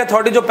regulatory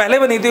authority जो पहले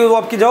बनी थी वो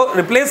आपकी जो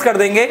रिप्लेस कर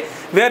देंगे।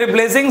 We are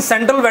replacing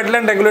central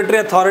wetland regulatory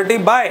authority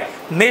bye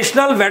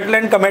national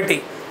wetland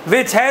committee,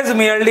 which has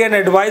merely an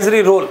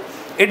advisory role.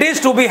 It is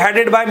to be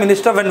headed by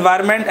Minister of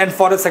Environment and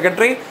Forest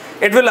Secretary.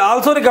 It will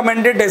also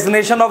recommend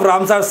designation of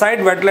Ramsar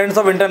site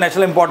wetlands of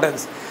international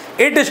importance.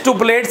 It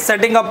stipulates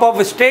setting up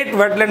of state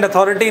wetland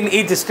authority in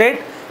each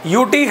state.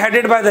 UT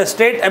headed by the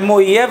state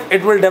MOEF.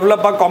 It will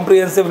develop a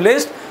comprehensive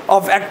list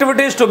of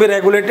activities to be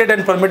regulated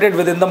and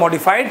permitted within the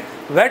modified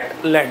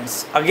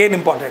wetlands.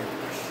 Again important.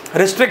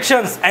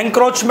 Restrictions,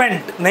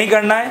 encroachment नहीं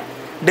करना है,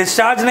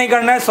 discharge नहीं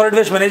करना है, solid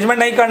waste management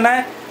नहीं करना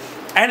है,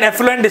 and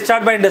effluent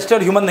discharge by industry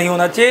और ह्यूमन नहीं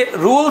होना चाहिए।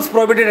 Rules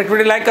prohibited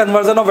activity like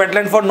conversion of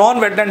wetland for non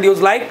wetland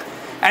use like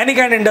any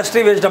kind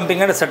industry, waste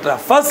dumping and etc.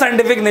 First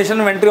scientific nation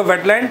inventory of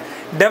wetland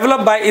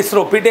developed by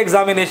ISRO PT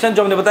examination,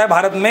 जो हमने बताया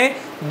भारत में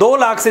 2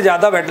 लाख से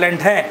ज़्यादा wetland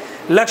हैं.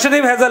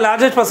 Lakshadweep has the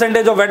largest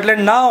percentage of wetland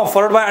now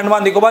followed by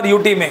Andaman Nicobar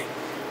UT में,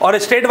 और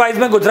state wise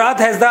में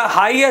Gujarat has the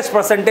highest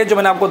percentage, जो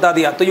मैंने आपको बता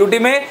दिया. तो यूटी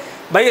में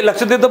भाई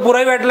लक्षद्वीप तो पूरा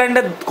ही वेटलैंड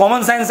है,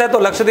 कॉमन सेंस है, तो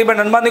लक्षद्वीप एंड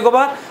अंडमान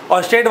निकोबार,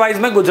 और स्टेट वाइज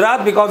में Gujarat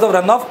because of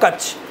run of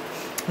Kutch.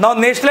 Now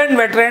national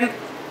wetland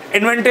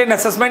inventory and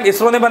assessment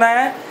ISRO ने बनाया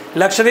है.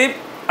 Lakshadweep,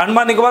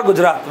 Andaman Nicobar,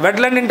 Gujarat.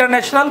 Wetland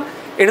international,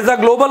 it is a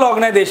global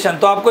organisation,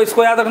 तो आपको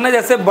इसको याद रखना है,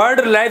 जैसे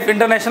बर्ड लाइफ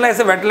इंटरनेशनल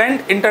ऐसे वेटलैंड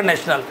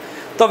इंटरनेशनल.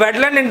 तो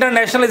wetland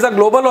international is a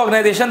global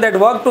organisation that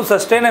work to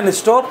sustain and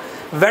restore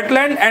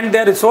wetland and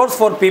there resource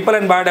for people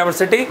and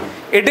biodiversity.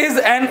 It is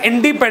an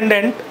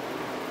independent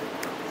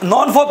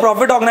non for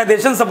profit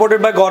organisation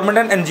supported by government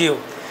and NGO.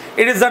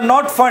 It is a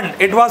not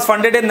fund. It was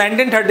funded in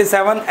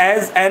 1937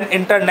 as an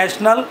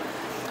international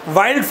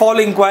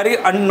wildfowl inquiry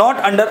and not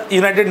under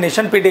United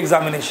Nations PT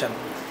examination.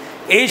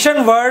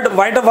 Asian world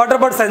water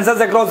bird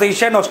census across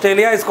Asia and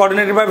Australia is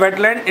coordinated by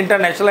Wetland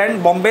International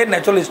and Bombay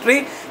Natural History.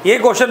 ये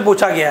question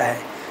पूछा गया है.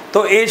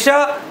 तो Asia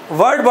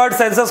world bird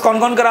census कौन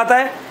कौन कराता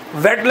है?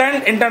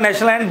 Wetland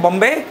international and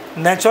Bombay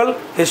natural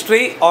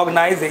history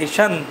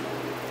organisation.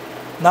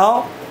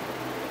 Now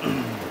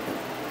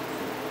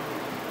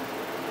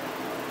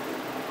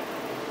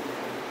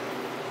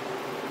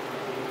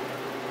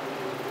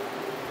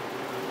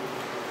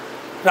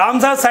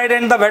Ramsar site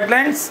and the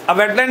wetlands. A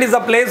wetland is a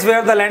place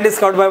where the land is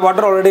covered by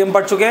water, already हम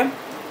पढ़ चुके हैं.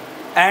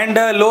 And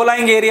low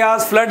lying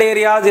areas, flood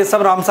areas, ये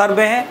सब Ramsar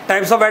में हैं.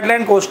 Types of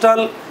wetland,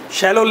 coastal,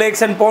 shallow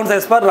lakes and Pond's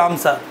as per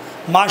Ramsar.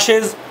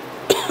 Marshes,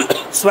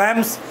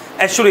 swamps,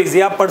 estuaries,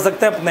 ये आप पढ़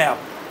सकते हैं अपने आप.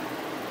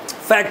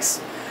 Facts.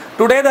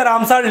 Today the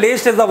Ramsar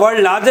list is the world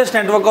largest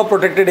network of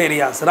protected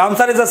areas.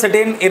 Ramsar is a city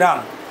in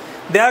Iran.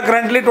 There are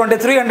currently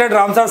 2300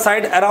 Ramsar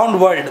sites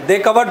around world. They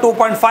cover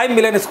 2.5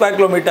 million square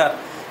kilometer.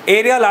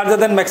 Area larger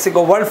than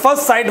Mexico. World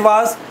first site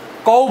was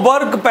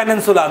Cowberg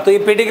Peninsula. तो ये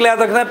PT के लिए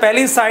याद रखना है.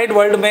 पहली site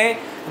world में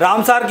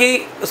Ramsar की,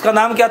 उसका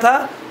नाम क्या था?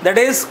 That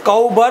is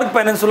Cowberg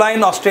Peninsula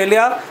in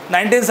Australia,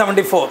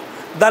 1974.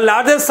 The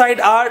largest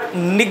site are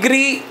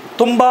Nigri,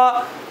 Tumba,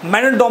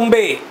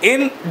 Mandombe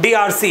in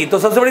DRC. तो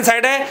सबसे बड़ी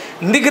साइट है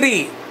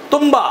निगरी,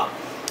 तुम्बा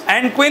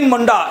and Queen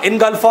Munda in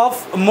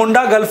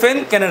Munda Gulf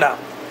in Canada.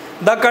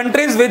 The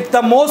countries with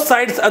the most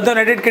sites of the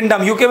United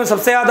Kingdom. UK में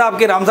सबसे ज़्यादा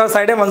आपकी Ramsar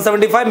site है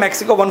 175,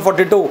 Mexico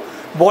 142.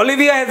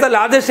 Bolivia has the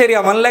largest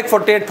area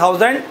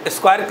 1,48,000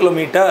 square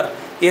kilometre.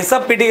 ये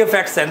सब पीटी के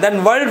facts हैं. Then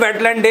world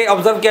wetland day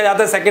observe किया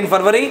जाता है 2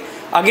 फरवरी.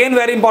 Again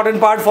very important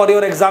part for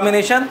your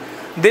examination.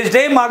 This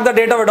day mark the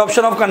date of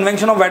adoption of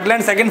convention of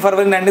wetland 2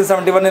 February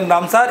 1971 in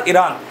Ramsar,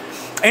 Iran.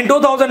 In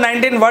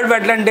 2019 world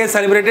wetland day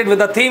celebrated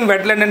with the theme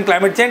wetland and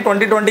climate change.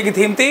 2020 की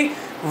theme थी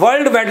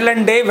world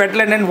wetland day,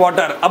 wetland and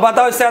water. अब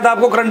बताओ इससे ज़्यादा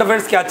आपको current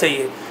affairs क्या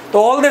चाहिए?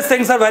 तो all this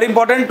things are very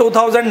important.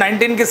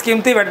 2019 की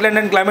स्कीम थी वेटलैंड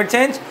एंड क्लाइमेट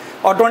चेंज,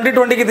 और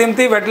 2020 की थीम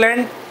थी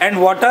wetland and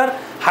water.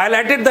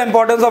 Highlighted the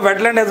importance of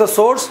wetland as a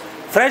source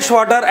fresh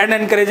water and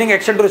encouraging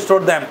action to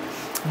restore them.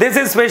 This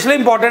is especially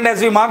important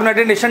as we mark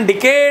United Nations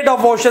Decade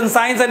of Ocean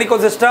Science and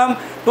Ecosystem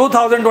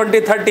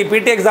 2020-30.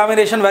 PT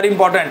examination very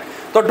important.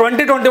 तो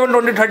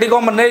 2021-2030 को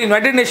हमने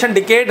United Nations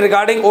Decade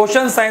regarding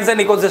Ocean Science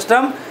and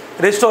Ecosystem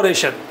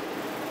Restoration.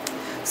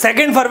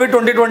 2 February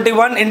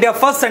 2021 India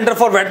first Center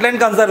for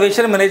Wetland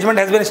Conservation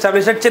Management has been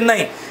established at Chennai.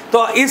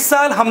 तो इस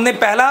साल हमने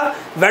पहला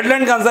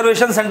wetland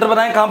conservation centre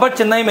बनाया. कहाँ पर?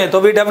 चेन्नई में.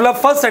 तो we develop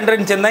first centre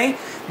in Chennai.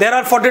 There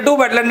are 42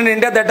 wetland in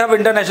India that have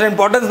international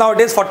importance. Now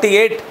it is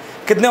 48.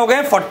 कितने हो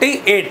गए?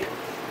 48.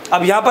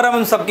 अब यहाँ पर हम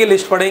उन सबकी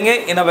लिस्ट पढ़ेंगे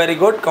इन a very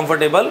good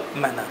comfortable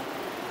manner.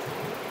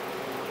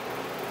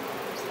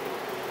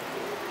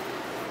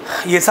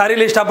 ये सारी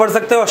लिस्ट आप पढ़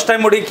सकते हो.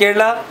 अष्टमुड़ी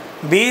केरला,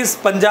 20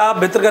 पंजाब,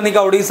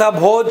 भितरकनिका उड़ीसा,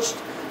 भोज,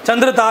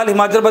 चंद्रताल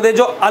हिमाचल प्रदेश.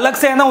 जो अलग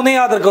से है ना उन्हें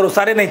याद करो,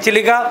 सारे नहीं.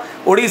 Chilika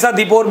Orissa,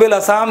 दीपोरबिल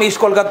Assam, east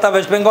Kolkata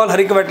waste Bengal,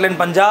 हरिक wetland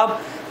Punjab,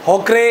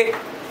 होकरे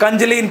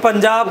कंजली इन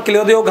पंजाब,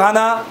 किलोदियो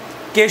घाना,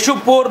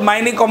 केशुपुर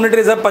माइनिंग कम्युनिटी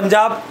रिजर्व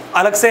पंजाब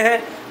अलग से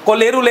है.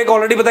 कोलेरू लेक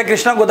ऑलरेडी पता है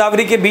कृष्णा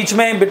गोदावरी के बीच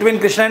में, between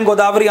Krishna and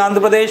Godavari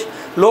Andhra Pradesh.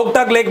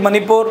 Loktak lake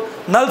Manipur,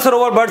 null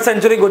Sarovar bird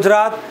sanctuary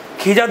Gujarat.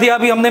 खीजादिया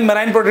भी हमने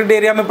मेराइन प्रोटेक्टेड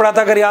एरिया में पढ़ा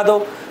था, अगर याद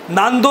हो.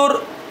 नांदुर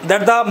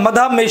दैट द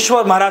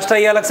मधामेश्वर महाराष्ट्र,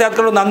 ये अलग से याद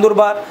करो. नांदुर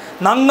बार.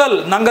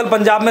 नांगल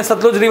पंजाब में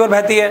सतलुज रिवर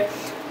बहती है.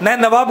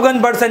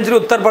 नवाबगंज बर्ड सेंचुरी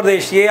उत्तर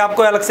प्रदेश, ये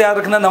आपको अलग से याद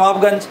रखना,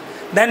 Nawabganj.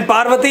 Then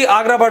Parvati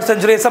Agra bird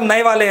sanctuary, ये सब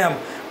नए वाले हैं हम.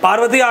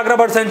 Parvati Agra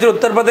bird sanctuary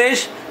Uttar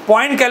Pradesh.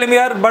 Point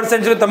कैलमियर bird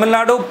sanctuary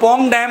Tamil Nadu.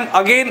 Pong dam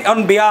again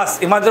on Beas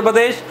Himachal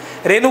Pradesh.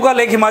 Renuka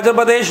lake Himachal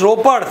Pradesh.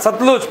 Ropar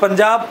Sutlej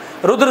Punjab.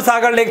 Rudra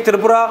Sagar lake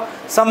Tripura.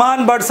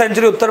 समान bird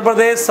sanctuary Uttar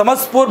Pradesh.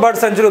 Samastpur bird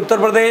sanctuary Uttar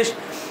Pradesh.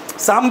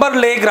 Sambar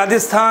lake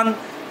Rajasthan.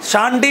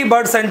 शांडी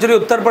bird sanctuary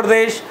Uttar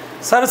Pradesh.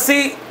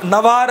 Cersei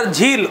noir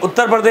झील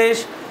Uttar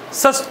Pradesh.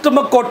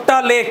 सस्टमकोट्टा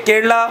lake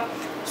Kerala.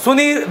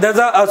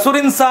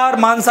 Surinsar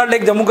Manasara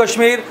lake Jammu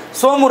Kashmir.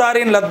 सोमुरारी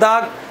in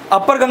Ladakh.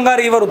 Upper Ganga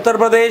river Uttar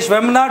Pradesh.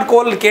 Vembanad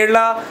coal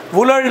Kerala.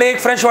 Wular lake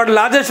fresh water,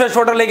 largest fresh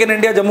water lake in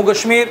India Jammu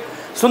Kashmir.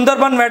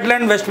 Sundarban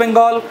wetland waste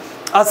Bengal.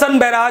 असन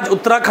barrage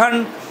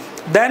Uttarakhand,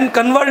 then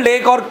Kanwar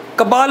lake और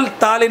कबाल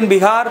ताल इन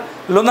Bihar,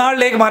 Lonar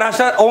lake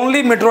Maharashtra,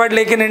 only Metroid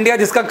lake in India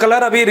जिसका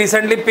colour अभी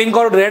recently pink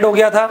और red हो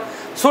गया था,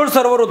 सुर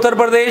सरोवर उत्तर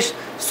प्रदेश,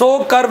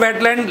 सोकर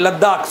वेटलैंड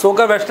लद्दाख,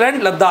 सोकर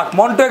wetland Ladakh,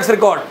 मोंटोएक्स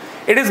record,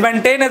 it is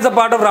maintained as a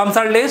part of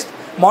Ramsar list.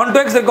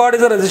 Montoux record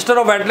is a register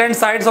of wetland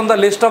sites on the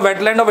list of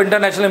wetland of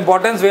international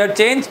importance where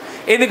change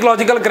in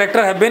ecological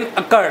character have been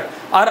occurred,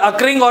 are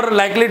occurring or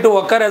likely to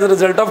occur as a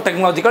result of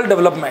technological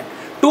development.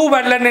 Two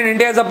wetland in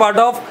India is a part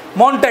of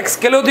Montoux,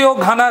 Kelodiyo,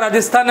 Ghana,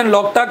 Rajasthan and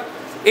Loktak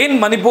in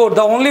Manipur,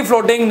 the only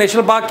floating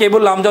national park,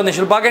 Kebul Lamjao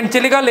National Park, and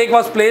Chilika Lake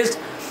was placed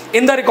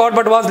in the record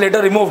but was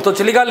later removed. तो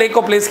Chilika lake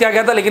को place किया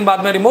गया था लेकिन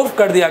बाद में remove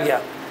कर दिया गया.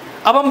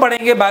 अब हम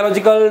पढ़ेंगे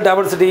biological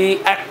diversity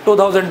act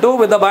 2002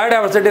 with the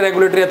biodiversity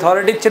regulatory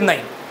authority Chennai.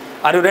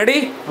 Are you ready?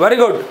 Very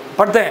good.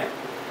 पढ़ते हैं.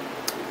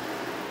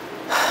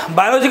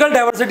 Biological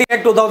diversity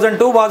act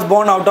 2002 was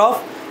born out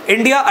of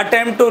India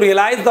attempt to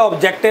realise the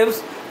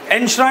objectives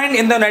enshrined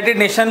in the United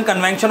Nations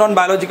Convention on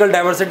Biological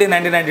Diversity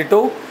 1992,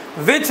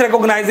 which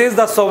recognizes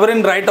the sovereign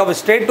right of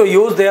state to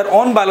use their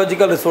own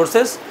biological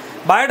resources.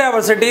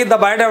 Biodiversity, the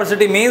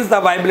biodiversity means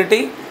the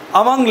viability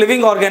among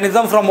living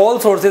organisms from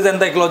all sources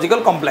and the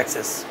ecological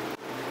complexes.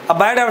 अब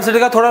biodiversity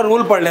का थोड़ा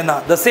rule पढ़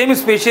लेना. The same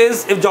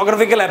species if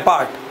geographical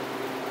apart,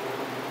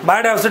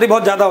 biodiversity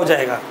बहुत ज़्यादा हो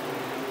जाएगा.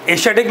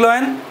 Asiatic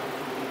लोयन,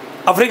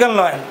 African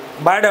लोयन,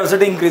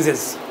 biodiversity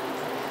increases.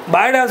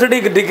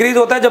 Biodiversity decrease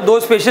होता है जब दो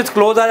स्पीशीज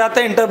क्लोज आ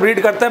जाते हैं,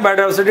 इंटरब्रीड करते हैं,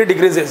 biodiversity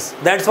decreases.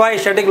 That's why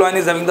Asiatic लोयन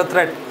is having the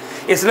threat.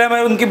 इसलिए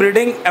हमें उनकी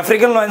ब्रीडिंग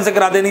अफ्रीकन लोयन से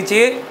करा देनी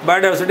चाहिए,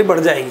 बायोडाइवर्सिटी बढ़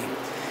जाएगी.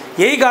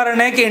 यही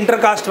कारण है कि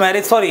intercaste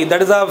marriage, sorry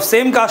that is a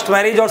same caste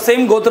marriage और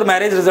सेम गोत्र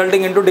marriage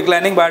resulting into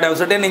declining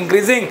biodiversity and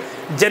increasing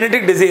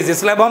genetic disease.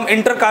 इसलिए अब हम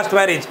इंटरकास्ट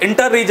मैरिज,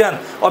 इंटर रीजन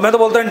और मैं तो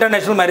बोलता हूँ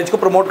इंटरनेशनल मैरिज को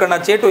प्रमोट करना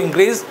चाहिए to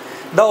increase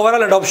the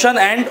overall adoption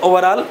and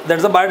overall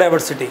that's the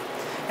biodiversity.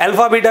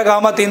 Alpha beta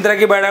gamma 3 तरह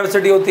की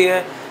बायोडाइवर्सिटी होती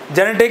है.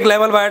 जेनेटिक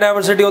लेवल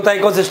बायोडाइवर्सिटी होता है,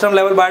 इकोसिस्टम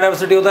लेवल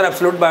बायोडाइवर्सिटी होता है,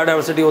 एब्सोल्यूट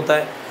बायोडाइवर्सिटी होता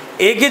है.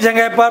 एक ही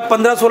जगह पर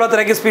 15-16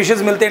 तरह की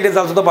स्पीशीज मिलते हैं. It is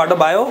also the part of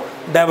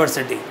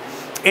biodiversity.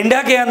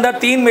 India के अंदर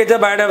 3 मेजर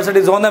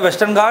बायोडाइवर्सिटी जोन है.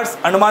 Western Ghats,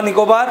 Andaman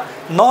Nicobar,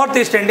 north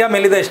east India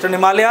mainly the eastern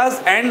Himalayas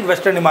and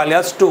western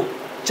Himalayas 2.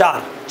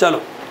 4.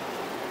 चलो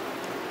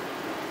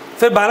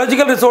फिर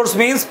biological resource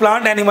means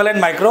plant, animal and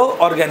micro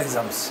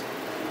organisms.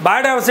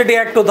 Biodiversity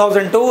Act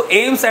 2002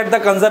 aims at the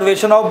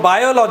conservation of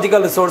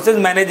biological resources,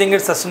 managing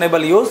its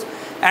sustainable use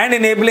and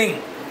enabling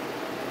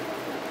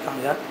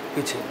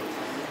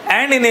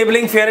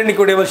fair and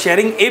equitable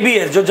sharing.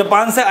 ABS जो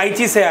Japan से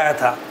आईची से आया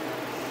था.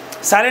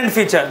 Silent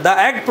feature. The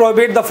Act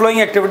prohibits the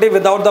following activity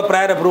without the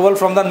prior approval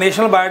from the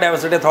National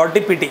Biodiversity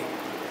Authority (PT).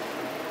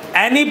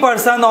 Any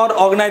person or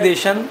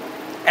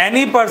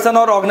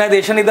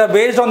organization either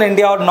based on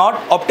India or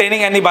not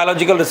obtaining any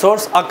biological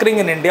resource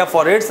occurring in India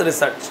for its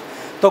research.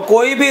 तो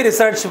कोई भी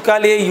research का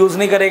लिए use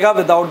नहीं करेगा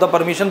without the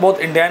permission both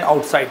India and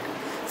outside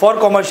for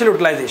commercial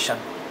utilisation.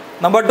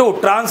 Number 2,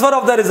 transfer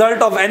of the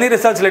result of any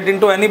research relating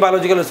to any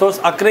biological resource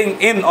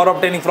occurring in और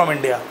obtaining from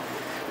India.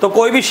 तो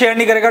कोई भी शेयर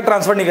नहीं करेगा,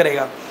 ट्रांसफर नहीं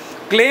करेगा.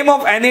 Claim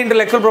of any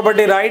intellectual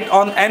property right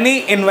on any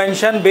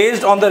invention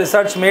based on the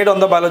research made on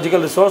the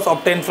biological resource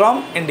obtain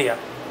from India.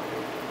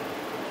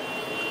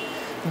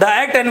 The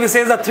Act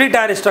envisages a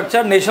 3-tier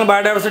structure: National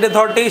Biodiversity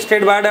Authority,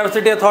 State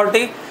Biodiversity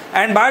Authority,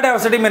 and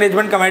Biodiversity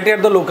Management Committee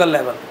at the local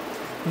level.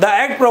 The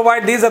Act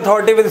provides these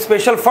authority with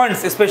special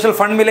funds, special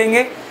fund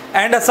मिलेंगे,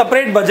 and a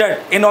separate budget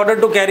in order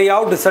to carry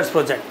out research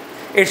project.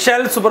 It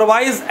shall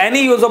supervise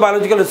any use of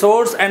biological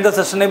resource and the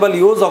sustainable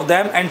use of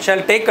them, and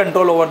shall take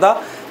control over the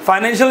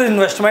financial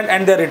investment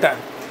and their return.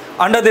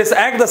 Under this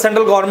Act, the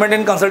central government,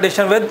 in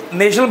consultation with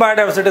National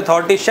Biodiversity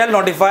Authority, shall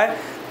notify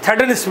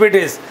threatened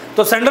species.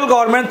 तो central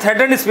government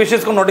threatened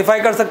species को notify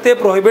कर सकते हैं,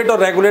 prohibit और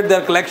regulate there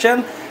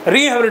collection,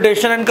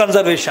 rehabilitation and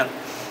conservation.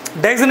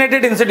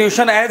 Designated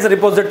institution as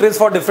repositories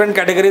for different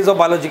categories of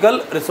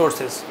biological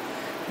resources.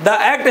 The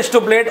act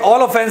स्टुपुलेट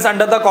all offence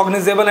under the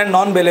cognizable and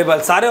non bailable.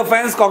 सारे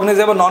offence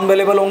cognizable non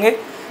bailable होंगे.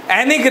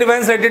 Any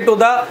grievance related to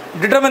the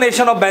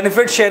determination of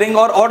benefit sharing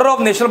और order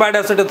of national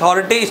biodiversity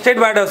authority, state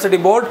biodiversity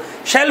board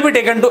shall be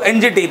taken to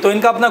NGT. तो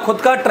इनका अपना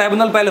खुद का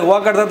tribunal पहले हुआ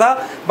करता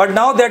था, but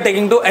now they are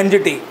taking to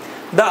NGT.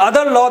 The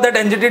other law that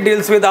NGT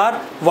deals with are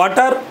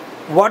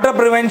water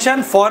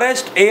prevention,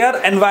 forest, air,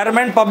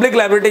 environment, public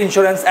liability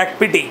insurance Act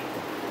 (PT).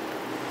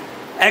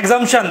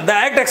 Exemption: the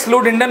Act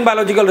excludes Indian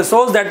biological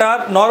resources that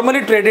are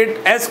normally traded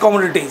as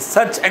commodities.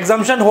 Such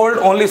exemption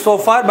hold only so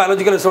far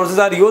biological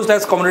resources are used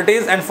as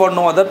commodities and for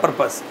no other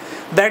purpose.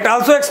 The Act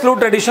also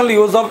excludes traditional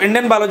use of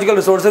Indian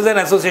biological resources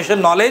and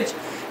association knowledge,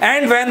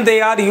 and when they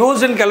are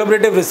used in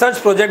collaborative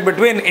research project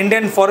between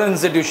Indian and foreign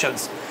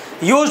institutions.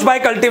 Used by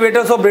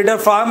cultivators or breeder,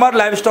 farmer,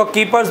 livestock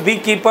keepers, bee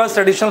keepers,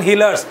 traditional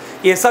healers,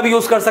 ये सब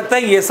use कर सकते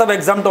हैं. ये सब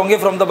exempt होंगे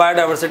from the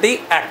biodiversity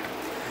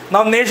act.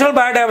 Now national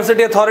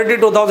biodiversity authority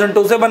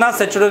 2002 से बना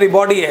स्टैट्यूटरी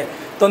बॉडी है.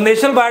 तो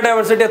national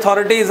biodiversity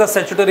authority is a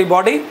statutory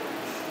body,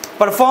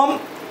 perform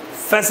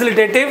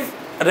facilitative,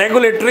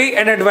 regulatory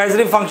and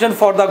advisory function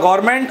for the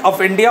government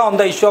of India on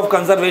the issue of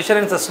conservation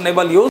and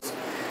sustainable use.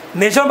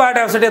 National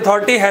Biodiversity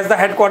Authority has the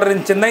headquarter in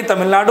Chennai,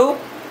 Tamil Nadu.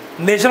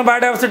 National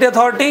Biodiversity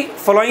Authority,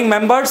 following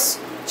members: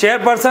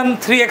 chairperson,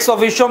 3 ex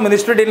officio,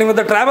 ministry dealing with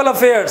the tribal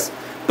affairs,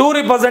 2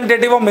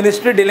 representative of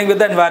ministry dealing with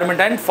the environment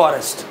and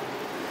forest,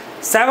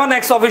 7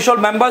 ex official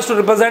members to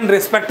represent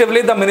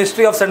respectively the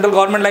ministry of central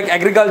government like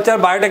agriculture,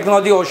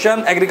 biotechnology,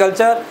 ocean,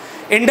 agriculture,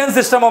 Indian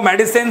system of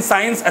medicine,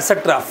 science,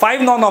 etc.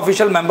 5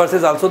 non-official members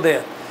is also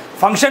there.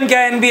 Function क्या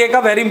है NBA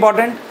का? Very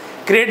important.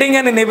 Creating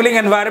and enabling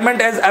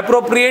environment as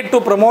appropriate to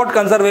promote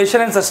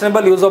conservation and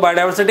sustainable use of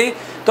biodiversity.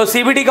 तो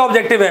CBD का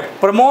objective है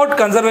promote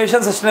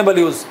conservation, sustainable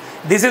use.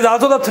 This is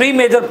also the 3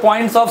 major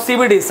points of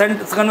CBD,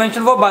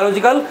 Convention for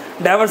Biological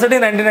Diversity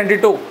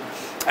 1992.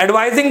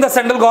 Advising the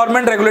central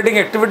government regulating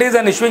activities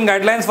and issuing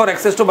guidelines for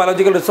access to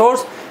biological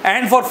resource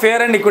and for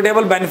fair and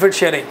equitable benefit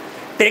sharing.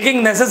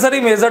 Taking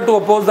necessary measure to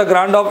oppose the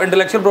grant of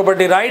intellectual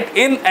property right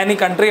in any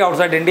country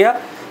outside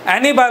India.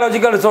 Any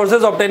biological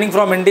resources obtaining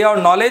from India or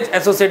knowledge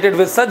associated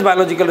with such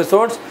biological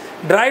resource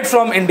derived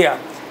from India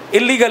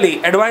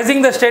illegally.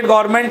 Advising the state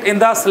government in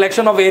the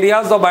selection of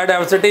areas of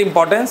biodiversity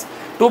importance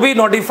to be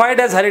notified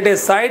as heritage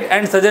site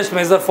and suggest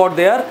measure for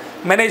their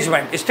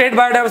management. State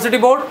Biodiversity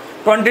Board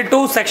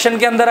 22 section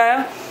के अंदर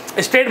आया.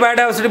 State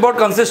Biodiversity Board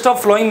consists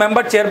of following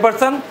member: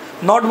 chairperson,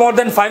 not more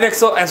than 5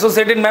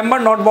 associated member,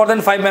 not more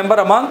than 5 member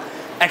among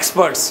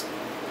experts.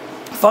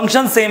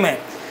 Function same है.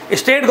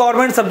 State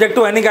government subject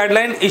to any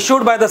guideline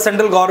issued by the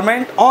central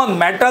government on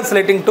matters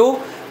relating to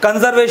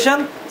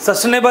conservation,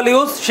 sustainable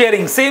use,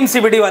 sharing. Same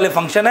CBD वाले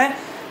function है.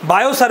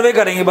 Bio survey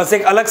करेंगे, बस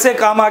एक अलग से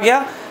काम आ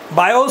गया.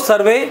 Bio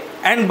survey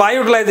and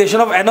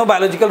bioutilization of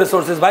biological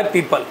resources by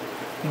people.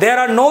 There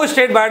are no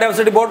state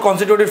biodiversity board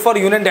constituted for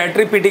union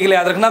territory. PT के लिए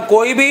याद रखना,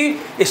 कोई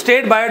भी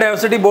state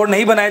biodiversity board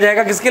नहीं बनाया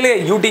जाएगा. किसके लिए?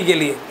 UT के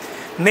लिए.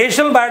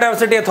 National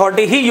Biodiversity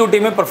Authority ही UT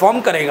में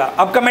परफॉर्म करेगा.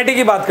 अब कमेटी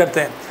की बात करते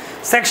हैं.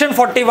 सेक्शन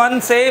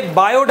 41 से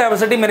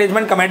बायोडाइवर्सिटी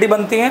मैनेजमेंट कमेटी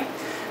बनती है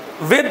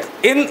with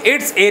in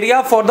its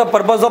area for the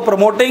purpose of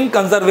promoting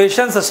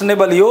conservation,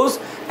 sustainable use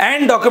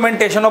and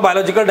documentation of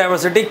biological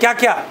diversity. क्या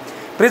क्या?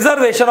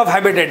 Preservation of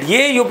habitat.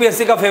 ये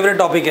यूपीएससी का फेवरेट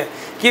टॉपिक है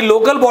कि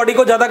लोकल बॉडी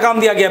को ज़्यादा काम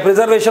दिया गया.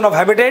 Preservation of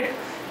habitat,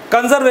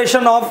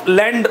 conservation of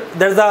land,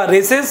 that's the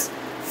races,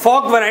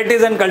 Fock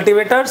varieties and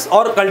cultivators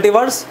और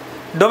कल्टिवर्स,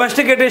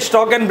 domesticated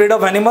stock and breed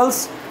of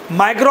animals,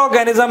 micro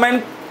organism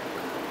and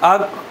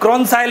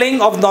reconciling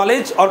of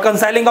knowledge or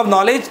concealing of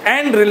knowledge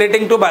and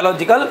relating to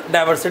biological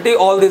diversity.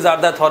 All these are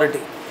the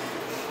authority.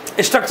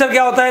 Structure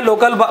क्या होता है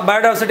local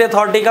biodiversity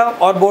authority का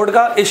और board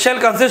का? It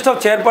shall consist of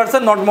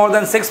chairperson, not more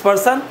than 6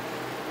 person,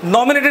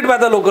 nominated by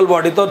the local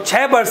body. तो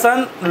 6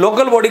 person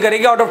local body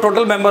करेगी out of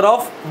total member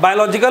of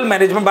biological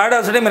management,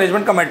 biodiversity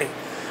management committee.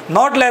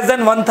 Not less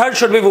than 1/3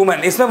 should be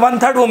women. इसमें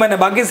 1/3 women है,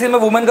 बाकी इसमें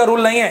women का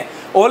rule नहीं है.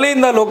 Only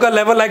in the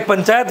local level like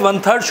panchayat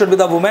 1/3 should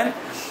be the women.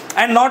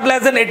 And not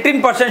less than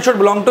 18% should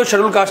belong to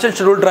scheduled caste and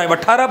scheduled tribe.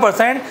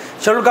 18%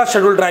 scheduled caste,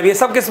 scheduled tribe. ये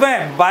सब किसमें है?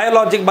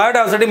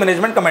 Biodiversity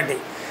Management Committee.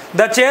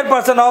 The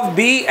chairperson of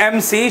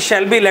BMC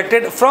shall be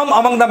elected from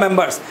among the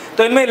members.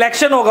 तो इनमें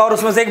election होगा और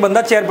उसमें से एक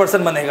बंदा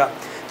चेयरपर्सन बनेगा.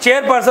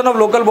 Chairperson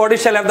of local body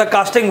shall have the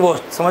casting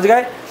vote. समझ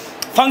गए?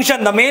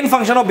 Function, the main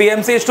function of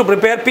BMC is to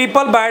prepare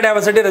people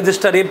biodiversity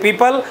register. ये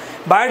people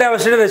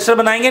biodiversity register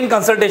बनाएंगे in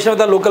consultation with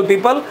the local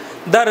people.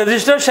 The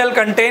register shall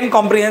contain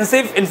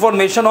comprehensive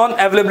information on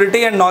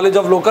availability and knowledge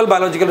of local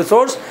biological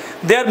resource,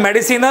 their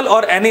medicinal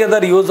or any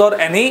other use or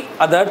any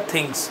other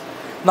things.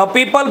 Now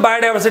people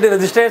biodiversity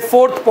register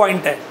 4th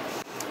point है.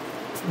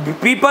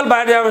 People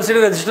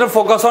biodiversity register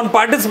focus on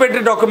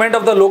participatory document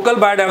of the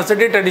local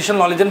biodiversity traditional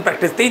knowledge and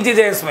practice. 3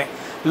 चीजें हैं इसमें.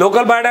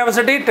 Local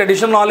biodiversity,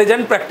 traditional knowledge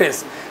and practice.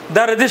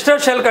 The register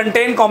shall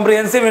contain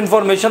comprehensive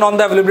information on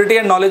the availability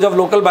and knowledge of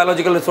local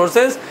biological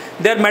resources,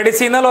 their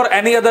medicinal or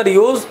any other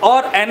use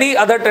or any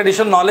other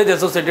traditional knowledge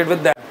associated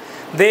with them.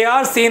 They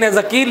are seen as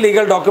a key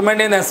legal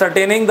document in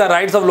ascertaining the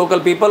rights of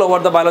local people over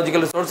the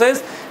biological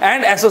resources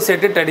and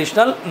associated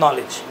traditional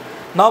knowledge.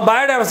 Now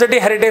biodiversity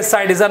heritage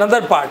site is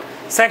another part.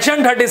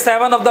 Section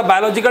 37 of the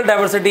Biological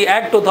Diversity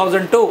Act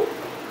 2002.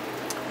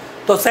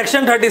 तो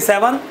section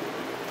 37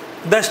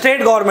 the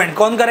state government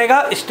कौन करेगा?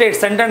 State,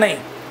 centre नहीं.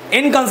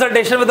 In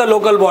consultation with the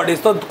local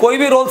bodies. तो कोई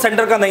भी role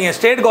centre का नहीं है.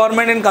 State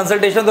government in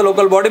consultation the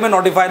local body में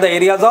notify the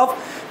areas of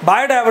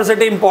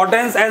biodiversity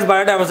importance as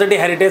biodiversity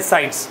heritage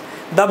sites.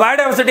 The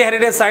biodiversity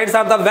heritage sites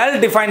are the well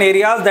defined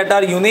areas that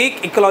are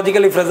unique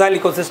ecologically fragile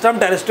ecosystem,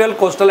 terrestrial,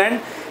 coastal and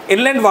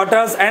inland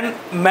waters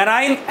and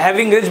marine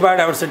having rich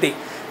biodiversity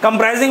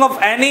comprising of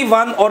any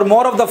one or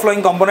more of the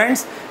following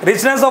components: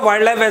 richness of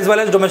wildlife as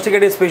well as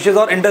domesticated species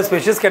or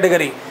interspecies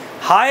category,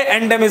 high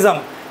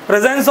endemism,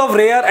 presence of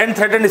rare and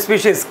threatened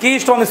species,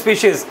 keystone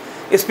species,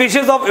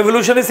 species of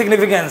evolutionary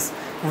significance,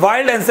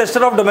 wild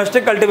ancestor of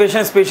domestic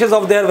cultivation species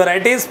of their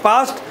varieties,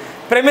 past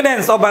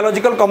preeminence of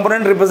biological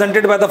component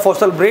represented by the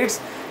fossil breeds,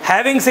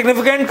 having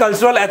significant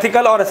cultural,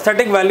 ethical or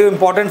aesthetic value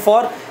important for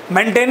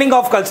maintaining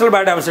of cultural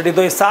biodiversity.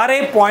 तो ये सारे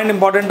point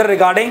important है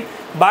regarding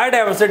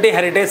biodiversity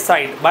heritage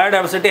site.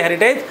 Biodiversity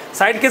heritage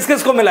site किस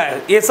किस को मिला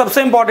है, ये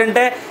सबसे इंपॉर्टेंट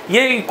है.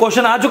 ये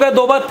क्वेश्चन आ चुका है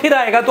 2 बार, फिर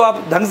आएगा तो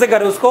आप ढंग से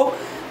करें उसको.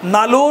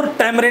 नालूर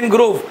टैमरिन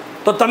ग्रूव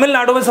तो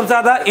तमिलनाडु में सबसे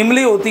ज़्यादा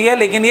इमली होती है,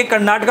 लेकिन ये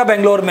कर्नाटका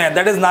बेंगलोर में है,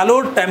 that is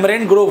नालूर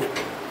tamarind Grove.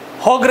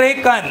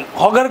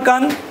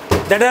 होगरकन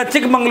that is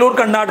Chikmagalur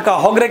Karnataka,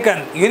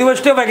 होगरेकन.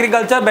 University of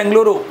agriculture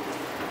Bengaluru.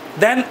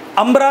 Then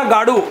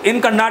अम्बरागाडू in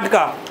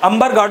Karnataka,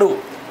 अंबरगाडू.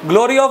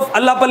 Glory of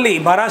Allapalli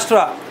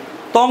Maharashtra.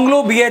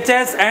 तोंगलू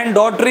BHS and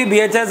डॉटरी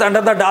BHS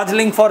under the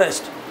Darjeeling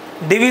forest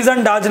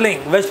division,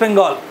 Darjeeling waste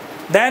Bengal.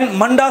 Then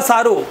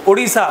मंडासारू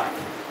Orissa.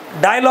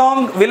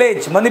 डायलोंग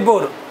village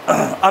Manipur.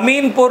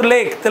 Aminpur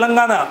lake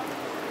Telangana.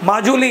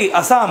 Majuli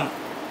Assam.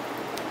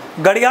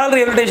 गड़ियाल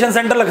rehabilitation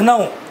centre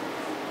Lucknow.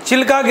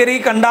 चिल्कागिरी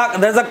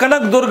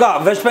Kanak Durga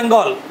waste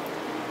Bengal.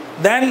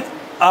 Then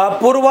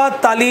पूर्वा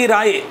ताली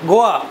राय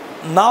Goa.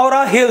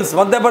 नावरा hills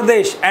Madhya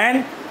Pradesh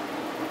and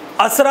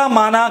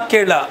असरामाना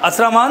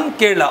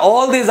Kerala.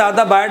 All these are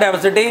the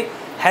biodiversity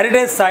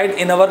heritage site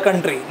in our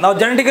country. Now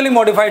genetically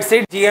modified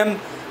seed GM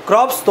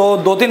crops, तो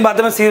 2-3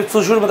 बातें मैं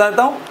शुरू बता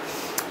देता हूँ.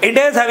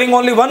 India is having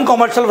only one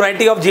commercial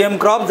variety of GM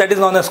crops, that is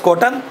known as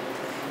cotton.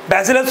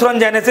 Bacillus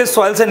thuringiensis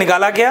soil से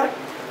निकाला गया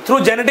through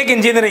genetic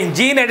engineering.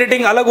 Gene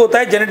editing अलग होता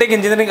है, जेनेटिक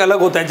इंजीनियरिंग अलग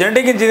होता है.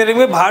 जेनेटिक इंजीनियरिंग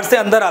में बाहर से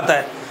अंदर आता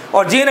है,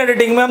 और जीन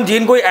एडिटिंग में हम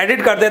जीन को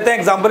एडिट कर देते हैं.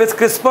 Example is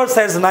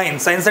CRISPR-Cas9,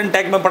 science and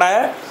take में पढ़ाया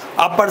है,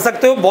 आप पढ़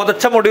सकते हो, बहुत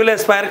अच्छा मॉड्यूल है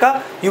एस्पायर का.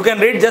 You can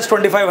read, just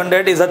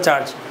 2500 is a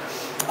charge.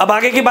 अब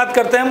आगे की बात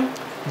करते हैं हम.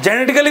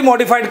 जेनेटिकली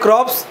मॉडिफाइड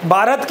क्रॉप्स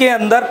भारत के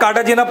अंदर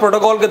कार्टाजीना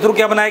प्रोटोकॉल के थ्रू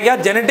क्या बनाया गया,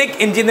 जेनेटिक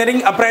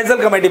इंजीनियरिंग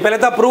अप्राइजल कमेटी. पहले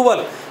था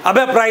अप्रूवल, अब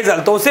अप्राइजल,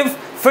 तो सिर्फ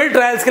फील्ड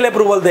ट्रायल्स के लिए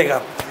अप्रूवल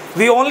देगा.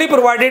 We only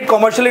provided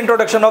commercial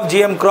introduction of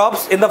GM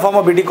crops in the form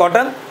of BT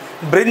cotton,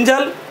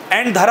 brinjal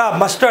and धरा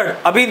मस्टर्ड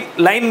अभी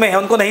लाइन में है,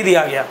 उनको नहीं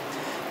दिया गया.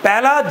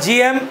 पहला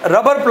GM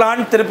रबर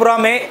प्लांट त्रिपुरा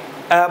में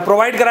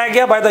प्रोवाइड कराया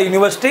गया by the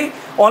university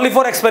only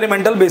for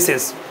experimental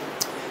basis.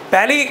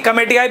 पहली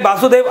कमेटी आई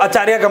वासुदेव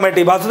आचार्य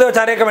कमेटी. वासुदेव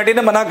आचार्य कमेटी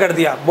ने मना कर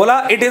दिया,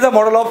 बोला it is a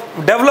model of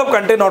developed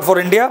country, not for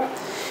India.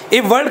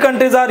 If world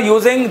countries are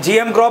using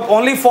GM crop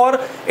only for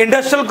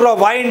industrial crop,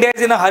 why India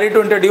is in a hurry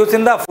to introduce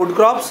in the food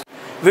crops.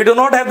 We do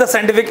not have the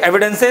scientific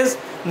evidences.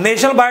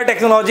 National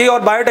biotechnology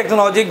और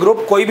biotechnology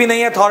group कोई भी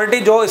नहीं है authority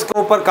जो इसके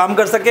ऊपर काम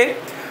कर सके.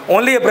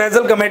 Only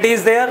appraisal committee is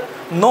there.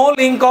 Know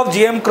link of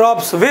GM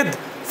crops with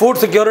food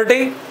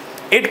security.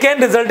 It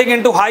can resulting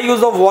in to high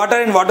use of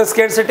water in water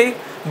scarcity.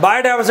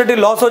 Biodiversity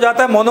loss हो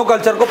जाता है,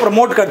 मोनोकल्चर को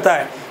प्रमोट करता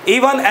है.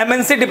 Even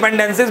MNC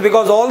dependencies,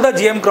 because all the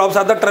GM crops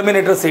are the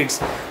terminator seeds.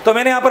 तो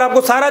मैंने यहाँ पर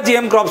आपको सारा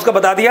GM क्रॉप्स का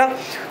बता दिया,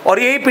 और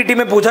यही PT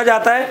में पूछा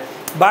जाता है.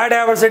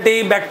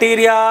 बायोडाइवर्सिटी,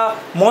 बैक्टीरिया,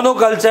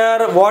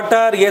 मोनोकल्चर,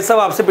 वाटर, ये सब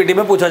आपसे PT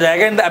में पूछा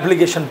जाएगा इन द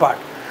एप्लीकेशन पार्ट.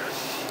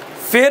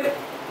 फिर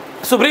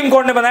सुप्रीम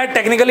कोर्ट ने बनाया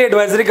टेक्निकली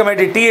एडवाइजरी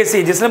कमेटी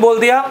TAC, जिसने बोल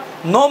दिया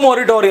no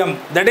moratorium,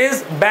 that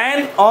is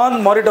ban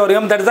on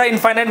moratorium, that is the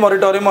infinite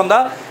moratorium on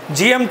the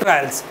GM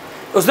trials.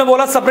 उसने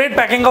बोला separate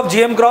packing of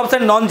GM crops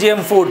and non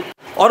GM food,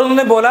 और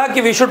उन्होंने बोला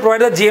कि we should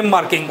provide the GM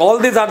marking. All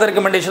this are the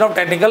recommendation of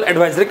technical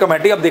advisory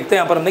committee. अब देखते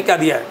हैं यहाँ पर हमने क्या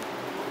दिया है.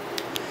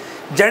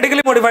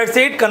 Genetically modified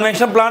seed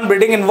conventional plant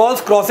breeding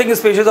involves crossing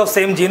species of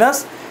same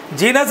genus.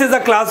 Genus is a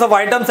class of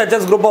items such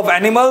as group of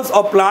animals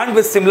or plant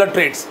with similar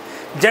traits.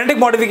 Genetic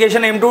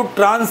modification aim to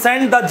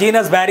transcend the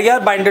genus barrier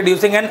by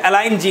introducing an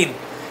aligned gene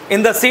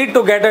in the seed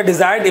to get a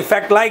desired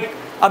effect like.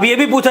 अब ये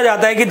भी पूछा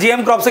जाता है कि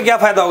GM crop से क्या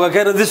फायदा होगा,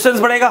 क्या रेजिस्टेंस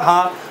बढ़ेगा,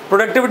 हाँ.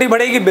 प्रोडक्टिविटी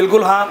बढ़ेगी,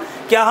 बिल्कुल हाँ.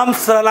 क्या हम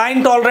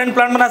सलाइन टॉलरेंट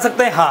प्लांट बना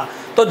सकते हैं, हाँ.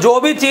 तो जो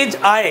भी चीज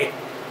आए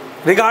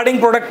regarding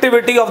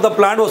productivity of the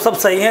plant वो सब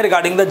सही है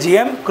रिगार्डिंग द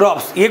GM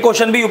क्रॉप्स. ये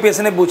क्वेश्चन भी UPSC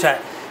ने पूछा है.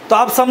 तो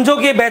आप समझो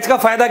कि बैच का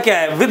फायदा क्या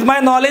है. With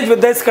my knowledge, with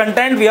this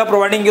content, we are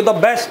providing you the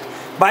best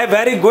bye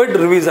very good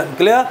revision.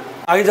 Clear.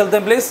 आगे चलते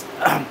हैं please.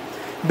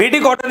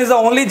 BT cotton is the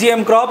only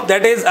GM crop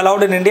that is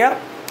allowed in India.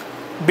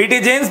 BT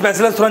jeans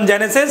bacillus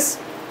thuringiensis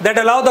that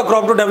allow the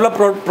crop to develop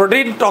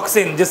protein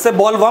toxin, जिससे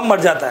ball worm मर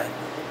जाता है.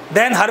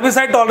 Then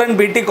herbicide tolerant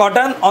BT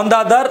cotton. On the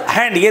other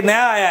hand, ये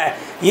नया आया है,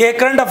 ये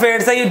current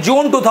affairs है, ये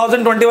जून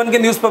 2021 के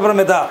न्यूज़पेपर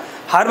में था.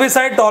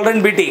 Herbicide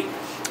tolerant BT.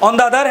 On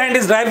the other hand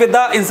is drive with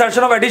the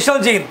insertion of additional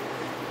gene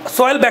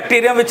soil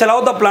bacterium which allow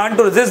the plant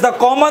to resist the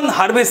common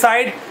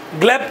herbicide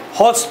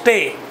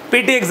glyphosate.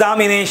 PT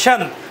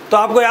examination. तो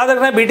आपको याद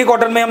रखना है BT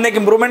कॉटन में हमने एक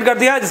improvement कर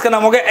दिया जिसका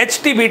नाम हो गया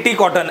HT-BT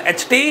cotton.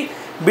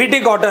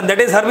 HT-BT cotton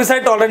that is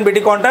herbicide tolerant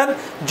BT cotton,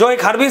 जो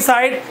एक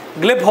हर्बिसाइड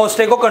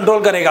ग्लिफोसेट को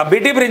कंट्रोल करेगा.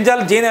 BT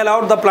brinjal gene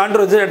allowed the plant to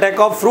resist attack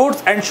of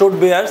fruits and shoot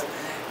bears.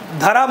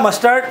 धरा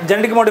mustard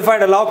genetic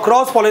modified allow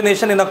cross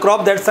pollination in a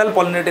crop that self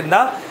pollinate in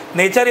the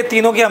nature. ये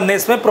तीनों की हमने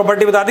इसमें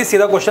property बता दी,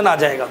 सीधा question आ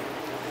जाएगा.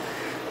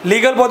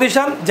 Legal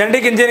position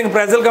genetic engineering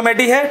appraisal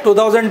committee है.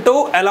 2002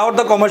 allowed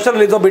the commercial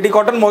release of BT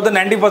cotton. More than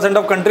 90%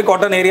 of country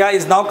cotton area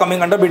is now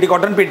coming under BT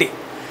cotton PT.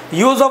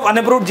 Use of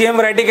unapproved GM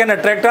variety can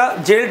attract a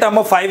jail term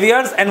of 5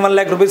 years and 1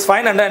 lakh rupees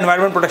fine under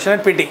environment protection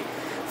at PT.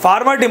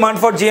 Farmer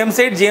demand for GM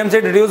seed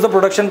reduce the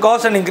production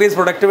cost and increase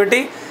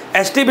productivity.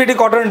 ST-BT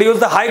cotton reduce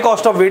the high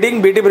cost of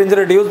weeding. BT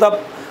brinjal reduce the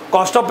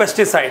cost of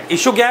pesticide.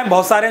 Issue क्या है,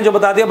 बहुत सारे हैं जो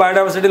बता दिया.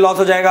 Biodiversity loss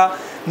हो जाएगा,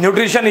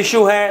 न्यूट्रिशन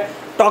इशू है,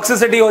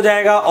 टॉक्सिसिटी हो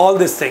जाएगा, ऑल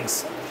दिस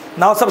थिंग्स.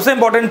 नाउ सबसे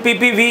इंपॉर्टेंट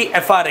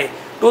PPV-FRA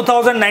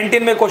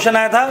 2019 में क्वेश्चन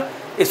आया था,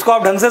 इसको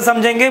आप ढंग से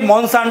समझेंगे.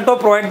 मॉन्सांटो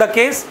provide the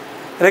case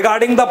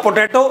regarding the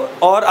potato,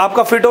 और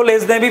आपका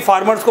फिटोलेज ने भी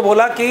फार्मर्स को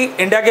बोला कि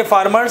इंडिया के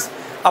फार्मर्स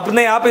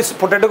अपने आप इस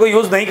पोटैटो को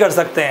यूज़ नहीं कर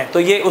सकते हैं, तो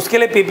ये उसके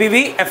लिए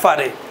PPV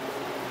FRA.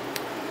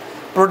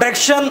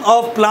 Protection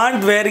of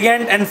plant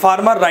variant and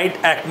farmer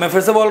right act, मैं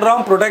फिर से बोल रहा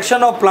हूँ,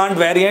 protection of plant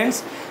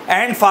variants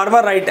and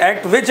farmer right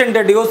act which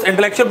introduce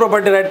intellectual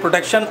property right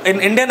protection in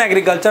Indian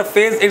agriculture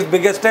face it's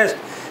biggest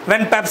test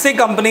when Pepsi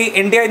company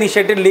India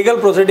initiated legal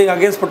proceeding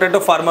against potato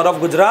farmer of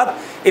Gujarat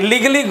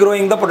illegally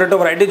growing the potato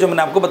variety, जो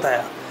मैंने आपको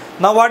बताया।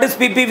 Now what is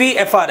PPV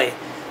FRA?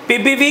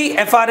 PPV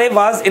FRA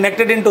was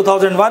enacted in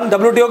 2001।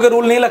 WTO के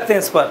rule नहीं लगते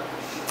हैं इस पर।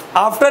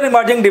 After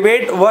emerging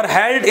debate were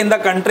held in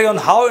the country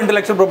on how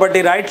intellectual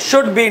property rights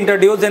should be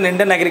introduced in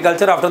Indian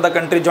agriculture after the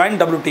country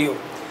joined WTO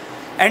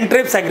and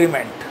TRIPS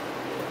agreement.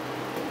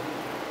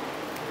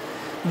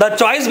 The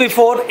choice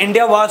before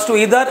India was to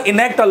either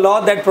enact a law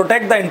that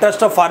protect the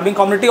interest of farming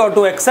community or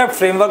to accept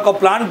framework of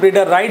plant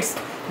breeder rights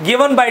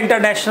given by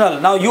international,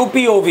 now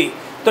UPOV.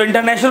 तो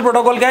international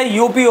protocol क्या है?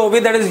 UPOV,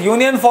 that is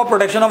Union for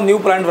Protection of New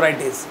Plant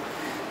Varieties.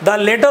 The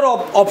later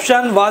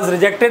option was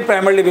rejected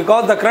primarily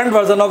because the current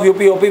version of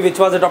UPOV,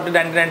 which was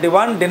adopted in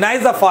 1991,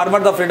 denies the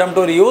farmer the freedom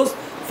to reuse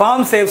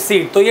farm safe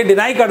seed। तो ये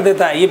deny कर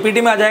देता है, ये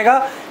PT में आ जाएगा।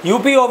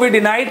 UPOV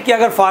denied कि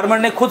अगर फार्मर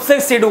ने खुद से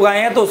सीड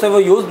उगाए हैं तो उसे वो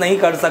यूज नहीं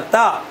कर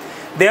सकता।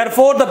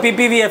 Therefore, the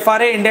PPV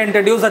FRA India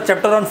introduced a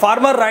chapter on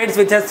farmer rights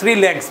which has 3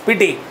 legs.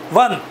 PT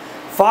 1.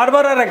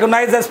 Farmer are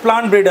recognized as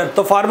plant breeder,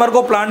 तो farmer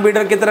को plant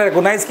breeder की तरह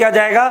recognize किया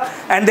जाएगा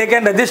and they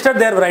can register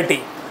their variety.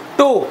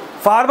 2.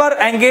 Farmer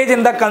engage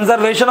in the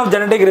conservation of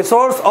genetic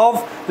resource of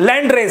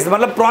land raised,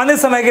 मतलब पुराने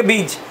समय के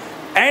बीज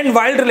and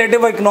wild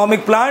relative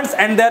economic plants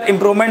and their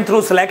improvement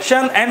through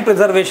selection and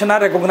preservation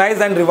are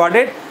recognized and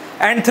rewarded.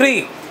 And 3.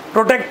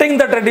 Protecting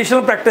the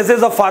traditional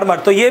practices of farmer,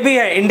 तो ये भी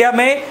है India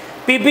में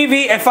पीपीवी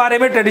एफआरए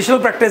में ट्रेडिशनल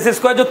प्रैक्टिसेस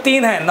को जो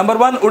 3 है। नंबर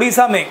 1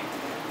 उड़ीसा में,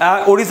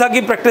 उड़ीसा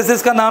की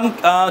प्रैक्टिसेस का नाम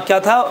क्या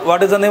था?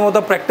 What is the name of the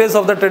practice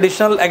of the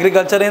traditional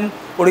agriculture in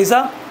Orissa?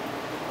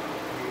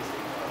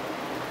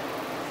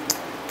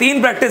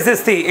 3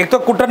 practices थी। एक तो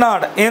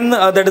कुटनाड इन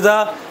दैट इज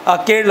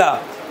केरला,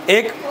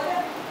 एक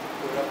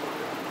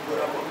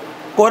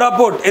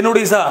कोरापुट इन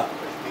Orissa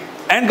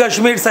and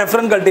Kashmir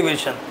saffron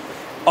cultivation,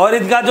 और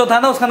इनका जो था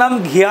ना उसका नाम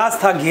घियास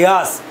था।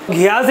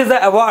 Ghiyas is a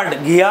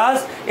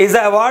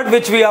award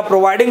which we are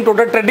providing to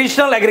the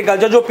traditional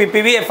agriculture, जो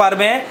पीपीवी एफआर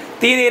में है।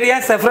 3 एरिया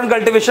है, saffron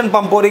cultivation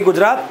पंपोरी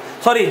Gujarat,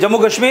 sorry Jammu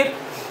Kashmir,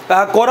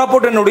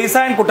 Koraput in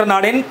Orissa and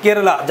कुटनाड इन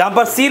केरला, जहां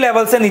पर सी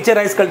लेवल से नीचे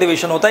राइस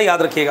कल्टीवेशन होता है,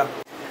 याद रखिएगा।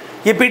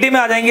 ये पीटी में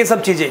आ जाएंगे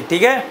सब चीजें,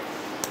 ठीक है।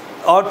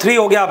 और 3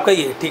 हो गया आपका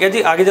ये, ठीक है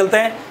जी। आगे चलते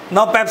हैं।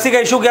 नाउ पेप्सी का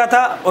इशू क्या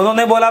था?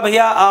 उन्होंने बोला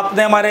भैया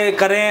आपने हमारे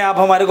करें, आप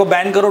हमारे को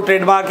बैन करो,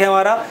 ट्रेडमार्क है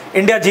हमारा।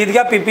 इंडिया जीत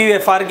गया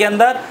पीपीवीएफआर के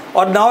अंदर,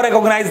 और now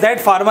recognise that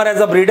farmer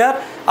as a breeder.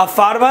 अब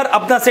फार्मर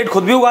अपना सीड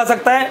खुद भी उगा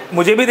सकता है,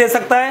 मुझे भी दे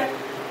सकता है,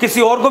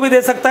 किसी और को भी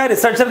दे सकता है,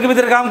 रिसर्चर की भी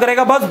तरह काम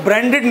करेगा, बस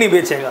ब्रांडेड नहीं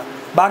बेचेगा।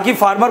 बाकी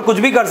फार्मर कुछ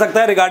भी कर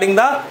सकता है regarding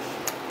the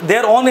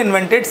their own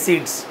invented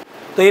seeds.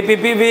 तो ये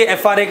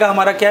पीपीवीएफआरए का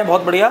हमारा क्या है,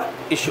 बहुत बढ़िया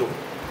issue.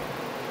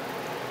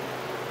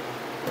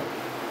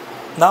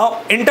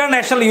 Now,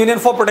 International Union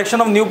for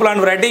Protection of New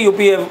Plant Variety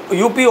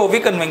UPOV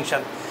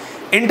Convention.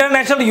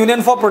 International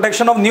Union for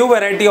Protection of New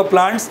Variety of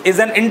Plants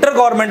is an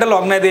intergovernmental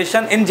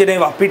organization in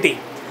Geneva, PT.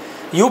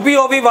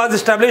 UPOV was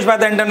established by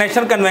the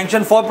International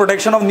Convention for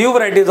Protection of New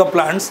Varieties of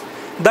Plants.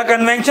 The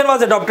convention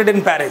was adopted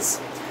in Paris.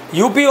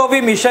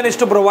 UPOV mission is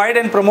to provide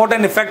and promote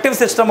an effective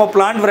system of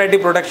plant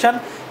variety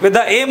protection with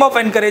the aim of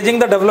encouraging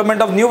the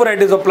development of new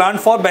varieties of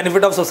plant for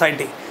benefit of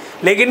society.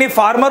 लेकिन ये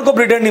farmer को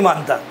breeder नहीं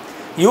मानता।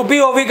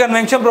 UPOV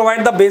convention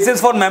provide the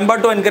basis for member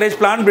to encourage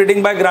plant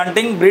breeding by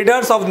granting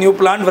breeders of new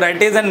plant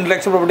varieties and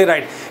intellectual property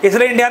right.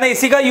 इसलिए India ने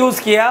इसी का use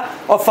किया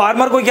और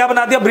फार्मर को क्या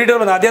बना दिया, ब्रीडर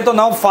बना दिया। तो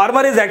now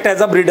farmer is act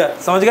as a breeder,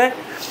 समझ गए।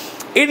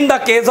 In the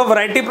case of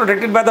variety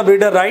protected by the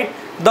breeder right,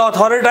 the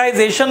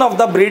authorization of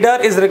the breeder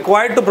is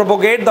required to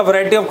propagate the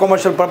variety of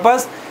commercial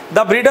purpose.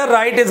 The breeder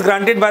right is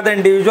granted by the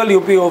individual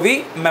UPOV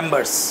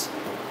members.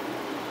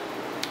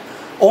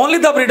 Only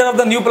the breeder of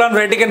the new plant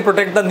variety can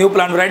protect the new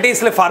plant variety.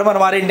 इसलिए farmer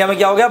हमारे India में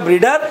क्या हो गया,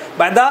 breeder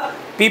by the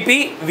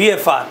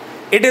पीपीवीएफआर.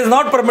 It is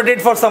not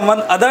permitted for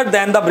someone other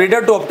than the breeder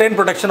to obtain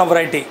protection of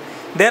variety.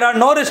 There are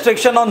no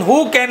restriction on who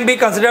can be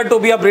considered to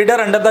be a breeder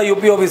under the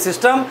UPOV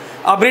system.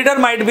 A breeder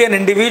might be an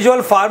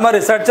individual, farmer,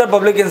 researcher,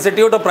 public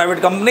institute or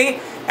private company,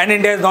 and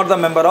India is not the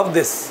member of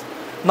this.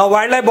 Now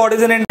wildlife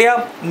bodies in India,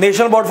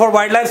 National Board for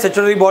Wildlife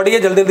statutory body है,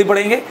 जल्दी जल्दी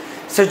पढ़ेंगे।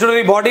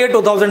 Statutory body है,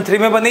 2003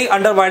 में बनी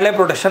under wild life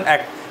protection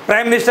act.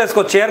 Prime minister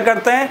इसको chair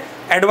करते हैं,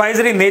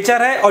 एडवाइजरी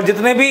नेचर है, और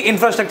जितने भी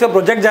इंफ्रास्ट्रक्चर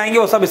प्रोजेक्ट जाएंगे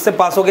वो सब इससे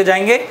पास होके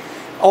जाएंगे।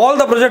 All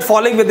the project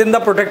following with in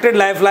the protected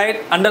life line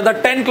under the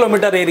 10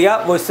 kilometre area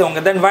वो इससे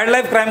होंगे। Then wild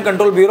life crime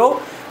control bureau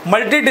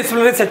multi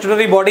disciplinary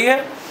statutory body है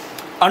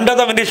under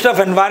the ministry of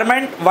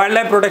environment. Wild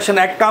life protection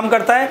act काम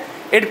करता है।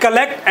 It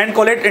collect and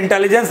collect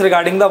intelligence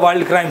regarding the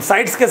wild crime,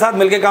 sites के साथ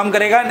मिलकर काम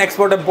करेगा एंड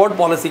एक्सपोर्ट इम्पोर्ट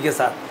पॉलिसी के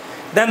साथ।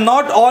 Then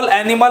not all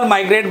animal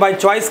migrate by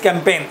choice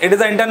campaign. It is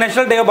the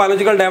International Day of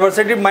Biological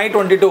Diversity, May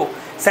 22.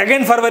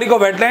 2 फरवरी को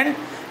wetland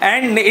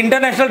and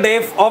International Day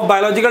of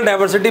Biological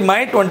Diversity, May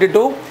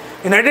 22.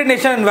 United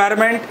Nations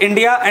Environment,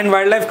 India and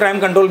Wildlife Crime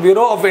Control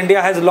Bureau of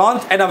India has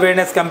launched an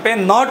awareness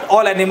campaign, Not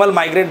All Animal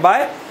Migrate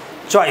by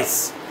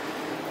Choice.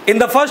 In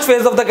the first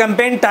phase of the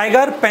campaign,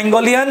 tiger,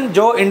 pangolin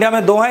जो India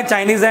में 2 हैं,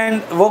 Chinese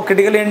and वो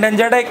critically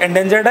endangered है,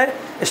 endangered है,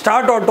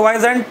 star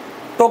tortoise and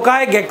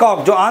Tokai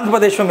गेकॉक जो आंध्र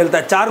प्रदेश में मिलता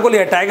है, 4 को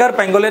लिया, tiger,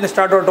 pangolin,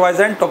 star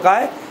tortoise and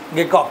Tokai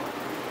गेकॉक.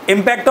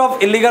 Impact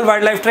of illegal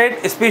wildlife trade,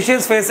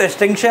 species face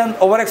extinction,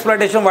 over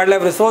exploitation of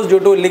wildlife resource due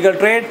to illegal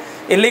trade,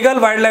 illegal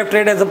wildlife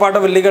trade as a part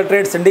of illegal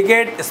trade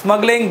syndicate,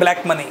 smuggling,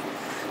 black money.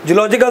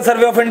 Zoological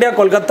Survey of India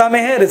Kolkata में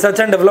है, research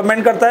and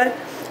development करता है.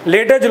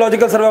 Latest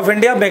Zoological Survey of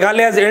India,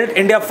 Meghalaya has held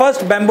India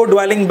first bamboo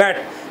dwelling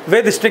bat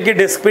with sticky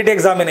disc PT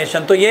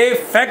examination. तो ये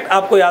fact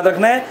आपको याद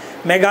रखना है,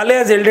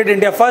 Meghalaya has held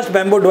India first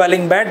bamboo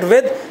dwelling bat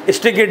with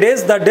sticky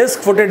disc. The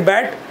disc footed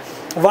bat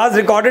was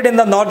recorded in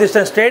the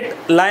northeastern state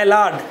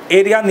Lailad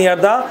area near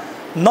the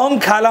Nong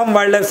Khalam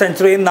Wildlife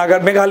Sanctuary in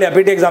Meghalaya.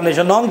 PT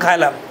examination, Nong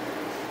Khalam.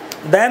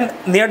 Then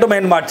near to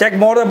Myanmar. Check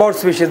more about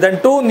species. Then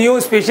 2 new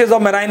species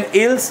of marine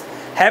eels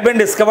have been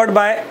discovered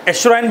by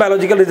Estuarine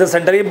Biological Research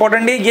Center.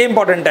 Important है, ये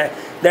important है.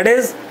 That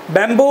is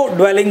bamboo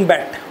dwelling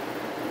bat.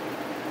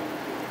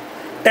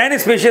 10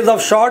 species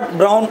of short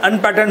brown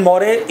unpatterned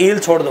moray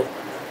eel छोड़ दो.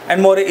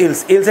 And more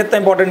ills इतना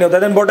important नहीं होता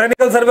है. Then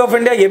botanical survey of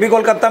India, ये भी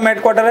कोलकाता में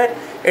हेडक्वार्टर है,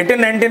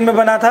 1819 में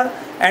बना था.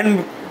 And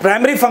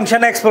primary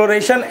function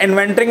exploration,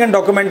 इन्वेंटरिंग and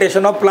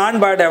documentation of plant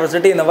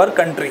biodiversity in our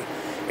country.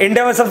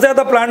 India में सबसे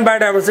ज़्यादा प्लांट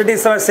बायोडाइवर्सिटी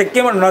इस समय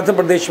सिक्किम और अरुणाचल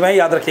प्रदेश में,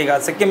 याद रखिएगा,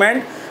 Sikkim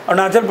and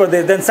Arunachal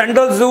Pradesh. Then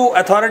central zoo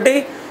authority,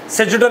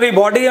 statutory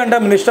body under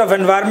minister of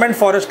environment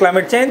forest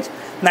climate change,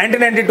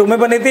 1992 में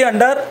बनी थी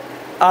under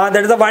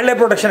that is the wild life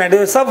protection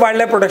act. सब वाइल्ड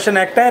लाइफ प्रोटेक्शन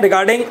एक्ट है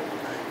regarding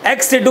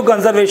ex situ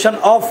conservation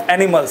of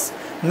animals.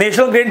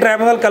 National green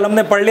tribunal कलम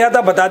ने पढ़ लिया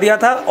था, बता दिया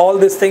था. All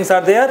this things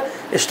are there.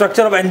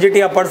 Structure of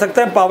NGT आप पढ़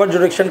सकते हैं. पावर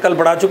जुडिक्शन कल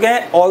पढ़ा चुके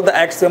हैं. ऑल द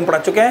एक्ट्स हम पढ़ा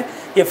चुके हैं.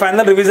 ये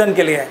फाइनल रिवीजन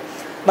के लिए है.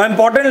 Now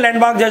important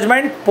landmark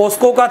judgement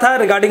POCSO का था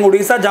रिगार्डिंग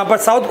उड़ीसा, जहां पर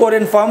south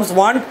Korean firms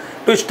want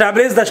to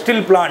establish the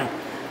steel plant.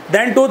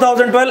 Then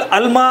 2012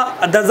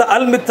 there's the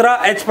Al-Mitra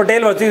H.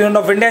 Patel versus Union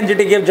of India.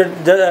 NGT gave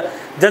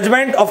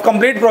judgment of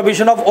complete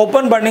prohibition of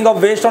open burning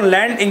of waste on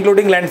land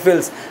including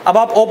landfills. अब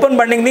आप open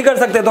burning नहीं कर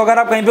सकते, तो अगर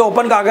आप कहीं पे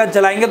open कागज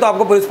चलाएंगे तो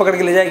आपको पुलिस पकड़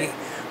के ले जाएगी.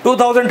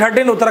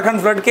 2013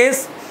 Uttarakhand flood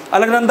case,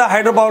 Alaknanda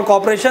hydro power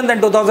corporation.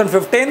 Then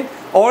 2015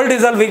 all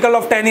diesel vehicle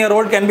of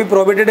 10-year-old can be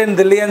prohibited in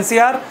Delhi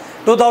NCR.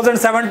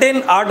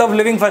 2017 Art of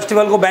Living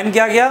Festival को बैन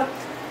किया गया.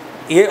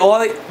 ये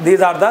all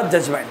these are the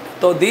judgment.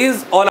 तो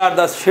these all are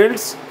the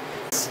shields.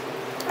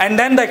 And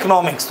then the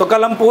economics. तो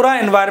कल हम पूरा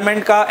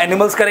environment का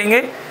एनिमल्स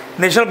करेंगे.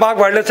 National park,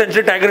 wild life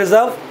sanctuary, tiger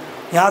reserve,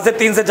 यहाँ से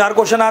 3 से 4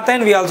 क्वेश्चन आते हैं.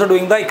 We also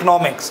doing the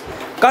economics.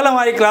 कल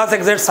हमारी क्लास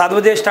एग्जैक्ट 7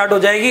 बजे स्टार्ट हो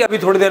जाएगी. अभी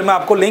थोड़ी देर में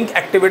आपको लिंक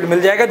एक्टिवेट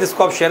मिल जाएगा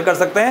जिसको आप शेयर कर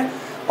सकते हैं.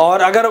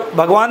 और अगर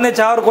भगवान ने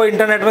चाहा और कोई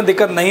इंटरनेट में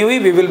दिक्कत नहीं हुई,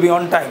 we will be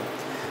on time.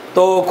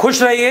 तो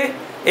खुश रहिए,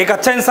 एक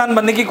अच्छा इंसान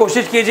बनने की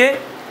कोशिश कीजिए.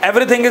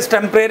 Everything is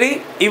temporary,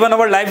 even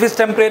our life is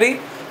temporary.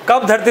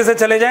 कब धरती से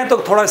चले जाएं तो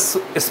थोड़ा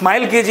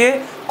स्माइल कीजिए.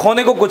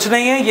 खोने को कुछ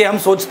नहीं है. ये हम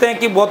सोचते हैं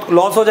कि बहुत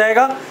लॉस हो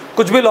जाएगा,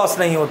 कुछ भी लॉस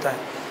नहीं होता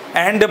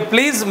है. And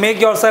please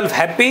make your self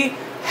happy,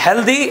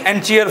 healthy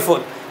and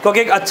cheerful,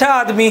 क्योंकि एक अच्छा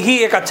आदमी ही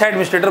एक अच्छा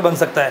एडमिनिस्ट्रेटर बन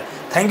सकता है.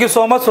 थैंक यू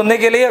सो मच सुनने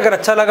के लिए. अगर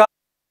अच्छा लगा